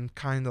Nicholson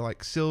kind of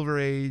like Silver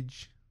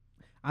Age.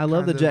 I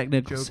love the kinda Jack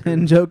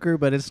Nicholson Joker,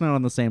 but it's not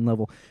on the same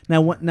level.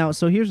 Now,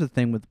 so here's the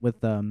thing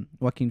with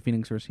Joaquin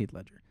Phoenix versus Heath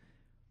Ledger.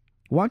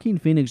 Joaquin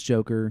Phoenix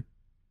Joker.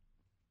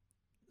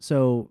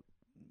 So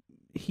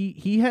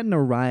he hadn't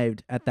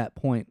arrived at that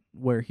point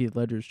where Heath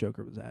Ledger's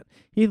Joker was at.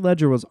 Heath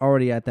Ledger was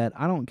already at that.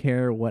 I don't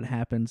care what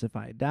happens if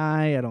I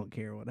die. I don't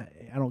care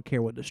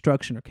what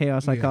destruction or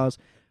chaos I cause.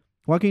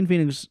 Joaquin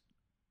Phoenix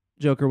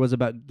Joker was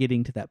about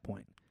getting to that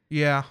point.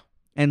 Yeah.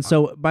 And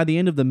so by the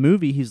end of the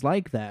movie, he's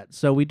like that.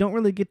 So we don't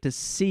really get to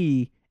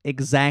see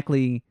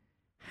exactly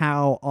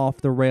how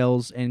off the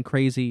rails and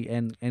crazy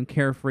and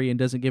carefree and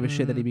doesn't give a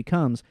shit that he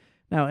becomes.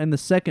 Now, in the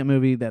second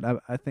movie that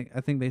I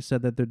think they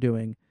said that they're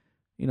doing,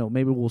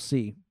 maybe we'll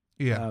see.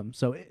 Yeah.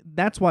 So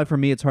that's why for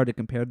me it's hard to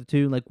compare the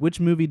two. Like, which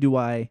movie do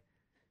I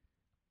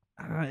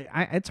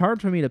it's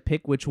hard for me to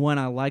pick which one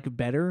I like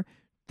better.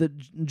 The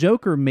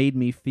Joker made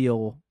me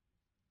feel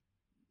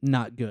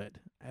not good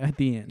at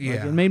the end. Yeah.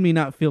 Like, it made me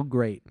not feel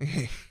great.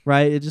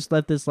 Right? It just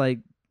left this like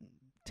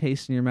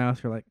taste in your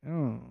mouth. You're like,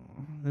 oh,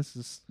 this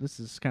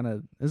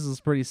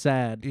is pretty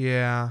sad.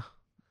 Yeah.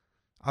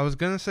 I was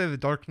gonna say the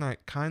Dark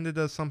Knight kind of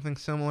does something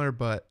similar,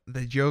 but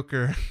the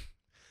Joker,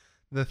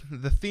 the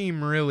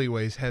theme really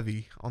weighs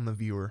heavy on the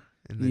viewer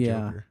in the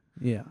Joker.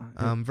 Yeah.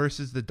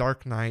 Versus the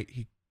Dark Knight,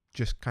 he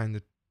just kind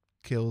of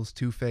kills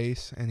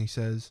Two-Face, and he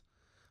says,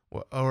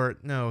 or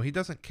no, he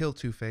doesn't kill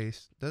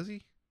Two-Face, does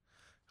he?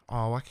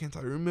 Oh, why can't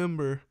I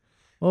remember?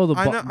 Well,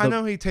 I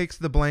know he takes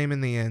the blame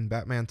in the end.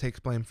 Batman takes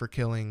blame for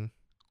killing.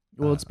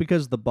 Well, it's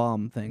because of the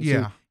bomb thing.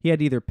 Yeah. So he had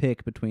to either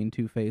pick between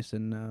Two-Face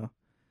and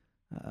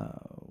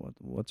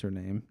what's her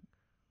name?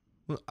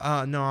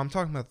 No, I'm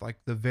talking about like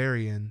the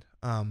very end.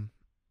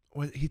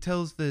 He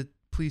tells the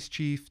police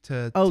chief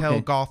to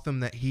tell Gotham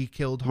that he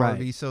killed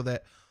Harvey, so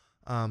that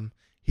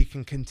he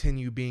can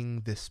continue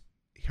being this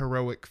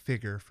heroic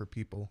figure for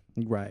people.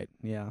 Right.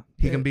 Yeah.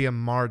 He can be a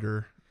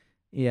martyr.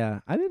 Yeah.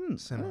 I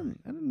didn't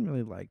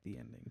really like the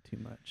ending too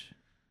much.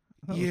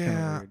 I thought it was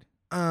kinda weird.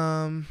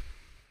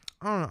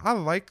 I don't know. I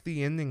like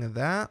the ending of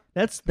that.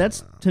 That's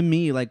to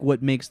me like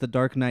what makes the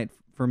Dark Knight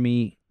for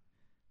me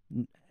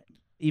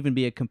even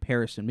be a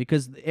comparison,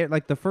 because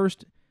like the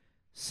first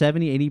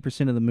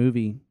 70-80% of the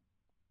movie,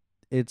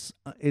 it's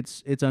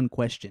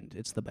unquestioned,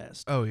 it's the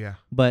best. Oh yeah.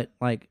 But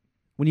like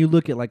when you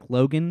look at like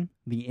Logan,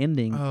 the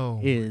ending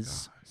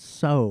is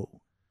so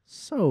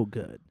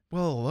good.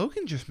 Well,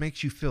 Logan just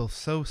makes you feel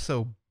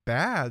so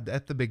bad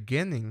at the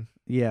beginning.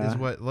 Yeah. Is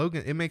what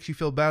Logan, it makes you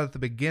feel bad at the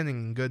beginning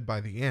and good by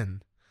the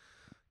end.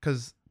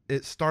 Because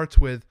it starts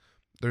with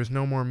there's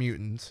no more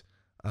mutants.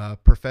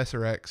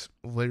 Professor X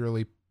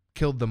literally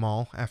killed them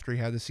all after he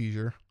had a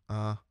seizure.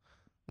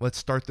 Let's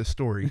start the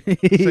story.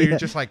 So you're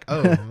just like,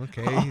 oh,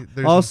 okay.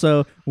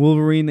 Also,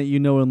 Wolverine that you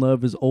know and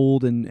love is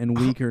old and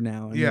weaker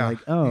now. And you're like,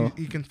 oh.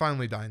 He can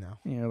finally die now.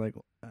 Yeah, like,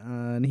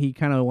 and he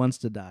kind of wants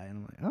to die. And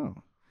I'm like,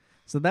 oh.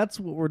 So that's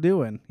what we're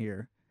doing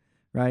here,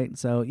 right?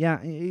 So, yeah,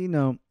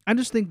 I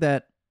just think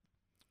that,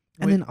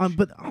 and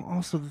but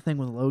also the thing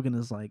with Logan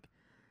is like,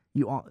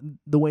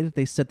 the way that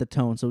they set the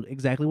tone, so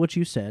exactly what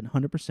you said,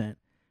 100%,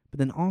 but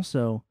then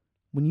also,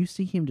 when you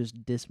see him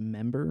just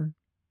dismember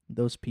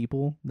those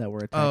people that were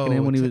attacking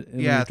him when he was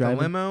driving, the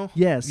limo.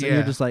 Yes, and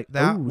you're just like,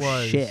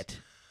 shit.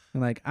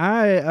 And like,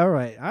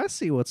 I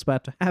see what's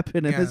about to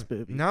happen in this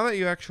movie. Now that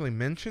you actually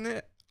mention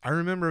it, I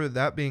remember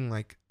that being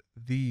like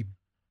the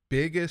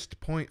biggest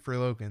point for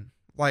Logan.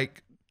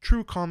 Like,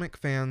 true comic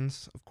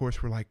fans, of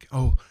course, were like,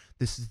 oh,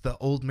 this is the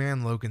old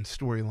man Logan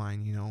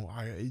storyline.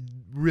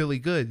 Really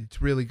good.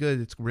 It's really good.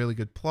 It's a really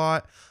good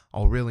plot.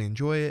 I'll really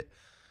enjoy it.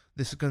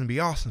 This is going to be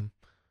awesome.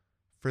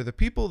 For the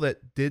people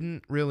that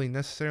didn't really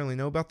necessarily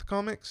know about the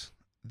comics,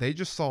 they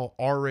just saw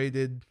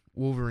R-rated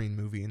Wolverine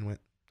movie and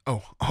went,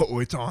 oh,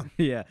 it's on.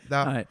 Yeah.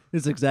 All right.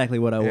 This is exactly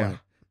what I want.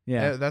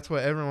 Yeah. That's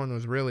what everyone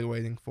was really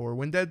waiting for.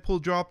 When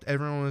Deadpool dropped,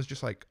 everyone was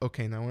just like,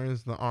 okay, now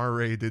where's the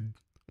R-rated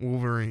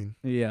Wolverine?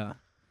 Yeah.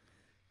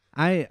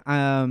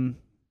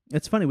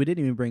 It's funny, we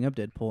didn't even bring up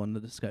Deadpool in the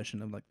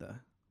discussion of like the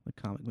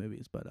comic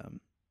movies, but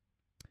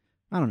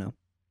I don't know.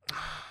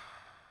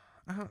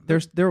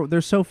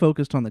 They're so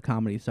focused on the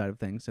comedy side of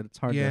things that it's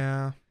hard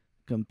to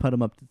put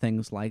them up to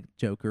things like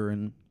Joker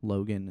and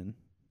Logan and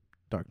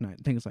Dark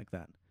Knight, things like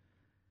that.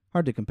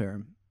 Hard to compare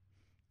them.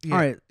 Yeah. All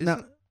right,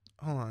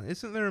 hold on.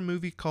 Isn't there a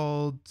movie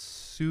called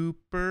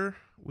Super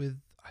with,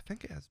 I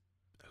think it has,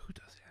 who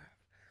does it have?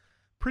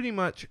 Pretty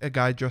much a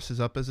guy dresses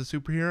up as a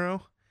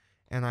superhero,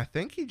 and I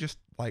think he just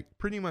like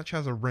pretty much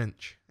has a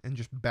wrench and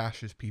just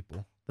bashes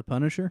people. The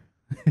Punisher?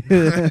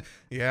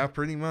 Yeah,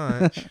 pretty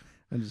much.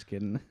 I'm just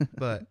kidding.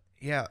 But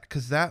yeah,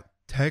 because that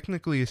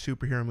technically is a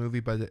superhero movie,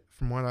 but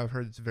from what I've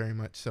heard, it's very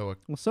much so a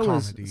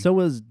comedy. So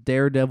was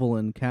Daredevil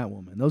and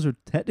Catwoman. Those are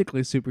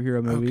technically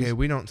superhero movies. Okay,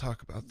 we don't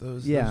talk about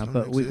those. Yeah,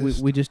 those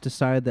but we just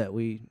decided that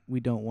we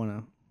don't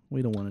want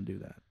to do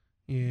that.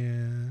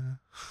 Yeah.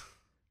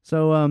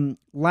 So,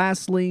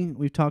 lastly,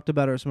 we've talked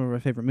about some of our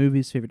favorite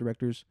movies, favorite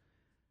directors.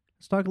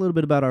 Let's talk a little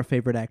bit about our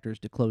favorite actors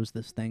to close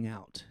this thing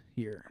out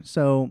here.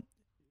 So,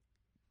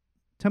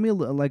 tell me a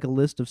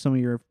list of some of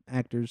your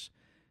actors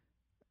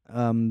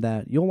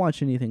that you'll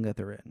watch anything that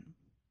they're in.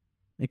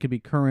 It could be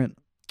current.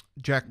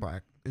 Jack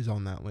Black is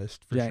on that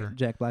list for sure.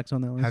 Jack Black's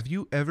on that list. Have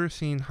you ever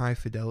seen High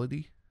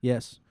Fidelity?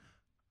 Yes.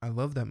 I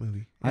love that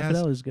movie. High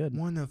Fidelity is good.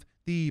 One of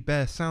the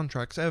best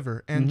soundtracks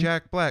ever, and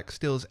Jack Black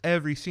steals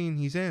every scene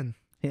he's in.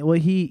 Well,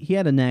 he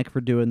had a knack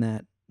for doing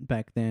that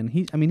back then.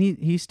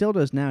 He still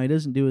does now. He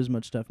doesn't do as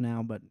much stuff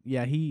now, but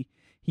yeah, he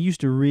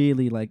used to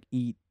really like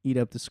eat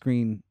up the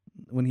screen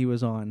when he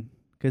was on,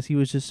 because he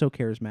was just so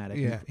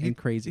charismatic and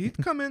crazy. He'd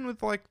come in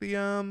with like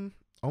the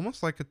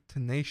almost like a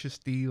Tenacious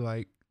D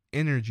like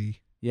energy.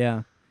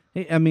 Yeah.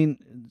 I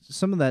mean,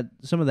 some of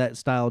that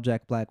style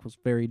Jack Black was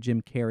very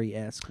Jim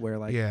Carrey-esque, where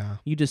like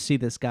you just see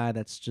this guy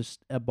that's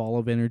just a ball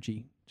of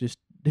energy, just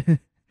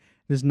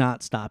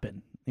not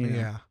stopping. You know?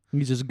 Yeah.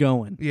 He's just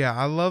going. Yeah,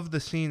 I love the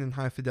scene in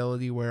High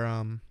Fidelity where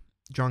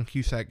John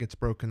Cusack gets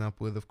broken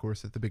up with, of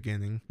course, at the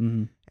beginning.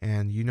 Mm-hmm.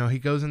 And, he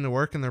goes into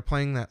work and they're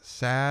playing that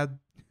sad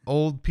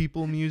old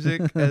people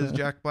music, as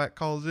Jack Black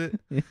calls it.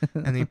 Yeah.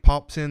 And he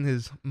pops in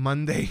his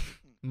Monday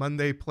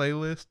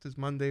playlist, his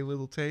Monday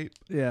little tape.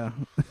 Yeah.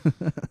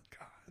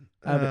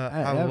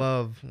 I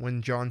love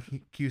when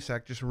John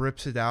Cusack just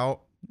rips it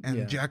out.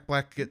 And Jack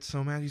Black gets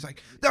so mad. He's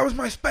like, "That was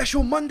my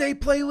special Monday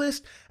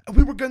playlist.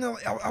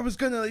 It was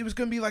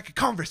gonna be like a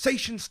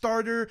conversation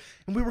starter,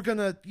 and we were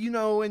gonna,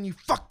 and you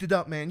fucked it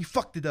up, man. You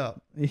fucked it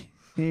up."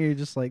 You're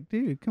just like,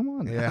 dude, come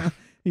on. Yeah.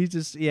 he's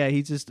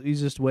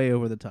just way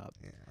over the top.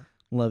 Yeah.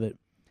 Love it.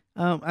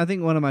 I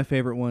think one of my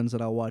favorite ones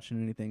that I'll watch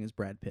in anything is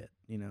Brad Pitt.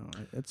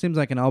 It seems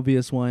like an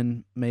obvious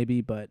one,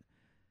 maybe, but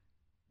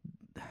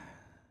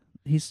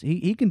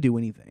he can do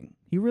anything.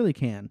 He really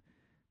can.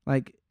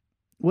 Like,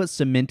 what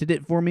cemented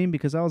it for me,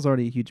 because I was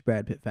already a huge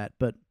Brad Pitt fan,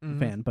 but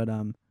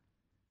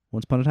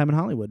Once Upon a Time in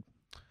Hollywood,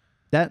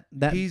 that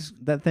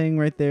thing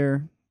right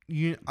there.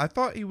 I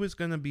thought he was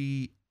gonna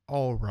be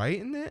all right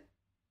in it.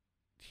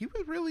 He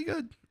was really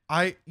good.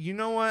 You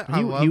know what?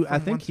 I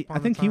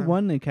think he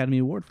won the Academy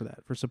Award for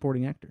that, for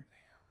supporting actor.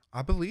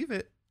 I believe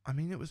it. I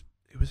mean, it was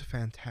a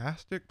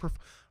fantastic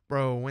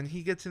bro, when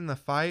he gets in the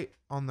fight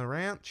on the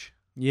ranch.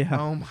 Yeah.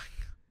 Oh my.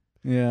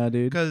 Yeah,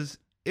 dude. Because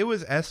it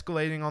was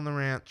escalating on the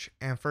ranch,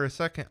 and for a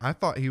second, I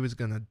thought he was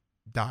gonna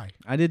die.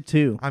 I did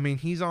too. I mean,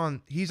 he's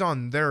on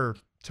their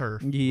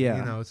turf.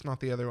 Yeah. It's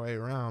not the other way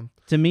around.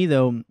 To me,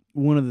 though,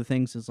 one of the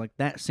things is like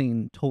that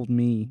scene told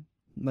me,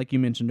 like you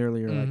mentioned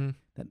earlier, like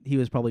that he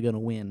was probably gonna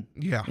win.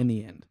 Yeah. In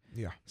the end.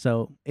 Yeah.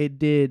 So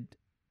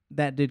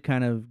that did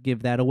kind of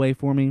give that away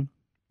for me,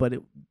 but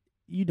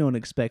you don't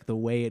expect the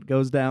way it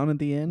goes down at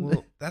the end.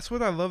 Well, that's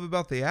what I love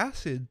about the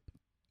acid.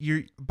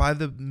 I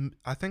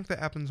think that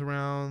happens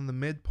around the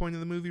midpoint of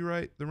the movie,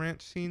 right? The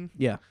ranch scene.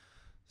 Yeah.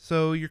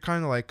 So you're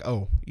kind of like,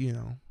 oh,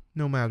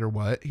 no matter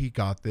what, he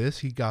got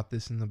this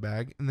in the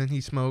bag, and then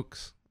he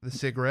smokes the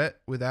cigarette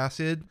with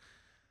acid,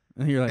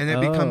 and you're like, and it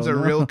becomes a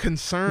real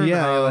concern.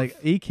 Yeah, you're like,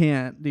 he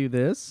can't do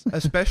this,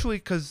 especially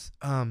because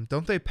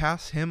don't they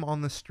pass him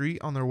on the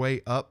street on their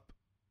way up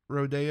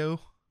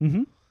Rodeo?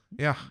 Mm-hmm.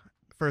 Yeah.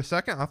 For a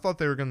second, I thought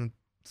they were gonna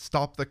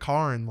stop the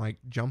car and like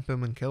jump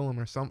him and kill him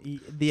or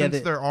something.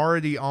 Since they're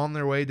already on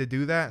their way to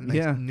do that, and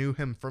they knew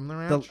him from the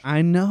ranch.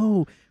 I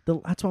know.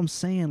 That's what I'm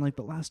saying. Like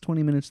the last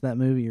 20 minutes of that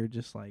movie, you're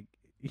just like,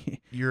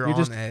 you're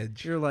on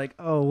edge. You're like,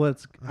 oh,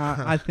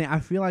 I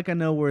feel like I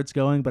know where it's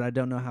going, but I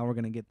don't know how we're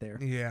gonna get there.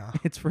 Yeah,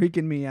 it's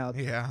freaking me out.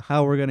 Yeah,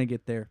 how we're gonna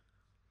get there.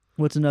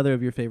 What's another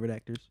of your favorite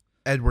actors?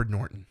 Edward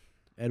Norton.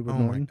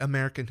 Norton.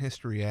 American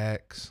History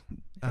X.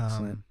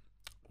 Excellent.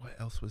 What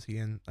else was he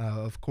in?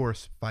 Of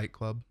course, Fight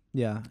Club.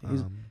 Yeah,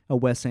 he's a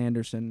Wes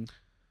Anderson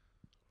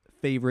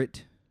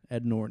favorite.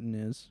 Ed Norton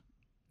is.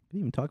 We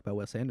didn't even talk about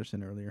Wes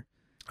Anderson earlier.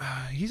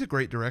 He's a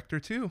great director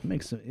too.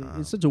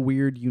 It's such a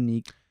weird,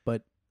 unique,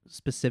 but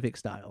specific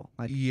style.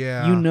 Like,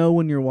 yeah,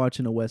 when you're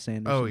watching a Wes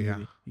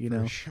Anderson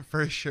movie.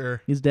 For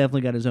sure. He's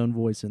definitely got his own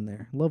voice in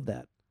there. Love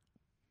that.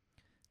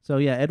 So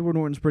yeah, Edward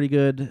Norton's pretty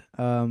good.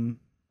 Yeah,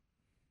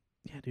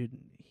 dude,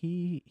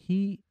 he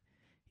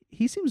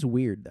seems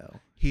weird though.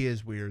 He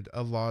is weird.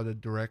 A lot of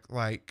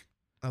directors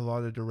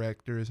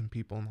and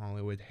people in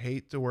Hollywood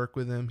hate to work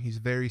with him. He's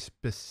very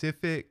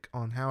specific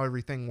on how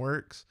everything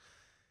works.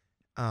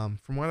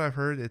 From what I've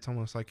heard, it's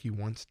almost like he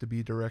wants to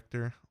be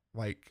director.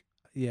 Like,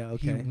 yeah,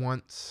 okay. He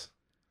wants.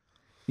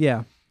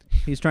 Yeah,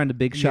 he's trying to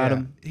big shot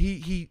him.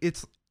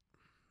 It's.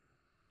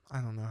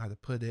 I don't know how to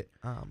put it.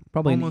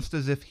 Probably almost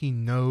as if he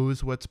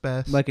knows what's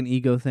best, like an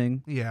ego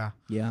thing. Yeah.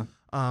 Yeah.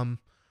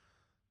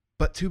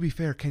 But to be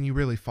fair, can you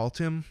really fault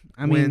him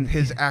when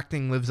his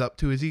acting lives up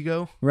to his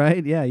ego?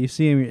 Right? Yeah, you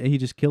see him, he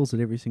just kills it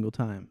every single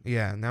time.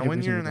 Yeah, now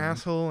when you're an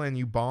asshole and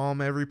you bomb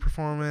every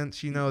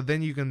performance,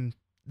 then you can...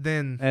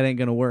 That ain't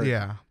going to work.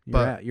 Yeah.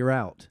 You're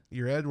out.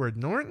 You're Edward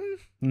Norton?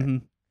 Mm-hmm.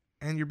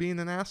 And you're being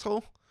an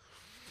asshole?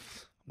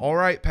 All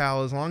right,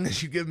 pal, as long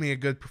as you give me a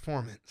good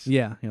performance.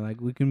 Yeah, you're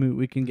like, we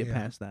can get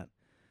past that.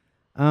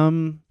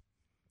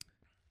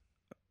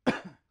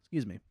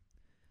 Excuse me.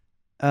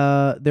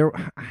 I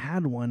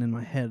had one in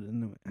my head,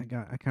 and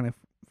I kind of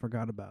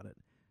forgot about it.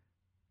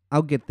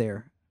 I'll get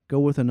there. Go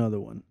with another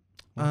one.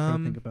 I'm trying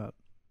to think about.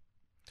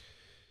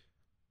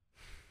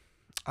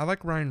 I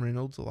like Ryan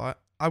Reynolds a lot.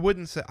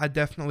 I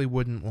definitely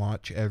wouldn't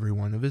watch every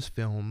one of his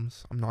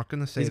films. I'm not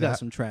going to say He's that. got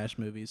some trash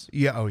movies.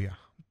 Yeah, oh yeah.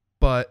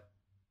 But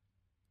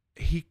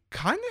he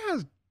kind of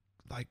has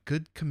like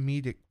good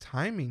comedic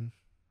timing.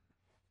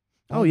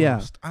 Oh yeah.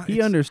 Almost.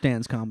 He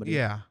understands comedy.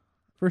 Yeah.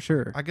 For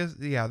sure. I guess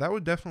that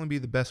would definitely be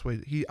the best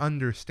way. He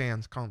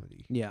understands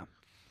comedy. Yeah.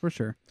 For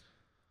sure.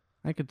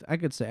 I could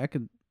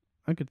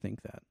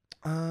think that.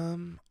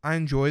 I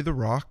enjoy The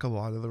Rock, a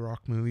lot of The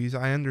Rock movies.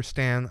 I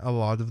understand a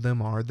lot of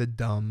them are the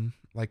dumb,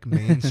 like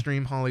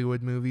mainstream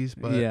Hollywood movies,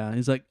 but yeah,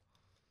 he's like,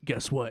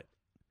 guess what?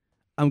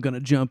 I'm gonna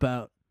jump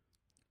out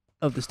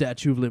of the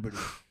Statue of Liberty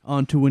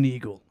onto an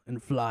eagle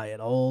and fly it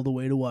all the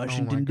way to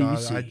Washington, oh my God,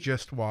 D.C. I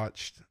just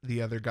watched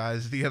The Other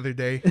Guys the other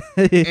day.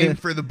 Aim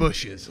for the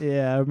bushes.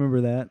 Yeah, I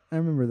remember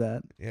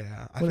that.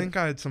 Yeah, I think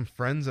I had some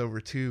friends over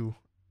too,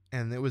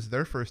 and it was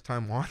their first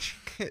time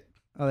watching it.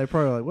 Oh, they're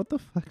probably like, what the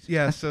fuck?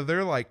 Yeah, so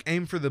they're like,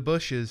 aim for the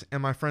bushes,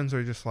 and my friends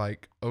are just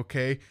like,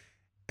 okay.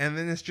 And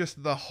then it's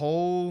just the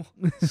whole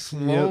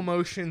slow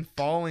motion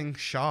falling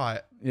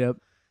shot. Yep.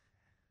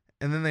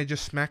 And then they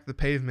just smacked the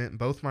pavement, and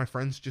both my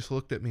friends just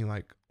looked at me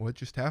like, what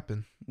just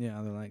happened?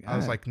 Yeah, they're like, I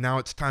was like, now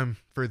it's time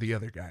for The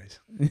Other Guys.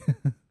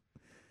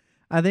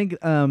 I think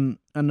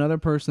another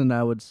person that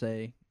I would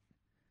say,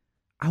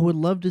 I would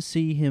love to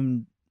see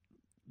him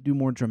do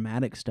more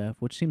dramatic stuff,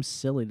 which seems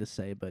silly to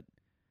say, but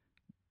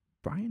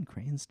Bryan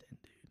Cranston,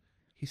 dude.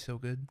 He's so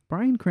good.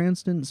 Bryan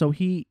Cranston, so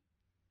he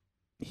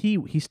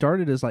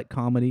started as like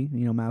comedy,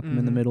 Malcolm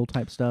in the Middle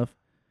type stuff.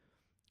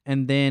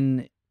 And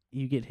then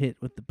you get hit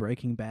with the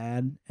Breaking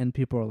Bad and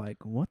people are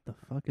like, what the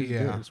fuck is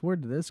this? Where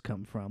did this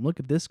come from? Look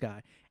at this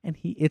guy. And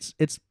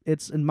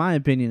it's in my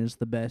opinion is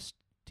the best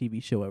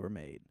TV show ever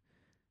made.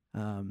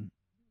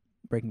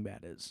 Breaking Bad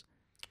is.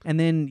 And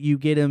then you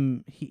get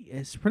him,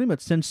 it's pretty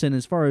much since then,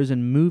 as far as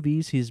in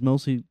movies, he's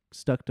mostly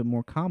stuck to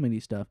more comedy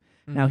stuff.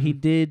 Mm-hmm. Now, he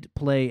did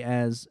play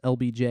as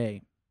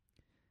LBJ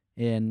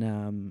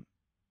in,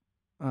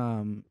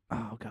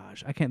 oh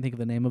gosh, I can't think of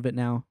the name of it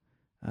now.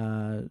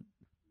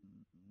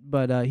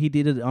 But he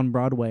did it on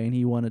Broadway, and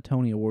he won a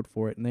Tony Award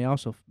for it. And they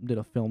also did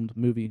a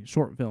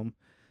short film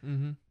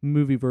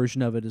movie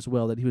version of it as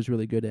well that he was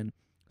really good in.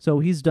 So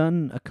he's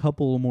done a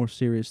couple more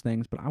serious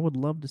things, but I would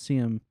love to see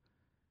him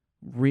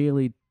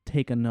really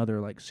take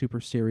another like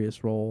super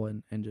serious role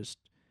and just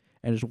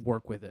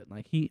work with it.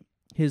 Like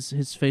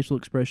his facial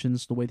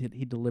expressions, the way that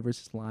he delivers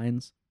his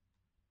lines,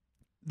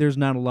 there's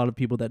not a lot of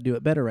people that do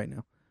it better right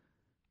now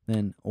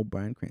than old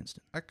Bryan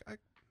Cranston.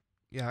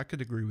 I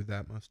could agree with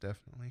that most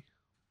definitely.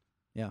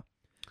 Yeah.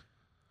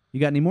 You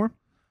got any more?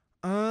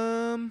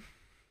 I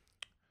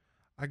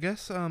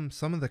guess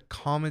some of the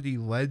comedy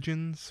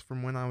legends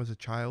from when I was a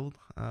child,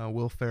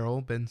 Will Ferrell,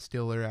 Ben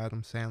Stiller,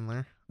 Adam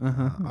Sandler.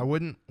 I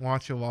wouldn't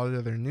watch a lot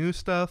of their new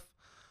stuff,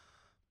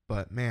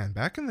 but man,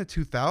 back in the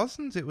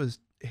 2000s, it was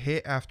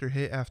hit after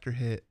hit after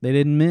hit. They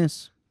didn't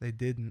miss. They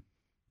didn't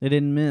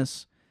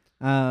miss.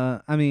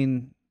 I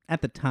mean,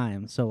 at the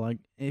time. So like,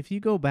 if you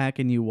go back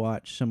and you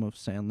watch some of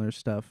Sandler's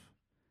stuff,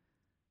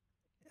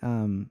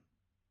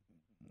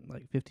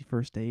 like 50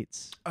 First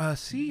Dates.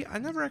 See, I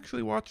never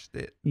actually watched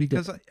it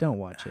because don't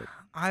watch it.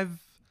 I've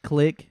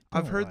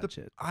heard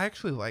it. I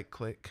actually like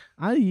Click.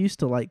 I used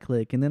to like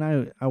Click, and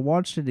then I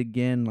watched it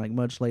again like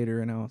much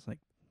later, and I was like,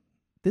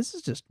 this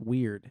is just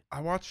weird. I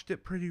watched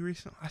it pretty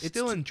recently. I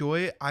still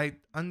enjoy it. I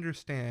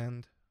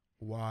understand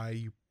why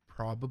you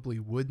probably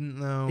wouldn't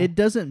though. It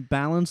doesn't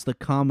balance the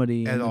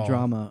comedy and the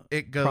drama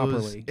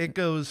properly. It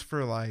goes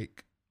for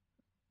like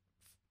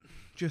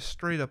just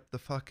straight up the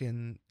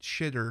fucking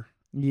shitter.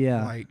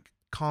 Yeah. Like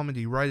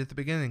comedy right at the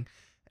beginning.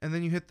 And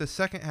then you hit the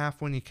second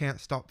half when you can't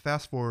stop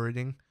fast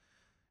forwarding.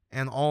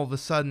 And all of a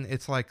sudden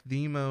it's like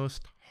the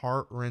most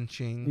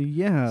heart-wrenching,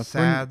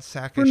 sad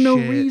sack of shit. For no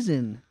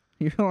reason.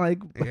 You're like,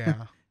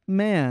 yeah.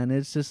 Man,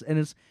 it's just, and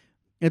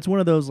it's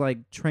one of those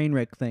like train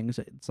wreck things.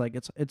 It's like,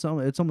 it's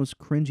almost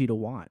cringy to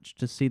watch,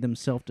 to see them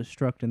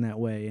self-destruct in that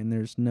way. And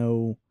there's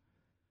no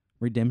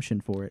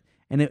redemption for it.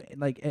 And it,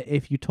 like,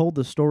 if you told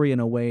the story in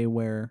a way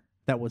where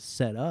that was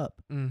set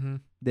up,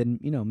 then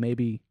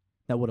maybe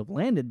that would have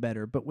landed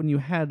better. But when you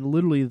had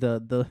literally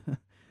the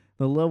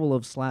level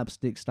of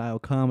slapstick style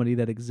comedy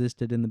that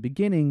existed in the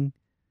beginning,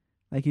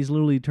 like he's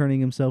literally turning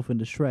himself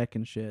into Shrek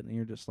and shit, and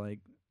you're just like,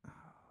 oh,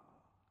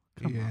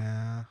 come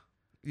on.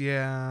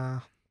 Yeah.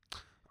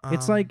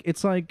 It's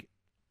like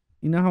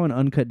you know how in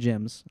Uncut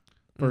Gems,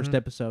 first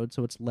episode,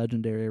 so it's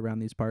legendary around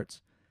these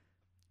parts.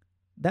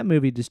 That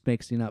movie just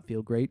makes you not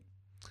feel great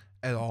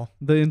at all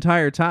the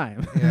entire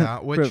time. Yeah,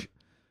 which.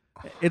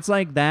 It's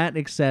like that,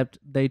 except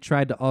they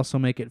tried to also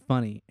make it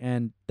funny.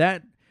 And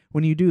that,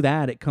 when you do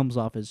that, it comes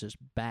off as just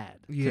bad.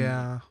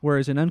 Yeah.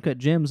 Whereas in Uncut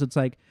Gems, it's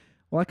like,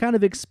 well, I kind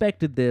of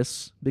expected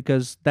this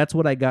because that's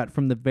what I got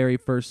from the very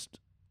first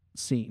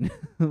scene.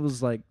 It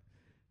was like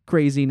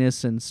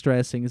craziness and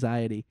stress,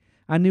 anxiety.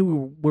 I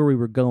knew where we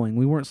were going.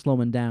 We weren't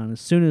slowing down.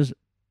 As soon as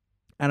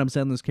Adam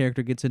Sandler's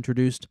character gets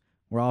introduced,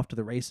 we're off to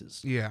the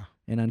races. Yeah.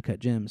 In Uncut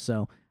Gems.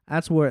 So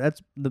that's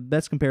the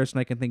best comparison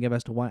I can think of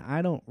as to why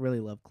I don't really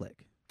love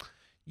Click.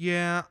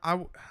 Yeah,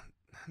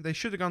 they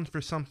should have gone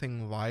for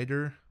something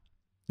lighter.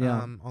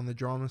 Yeah. On the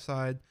drama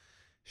side,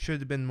 should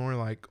have been more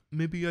like,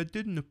 maybe I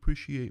didn't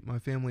appreciate my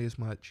family as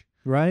much.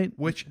 Right?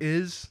 Which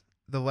is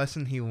the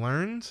lesson he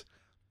learns,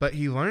 but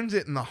he learns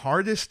it in the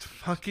hardest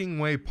fucking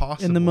way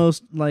possible. In the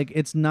most, like,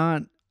 it's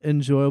not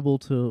enjoyable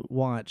to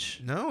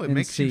watch. No, it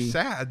makes you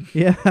sad.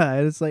 Yeah,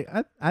 it's like,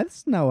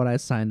 that's not what I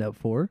signed up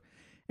for.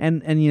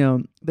 And you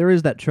know, there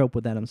is that trope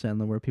with Adam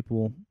Sandler where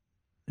people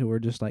who are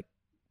just like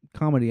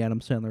comedy Adam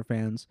Sandler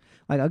fans,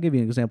 like, I'll give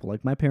you an example.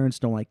 Like, my parents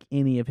don't like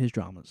any of his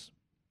dramas.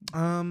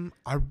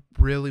 I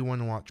really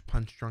want to watch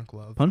Punch Drunk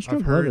Love. Punch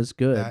Drunk Love is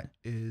good. That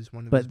is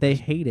one of but his they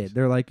best hate movies. it.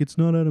 They're like, it's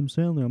not Adam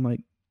Sandler. I'm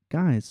like,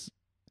 guys,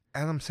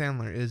 Adam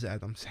Sandler is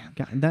Adam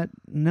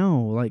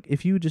Sandler. Like,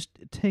 if you just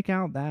take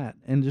out that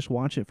and just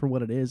watch it for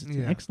what it is, it's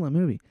an Yeah. excellent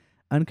movie.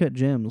 Uncut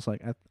Gems,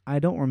 like, I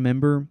don't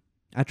remember.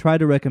 I tried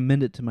to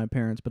recommend it to my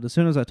parents, but as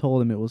soon as I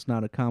told them it was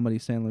not a comedy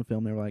Sandler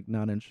film, they were like,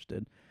 not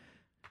interested.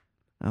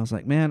 I was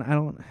like,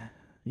 man,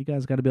 you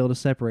guys got to be able to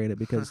separate it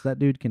because that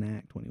dude can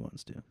act when he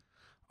wants to.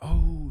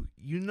 Oh,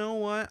 you know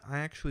what I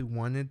actually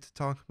wanted to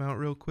talk about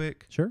real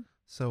quick? Sure.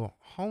 So,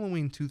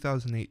 Halloween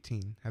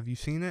 2018. Have you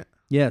seen it?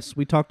 Yes,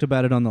 we talked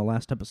about it on the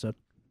last episode.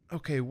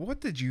 Okay, what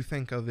did you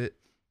think of it?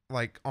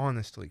 Like,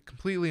 honestly,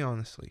 completely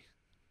honestly.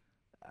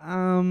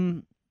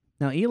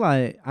 Now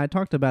Eli, I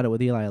talked about it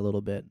with Eli a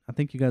little bit. I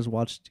think you guys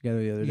watched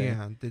together the other day.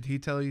 Yeah, did he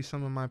tell you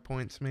some of my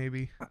points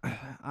maybe?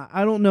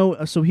 I don't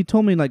know. So he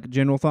told me like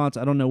general thoughts.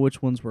 I don't know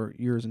which ones were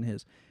yours and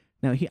his.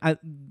 Now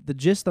the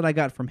gist that I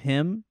got from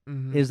him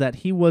is that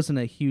he wasn't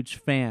a huge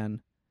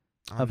fan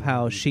of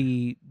how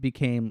she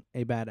became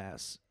a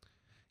badass.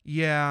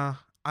 Yeah,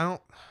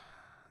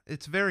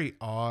 it's very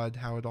odd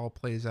how it all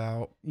plays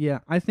out. Yeah,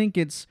 I think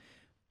it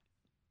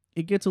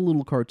gets a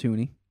little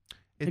cartoony.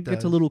 It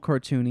gets a little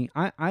cartoony.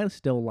 I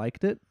still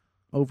liked it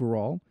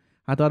overall.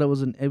 I thought it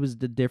was a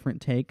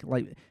different take.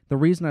 Like, the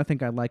reason I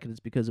think I like it is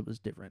because it was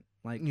different.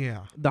 Like,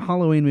 yeah, the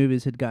Halloween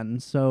movies had gotten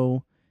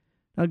so.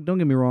 Don't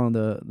get me wrong.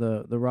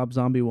 The Rob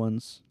Zombie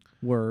ones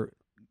were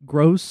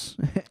gross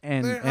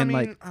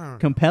and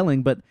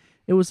compelling, but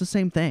it was the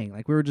same thing.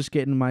 Like, we were just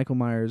getting Michael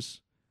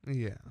Myers.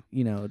 Yeah.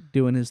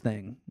 Doing his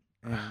thing,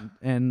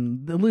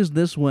 and at least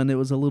this one, it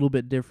was a little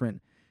bit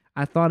different.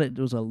 I thought it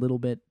was a little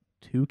bit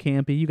too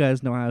campy. You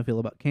guys know how I feel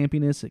about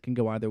campiness. It can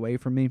go either way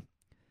for me.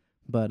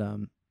 But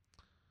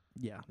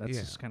yeah, that's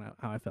just kind of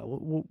how I felt.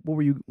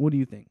 What do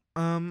you think?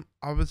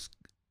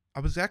 I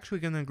was actually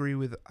going to agree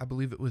with, I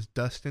believe it was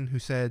Dustin who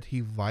said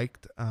he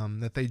liked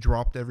that they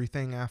dropped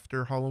everything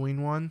after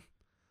Halloween 1.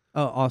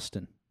 Oh,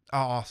 Austin. Oh,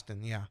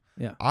 Austin, yeah.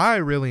 Yeah. I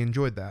really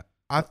enjoyed that.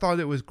 I thought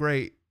it was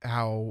great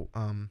how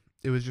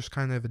it was just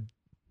kind of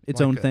its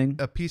own thing.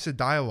 A piece of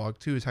dialogue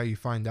too is how you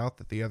find out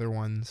that the other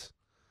ones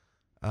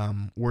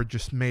were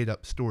just made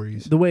up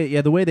stories. The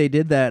way they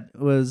did that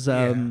was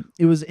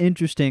it was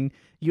interesting.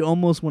 You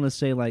almost want to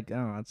say like,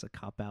 oh, it's a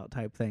cop out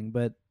type thing,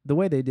 but the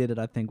way they did it,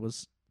 I think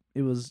was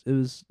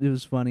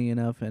funny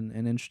enough and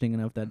interesting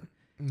enough that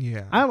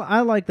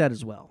I like that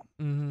as well.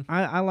 Mm-hmm.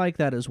 I like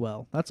that as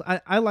well.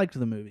 I liked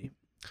the movie.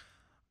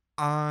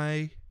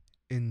 I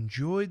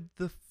enjoyed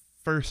the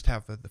first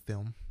half of the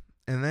film,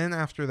 and then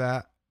after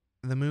that,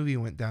 the movie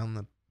went down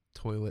the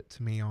toilet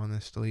to me,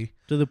 honestly.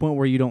 To the point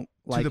where you don't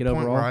like it overall? To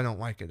the point where I don't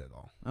like it at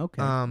all.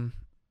 Okay.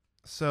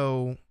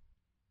 So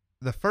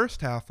the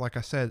first half, like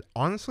I said,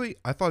 honestly,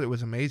 I thought it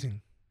was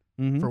amazing.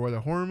 Mm-hmm. For what a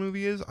horror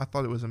movie is, I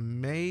thought it was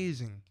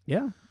amazing.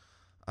 Yeah.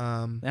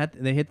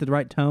 They hit the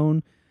right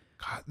tone.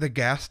 God, the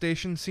gas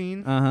station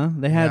scene.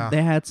 They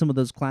had some of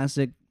those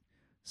classic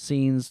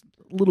scenes,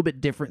 a little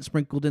bit different,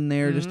 sprinkled in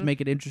there just to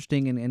make it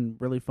interesting and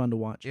really fun to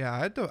watch. Yeah, I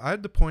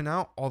had to point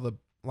out all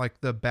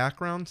the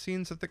background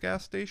scenes at the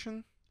gas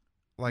station,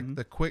 like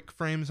the quick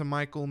frames of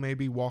Michael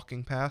maybe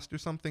walking past or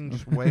something,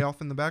 just way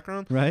off in the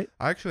background. Right.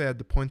 I actually had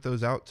to point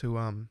those out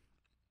to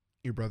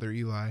your brother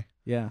Eli.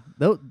 Yeah,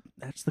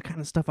 that's the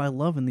kind of stuff I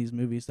love in these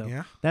movies, though.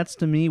 Yeah. That's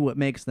to me what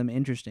makes them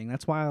interesting.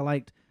 That's why I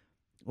liked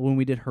when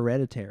we did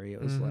Hereditary.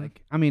 It was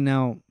like, I mean,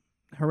 now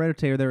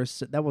Hereditary,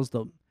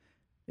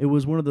 it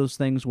was one of those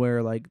things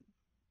where like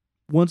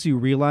once you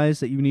realize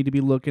that you need to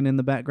be looking in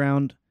the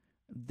background,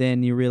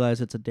 then you realize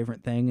it's a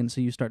different thing, and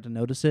so you start to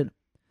notice it.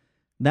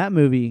 That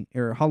movie,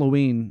 or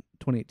Halloween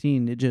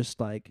 2018, it just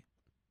like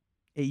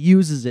it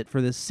uses it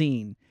for this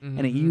scene,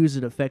 and it uses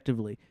it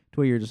effectively to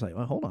where you're just like,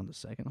 well, hold on a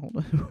second, hold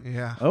on.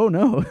 Yeah. Oh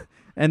no,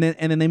 and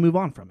then they move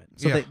on from it.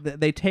 So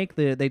they take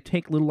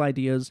little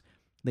ideas,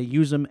 they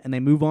use them, and they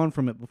move on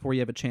from it before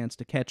you have a chance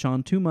to catch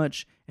on too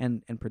much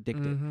and predict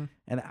it.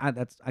 And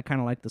I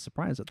kind of like the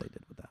surprise that they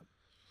did with that.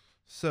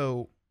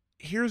 So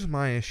here's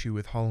my issue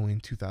with Halloween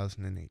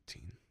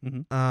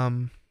 2018.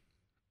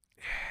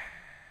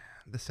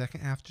 The second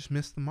half just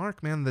missed the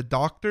mark, man. The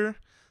doctor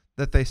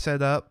that they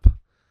set up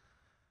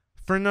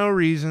for no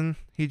reason,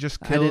 he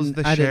just kills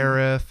the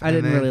sheriff. I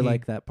didn't really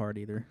like that part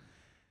either.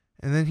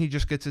 And then he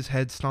just gets his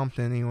head stomped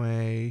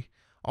anyway.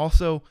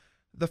 Also,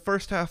 the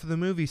first half of the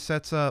movie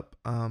sets up,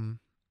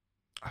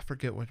 I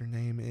forget what her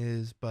name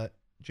is, but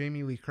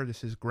Jamie Lee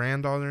Curtis's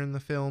granddaughter in the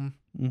film.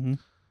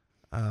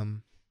 Mm-hmm.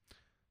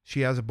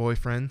 She has a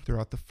boyfriend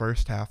throughout the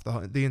first half,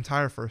 the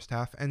entire first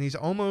half, and he's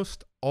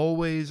almost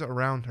always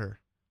around her.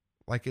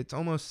 Like, it's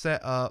almost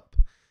set up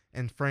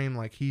and framed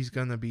like he's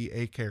going to be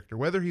a character.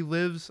 Whether he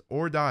lives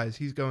or dies,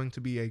 he's going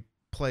to be a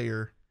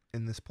player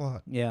in this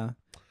plot. Yeah.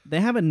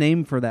 They have a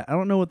name for that. I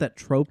don't know what that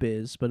trope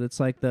is, but it's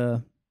like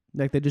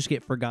they just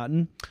get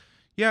forgotten.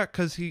 Yeah,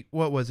 because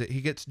what was it?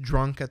 He gets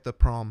drunk at the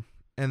prom,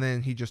 and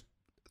then he just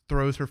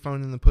throws her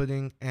phone in the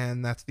pudding,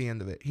 and that's the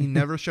end of it. He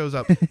never shows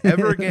up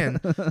ever again.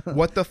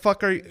 What the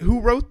fuck who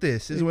wrote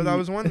this is what I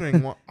was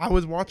wondering. I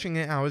was watching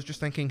it, and I was just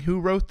thinking,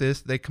 who wrote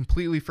this? They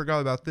completely forgot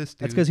about this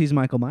dude. That's because he's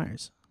Michael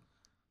Myers.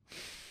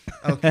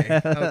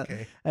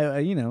 Okay.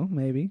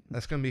 Maybe.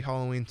 That's going to be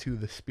Halloween 2,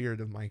 the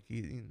spirit of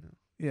Mikey,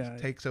 Yeah.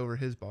 takes over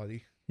his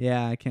body.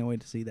 Yeah, I can't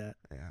wait to see that.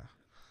 Yeah.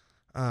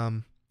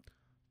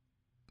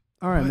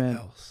 All right, what man.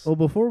 else? Well,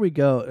 before we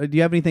go, do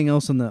you have anything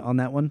else on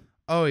that one?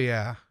 Oh,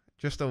 yeah.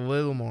 Just a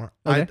little more.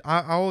 Okay.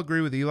 I'll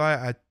agree with Eli.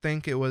 I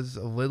think it was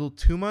a little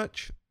too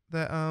much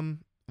that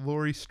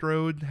Laurie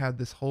Strode had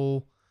this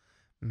whole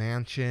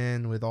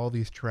mansion with all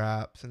these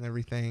traps and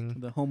everything.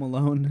 The Home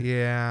Alone.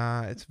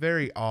 Yeah, it's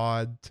very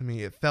odd to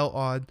me. It felt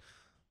odd.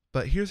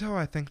 But here's how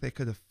I think they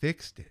could have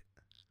fixed it.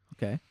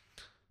 Okay.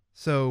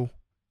 So,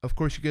 of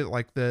course, you get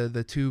like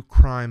the two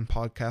crime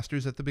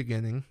podcasters at the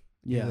beginning.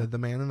 Yeah. The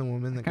man and the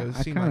woman that goes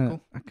to see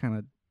Michael. I kind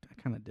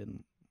of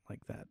didn't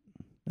like that.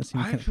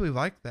 I actually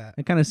like that.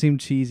 It kind of seemed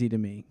cheesy to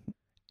me.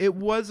 It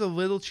was a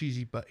little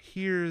cheesy, but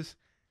here's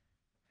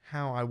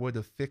how I would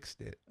have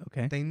fixed it.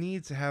 Okay. They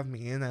need to have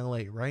me in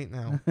LA right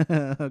now.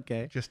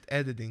 Okay. Just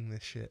editing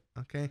this shit,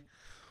 okay?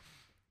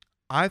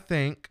 I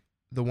think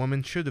the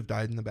woman should have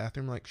died in the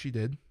bathroom like she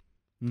did.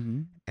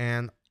 Mm-hmm.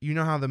 And you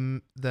know how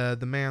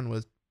the man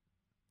was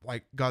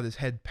like got his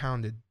head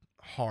pounded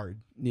hard.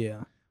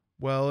 Yeah.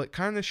 Well, it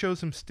kind of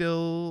shows him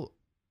still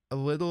a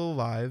little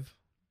alive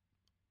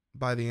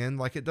by the end.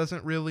 Like, it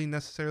doesn't really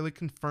necessarily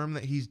confirm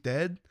that he's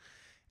dead.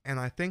 And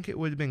I think it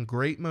would have been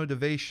great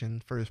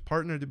motivation for his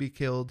partner to be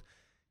killed,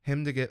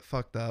 him to get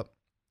fucked up,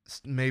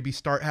 maybe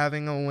start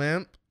having a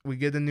limp. We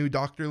get a new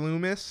Dr.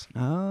 Loomis.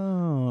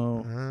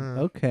 Oh.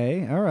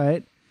 Okay. All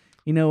right.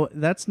 You know,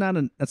 that's not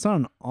an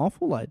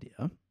awful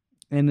idea.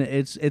 And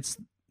it's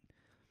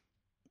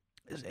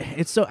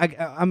so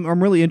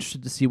I'm really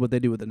interested to see what they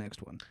do with the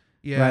next one.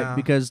 Yeah. Right,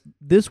 because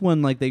this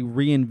one, like, they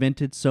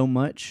reinvented so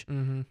much.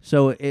 Mm-hmm.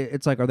 So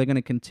it's like, are they going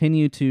to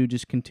continue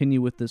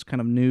with this kind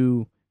of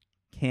new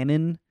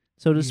canon,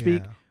 so to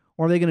speak?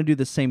 Or are they going to do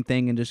the same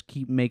thing and just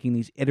keep making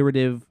these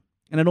iterative,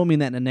 and I don't mean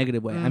that in a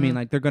negative way. I mean,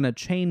 like, they're going to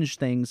change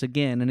things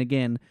again and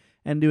again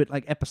and do it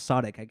like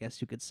episodic, I guess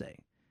you could say.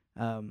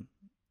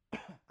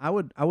 I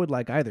would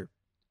like either.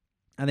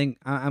 I think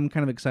I'm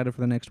kind of excited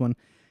for the next one.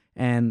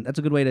 And that's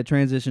a good way to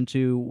transition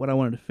to what I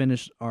wanted to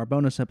finish our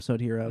bonus episode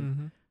here of.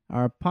 Mm-hmm.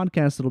 Our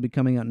podcast that will be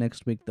coming out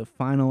next week, the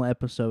final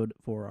episode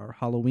for our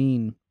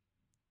Halloween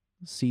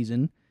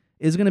season,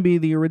 is going to be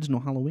the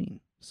original Halloween.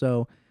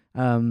 So,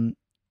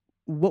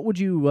 what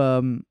do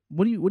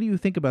you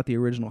think about the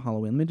original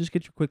Halloween? Let me just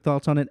get your quick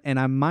thoughts on it, and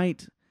I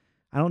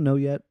don't know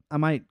yet. I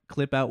might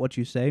clip out what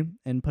you say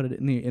and put it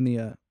in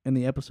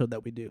the episode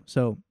that we do.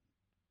 So,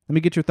 let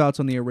me get your thoughts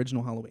on the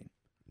original Halloween.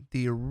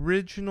 The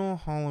original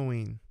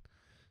Halloween.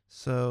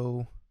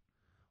 So,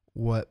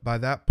 by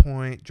that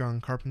point,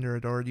 John Carpenter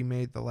had already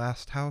made The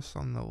Last House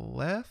on the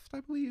Left, I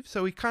believe.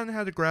 So he kind of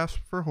had a grasp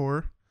for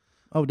horror.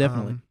 Oh,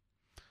 definitely.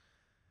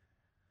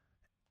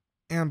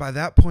 And by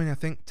that point, I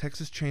think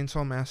Texas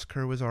Chainsaw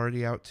Massacre was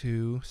already out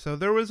too. So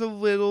there was a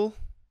little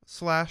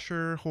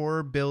slasher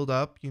horror build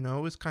up. It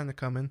was kind of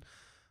coming.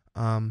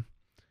 And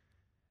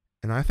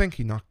I think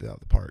he knocked it out of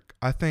the park.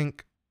 I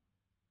think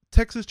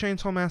Texas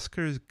Chainsaw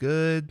Massacre is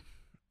good.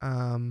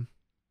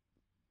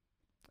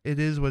 It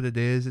is what it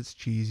is. It's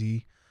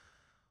cheesy.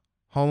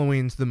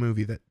 Halloween's the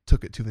movie that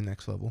took it to the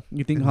next level.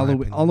 You think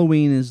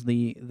Halloween is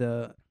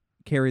the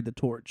carried the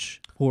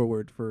torch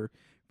forward for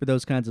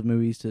those kinds of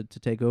movies to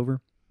take over?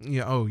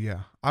 Yeah. Oh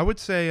yeah. I would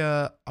say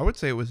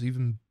it was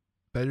even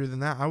better than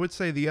that. I would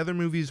say the other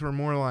movies were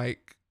more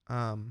like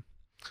I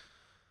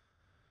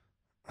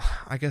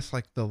guess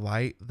like the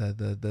light,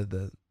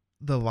 the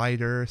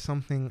lighter or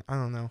something. I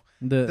don't know.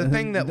 The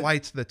thing that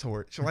lights the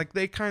torch. Like,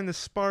 they kind of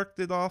sparked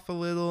it off a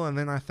little, and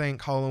then I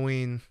think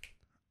Halloween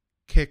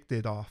kicked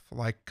it off.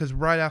 Like, because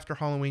right after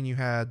Halloween you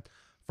had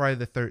Friday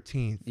the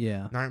 13th.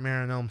 Yeah.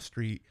 Nightmare on Elm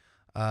Street.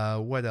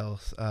 What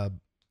else?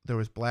 There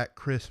was Black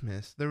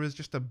Christmas. There was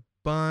just a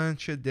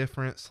bunch of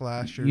different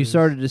slashers. You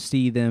started to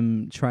see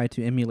them try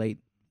to emulate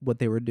what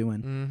they were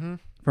doing. Mm-hmm.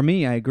 For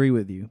me, I agree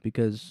with you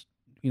because,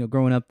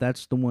 growing up,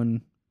 that's the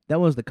one. That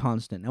was the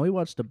constant. Now, we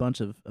watched a bunch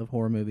of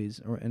horror movies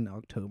in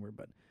October,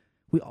 but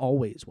we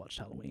always watched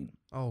Halloween.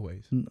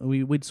 Always.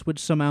 We'd switch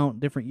some out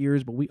different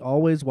years, but we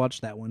always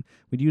watched that one.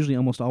 We'd usually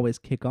almost always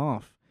kick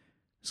off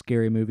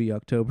Scary Movie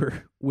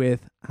October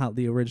with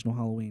the original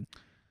Halloween.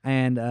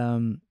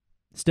 and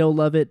still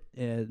love it.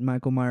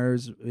 Michael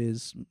Myers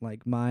is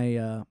like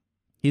my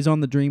he's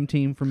on the dream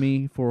team for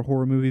me for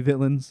horror movie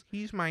villains.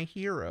 He's my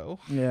hero.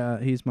 Yeah,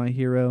 he's my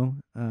hero.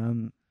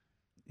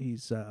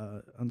 He's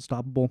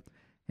unstoppable,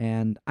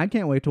 and I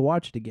can't wait to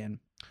watch it again.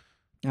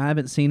 I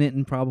haven't seen it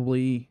in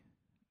probably,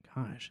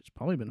 gosh, it's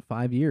probably been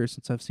 5 years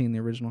since I've seen the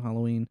original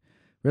Halloween.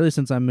 Really,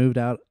 since I moved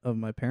out of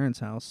my parents'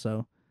 house.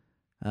 So,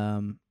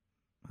 however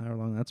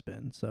long that's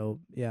been. So,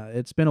 yeah,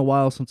 it's been a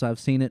while since I've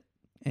seen it,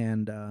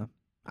 and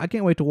I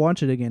can't wait to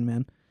watch it again,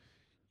 man.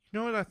 You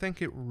know what I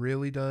think it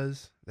really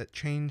does that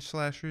changed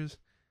slashers?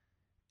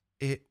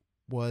 It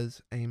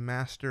was a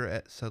master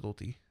at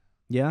subtlety.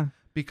 Yeah.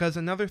 Because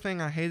another thing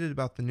I hated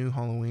about the new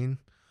Halloween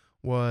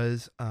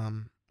was,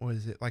 what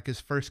is it? Like his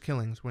first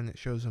killings when it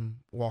shows him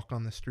walk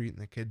on the street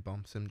and the kid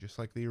bumps him, just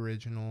like the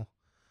original.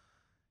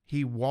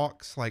 He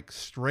walks like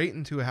straight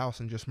into a house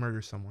and just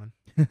murders someone.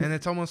 And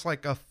it's almost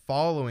like a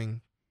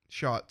following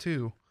shot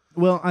too.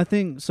 Well, I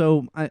think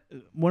so.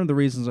 One of the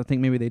reasons I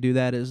think maybe they do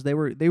that is they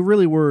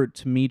really were,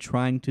 to me,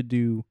 trying to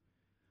do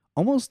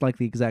almost like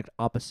the exact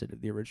opposite of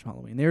the original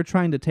Halloween. They were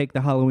trying to take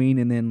the Halloween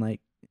and then like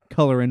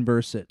color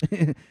inverse it,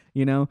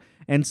 you know.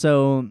 And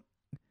so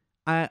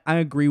I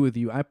agree with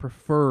you. I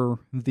prefer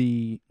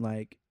the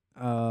like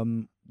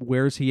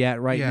where's he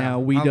at right now?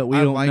 We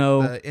don't like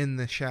know. The in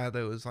the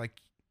shadows, like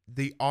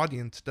the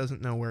audience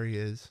doesn't know where he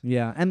is.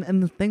 Yeah,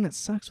 and the thing that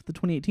sucks with the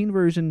 2018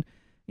 version,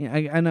 you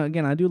know, I know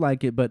again I do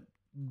like it, but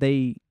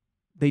they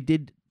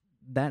did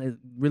that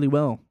really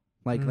well.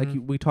 Like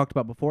we talked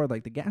about before,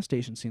 like the gas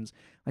station scenes,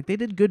 like they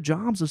did good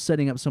jobs of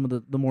setting up some of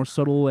the more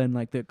subtle and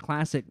like the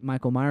classic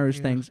Michael Myers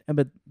things,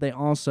 but they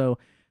also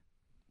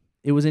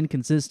it was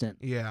inconsistent.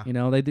 Yeah, you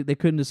know, they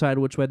couldn't decide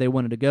which way they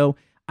wanted to go.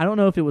 I don't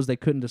know if it was they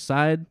couldn't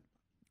decide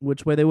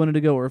which way they wanted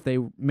to go, or if they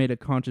made a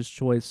conscious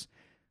choice,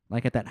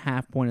 like at that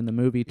half point in the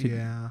movie,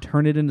 to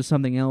turn it into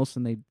something else,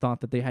 and they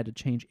thought that they had to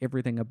change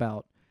everything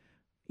about,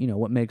 you know,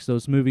 what makes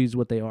those movies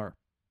what they are.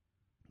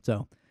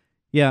 So,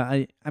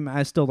 yeah,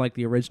 I still like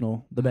the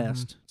original the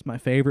best. It's my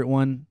favorite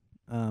one.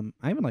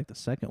 I even like the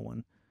second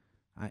one.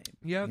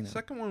 The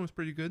second one was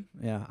pretty good.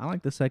 Yeah, I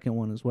like the second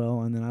one as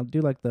well, and then I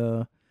do like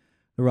the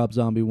Rob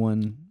Zombie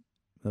one.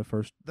 The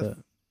first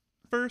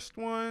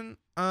one.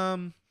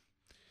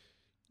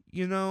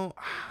 You know,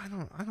 I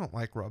don't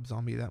like Rob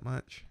Zombie that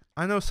much.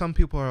 I know some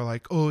people are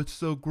like, oh, it's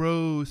so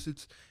gross.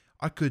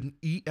 I couldn't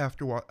eat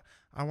after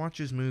I watch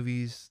his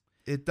movies.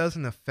 It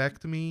doesn't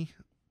affect me.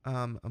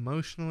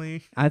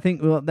 Emotionally, I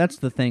think, well, that's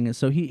the thing is,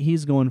 so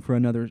he's going for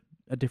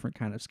a different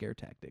kind of scare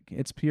tactic.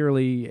 It's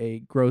purely a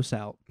gross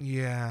out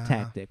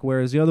tactic,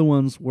 whereas the other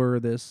ones were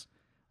this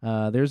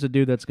there's a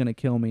dude that's going to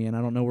kill me and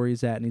I don't know where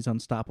he's at and he's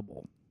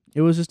unstoppable.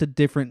 It was just a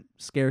different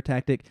scare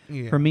tactic.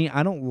 For me,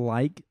 I don't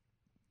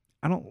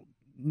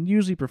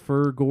usually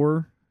prefer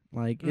gore.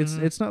 Like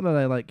it's not that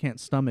I like can't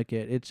stomach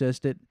it. It's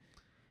just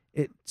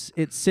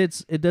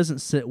it doesn't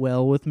sit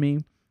well with me.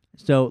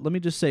 So let me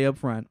just say up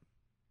front,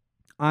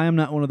 I am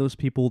not one of those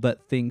people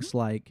that thinks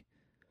like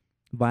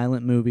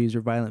violent movies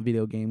or violent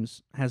video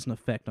games has an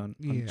effect on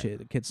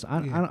kids. I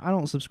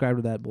don't subscribe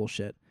to that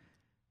bullshit.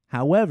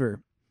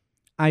 However,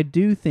 I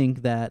do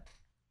think that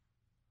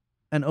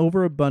an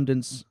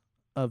overabundance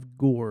of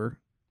gore,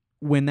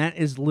 when that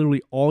is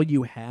literally all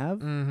you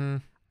have,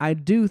 I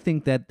do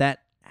think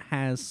that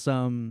has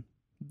some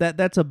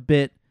that's a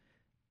bit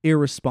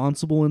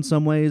irresponsible in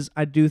some ways.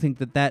 I do think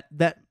that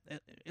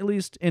at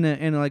least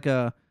in like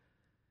a,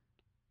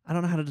 I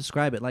don't know how to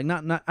describe it. Like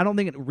not I don't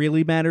think it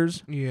really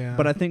matters. Yeah.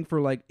 But I think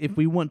for like if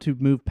we want to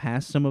move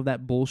past some of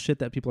that bullshit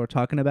that people are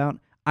talking about,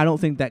 I don't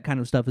think that kind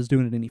of stuff is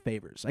doing it any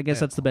favors. I guess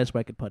that's the best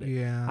way I could put it.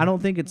 Yeah. I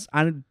don't think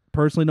I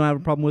personally don't have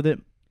a problem with it.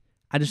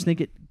 I just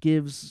think it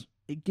gives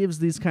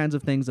these kinds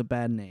of things a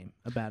bad name,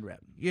 a bad rep.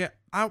 Yeah.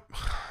 I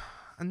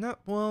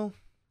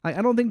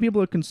don't think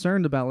people are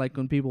concerned about like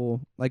when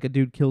people like a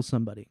dude kills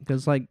somebody,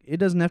 because like it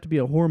doesn't have to be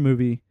a horror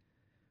movie,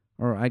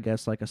 or I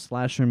guess like a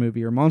slasher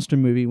movie or monster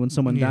movie when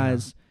someone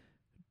dies,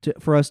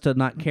 for us to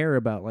not care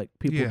about like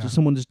people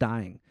someone just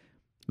dying.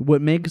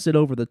 What makes it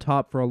over the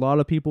top for a lot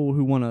of people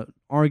who want to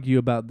argue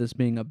about this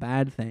being a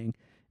bad thing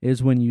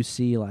is when you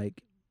see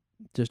like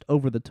just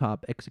over the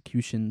top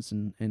executions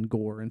and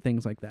gore and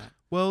things like that.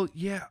 Well,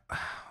 yeah,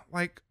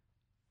 like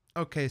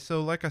okay,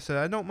 so like I said,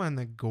 I don't mind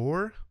the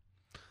gore.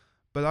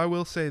 But I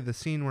will say the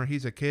scene where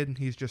he's a kid and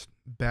he's just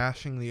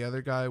bashing the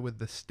other guy with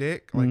the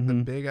stick, like the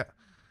big,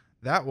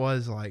 that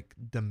was like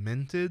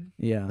demented.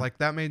 Yeah. Like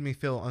that made me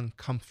feel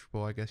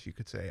uncomfortable, I guess you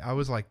could say. I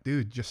was like,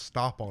 dude, just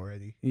stop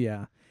already.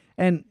 Yeah.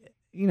 And,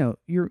 you know,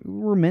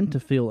 we're meant to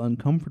feel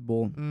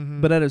uncomfortable,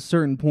 but at a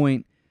certain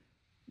point,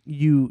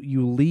 you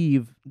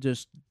leave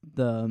just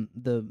the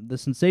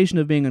sensation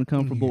of being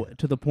uncomfortable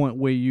to the point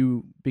where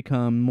you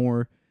become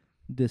more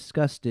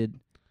disgusted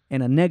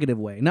in a negative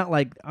way. Not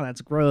like, oh,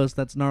 that's gross,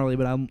 that's gnarly,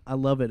 but I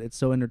love it. It's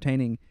so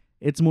entertaining.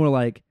 It's more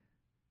like,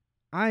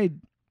 I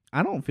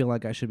don't feel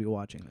like I should be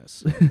watching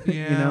this. Yeah.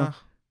 You know?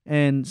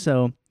 And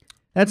so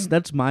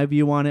that's my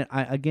view on it.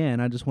 I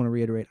just want to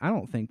reiterate, I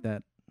don't think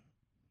that,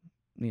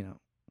 you know,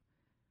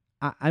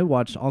 I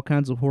watched all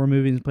kinds of horror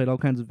movies and played all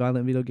kinds of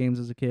violent video games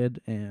as a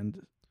kid,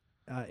 and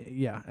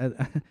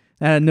that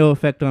had no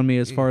effect on me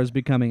as far as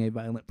becoming a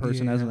violent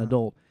person as an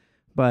adult.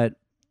 But,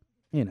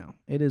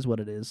 it is what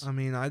it is. I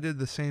mean, I did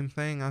the same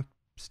thing. I've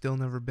still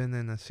never been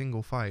in a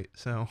single fight,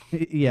 so...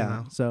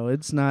 Yeah, so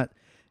it's not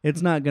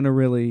going to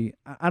really...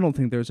 I don't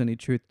think there's any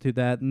truth to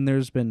that, and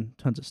there's been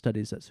tons of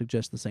studies that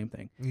suggest the same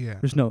thing. Yeah.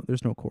 There's no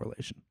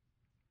correlation.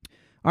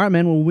 All right,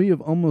 man. Well, we have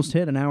almost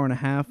hit an hour and a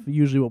half,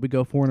 usually what we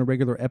go for in a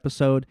regular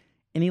episode.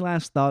 Any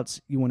last thoughts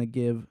you want to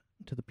give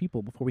to the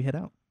people before we head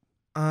out?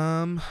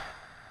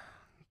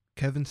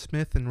 Kevin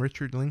Smith and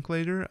Richard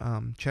Linklater,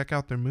 check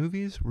out their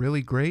movies.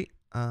 Really great.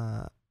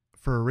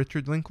 For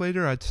Richard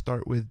Linklater, I'd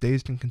start with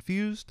Dazed and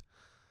Confused.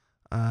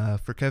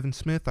 For Kevin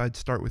Smith, I'd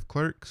start with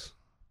Clerks.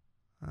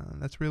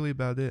 That's really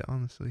about it,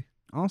 honestly.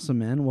 Awesome,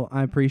 man. Well,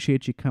 I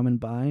appreciate you coming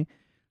by,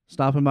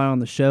 stopping by on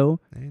the show.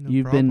 Hey, no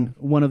You've problem. been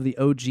one of the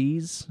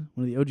OGs,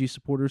 one of the OG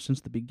supporters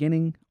since the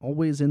beginning,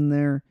 always in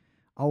there,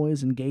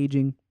 always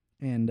engaging.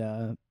 And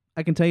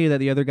I can tell you that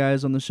the other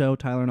guys on the show,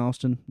 Tyler and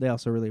Austin, they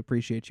also really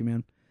appreciate you,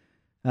 man.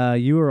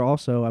 You are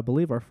also, I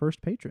believe, our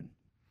first patron.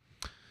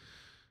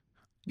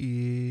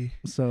 Yeah.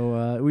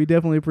 So we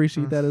definitely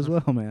appreciate that as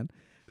well, man.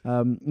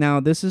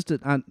 Now, this is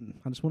I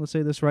just want to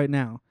say this right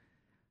now.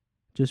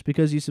 Just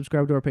because you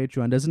subscribe to our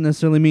Patreon doesn't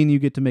necessarily mean you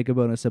get to make a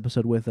bonus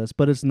episode with us,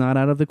 but it's not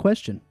out of the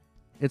question.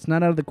 It's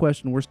not out of the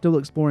question. We're still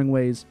exploring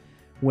ways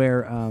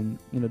where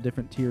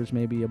different tiers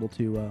may be able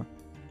to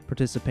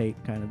participate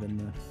kind of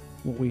in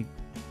what we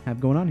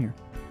have going on here.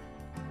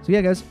 So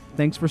yeah, guys,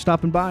 thanks for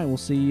stopping by. We'll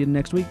see you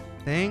next week.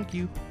 Thank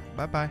you.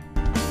 Bye-bye.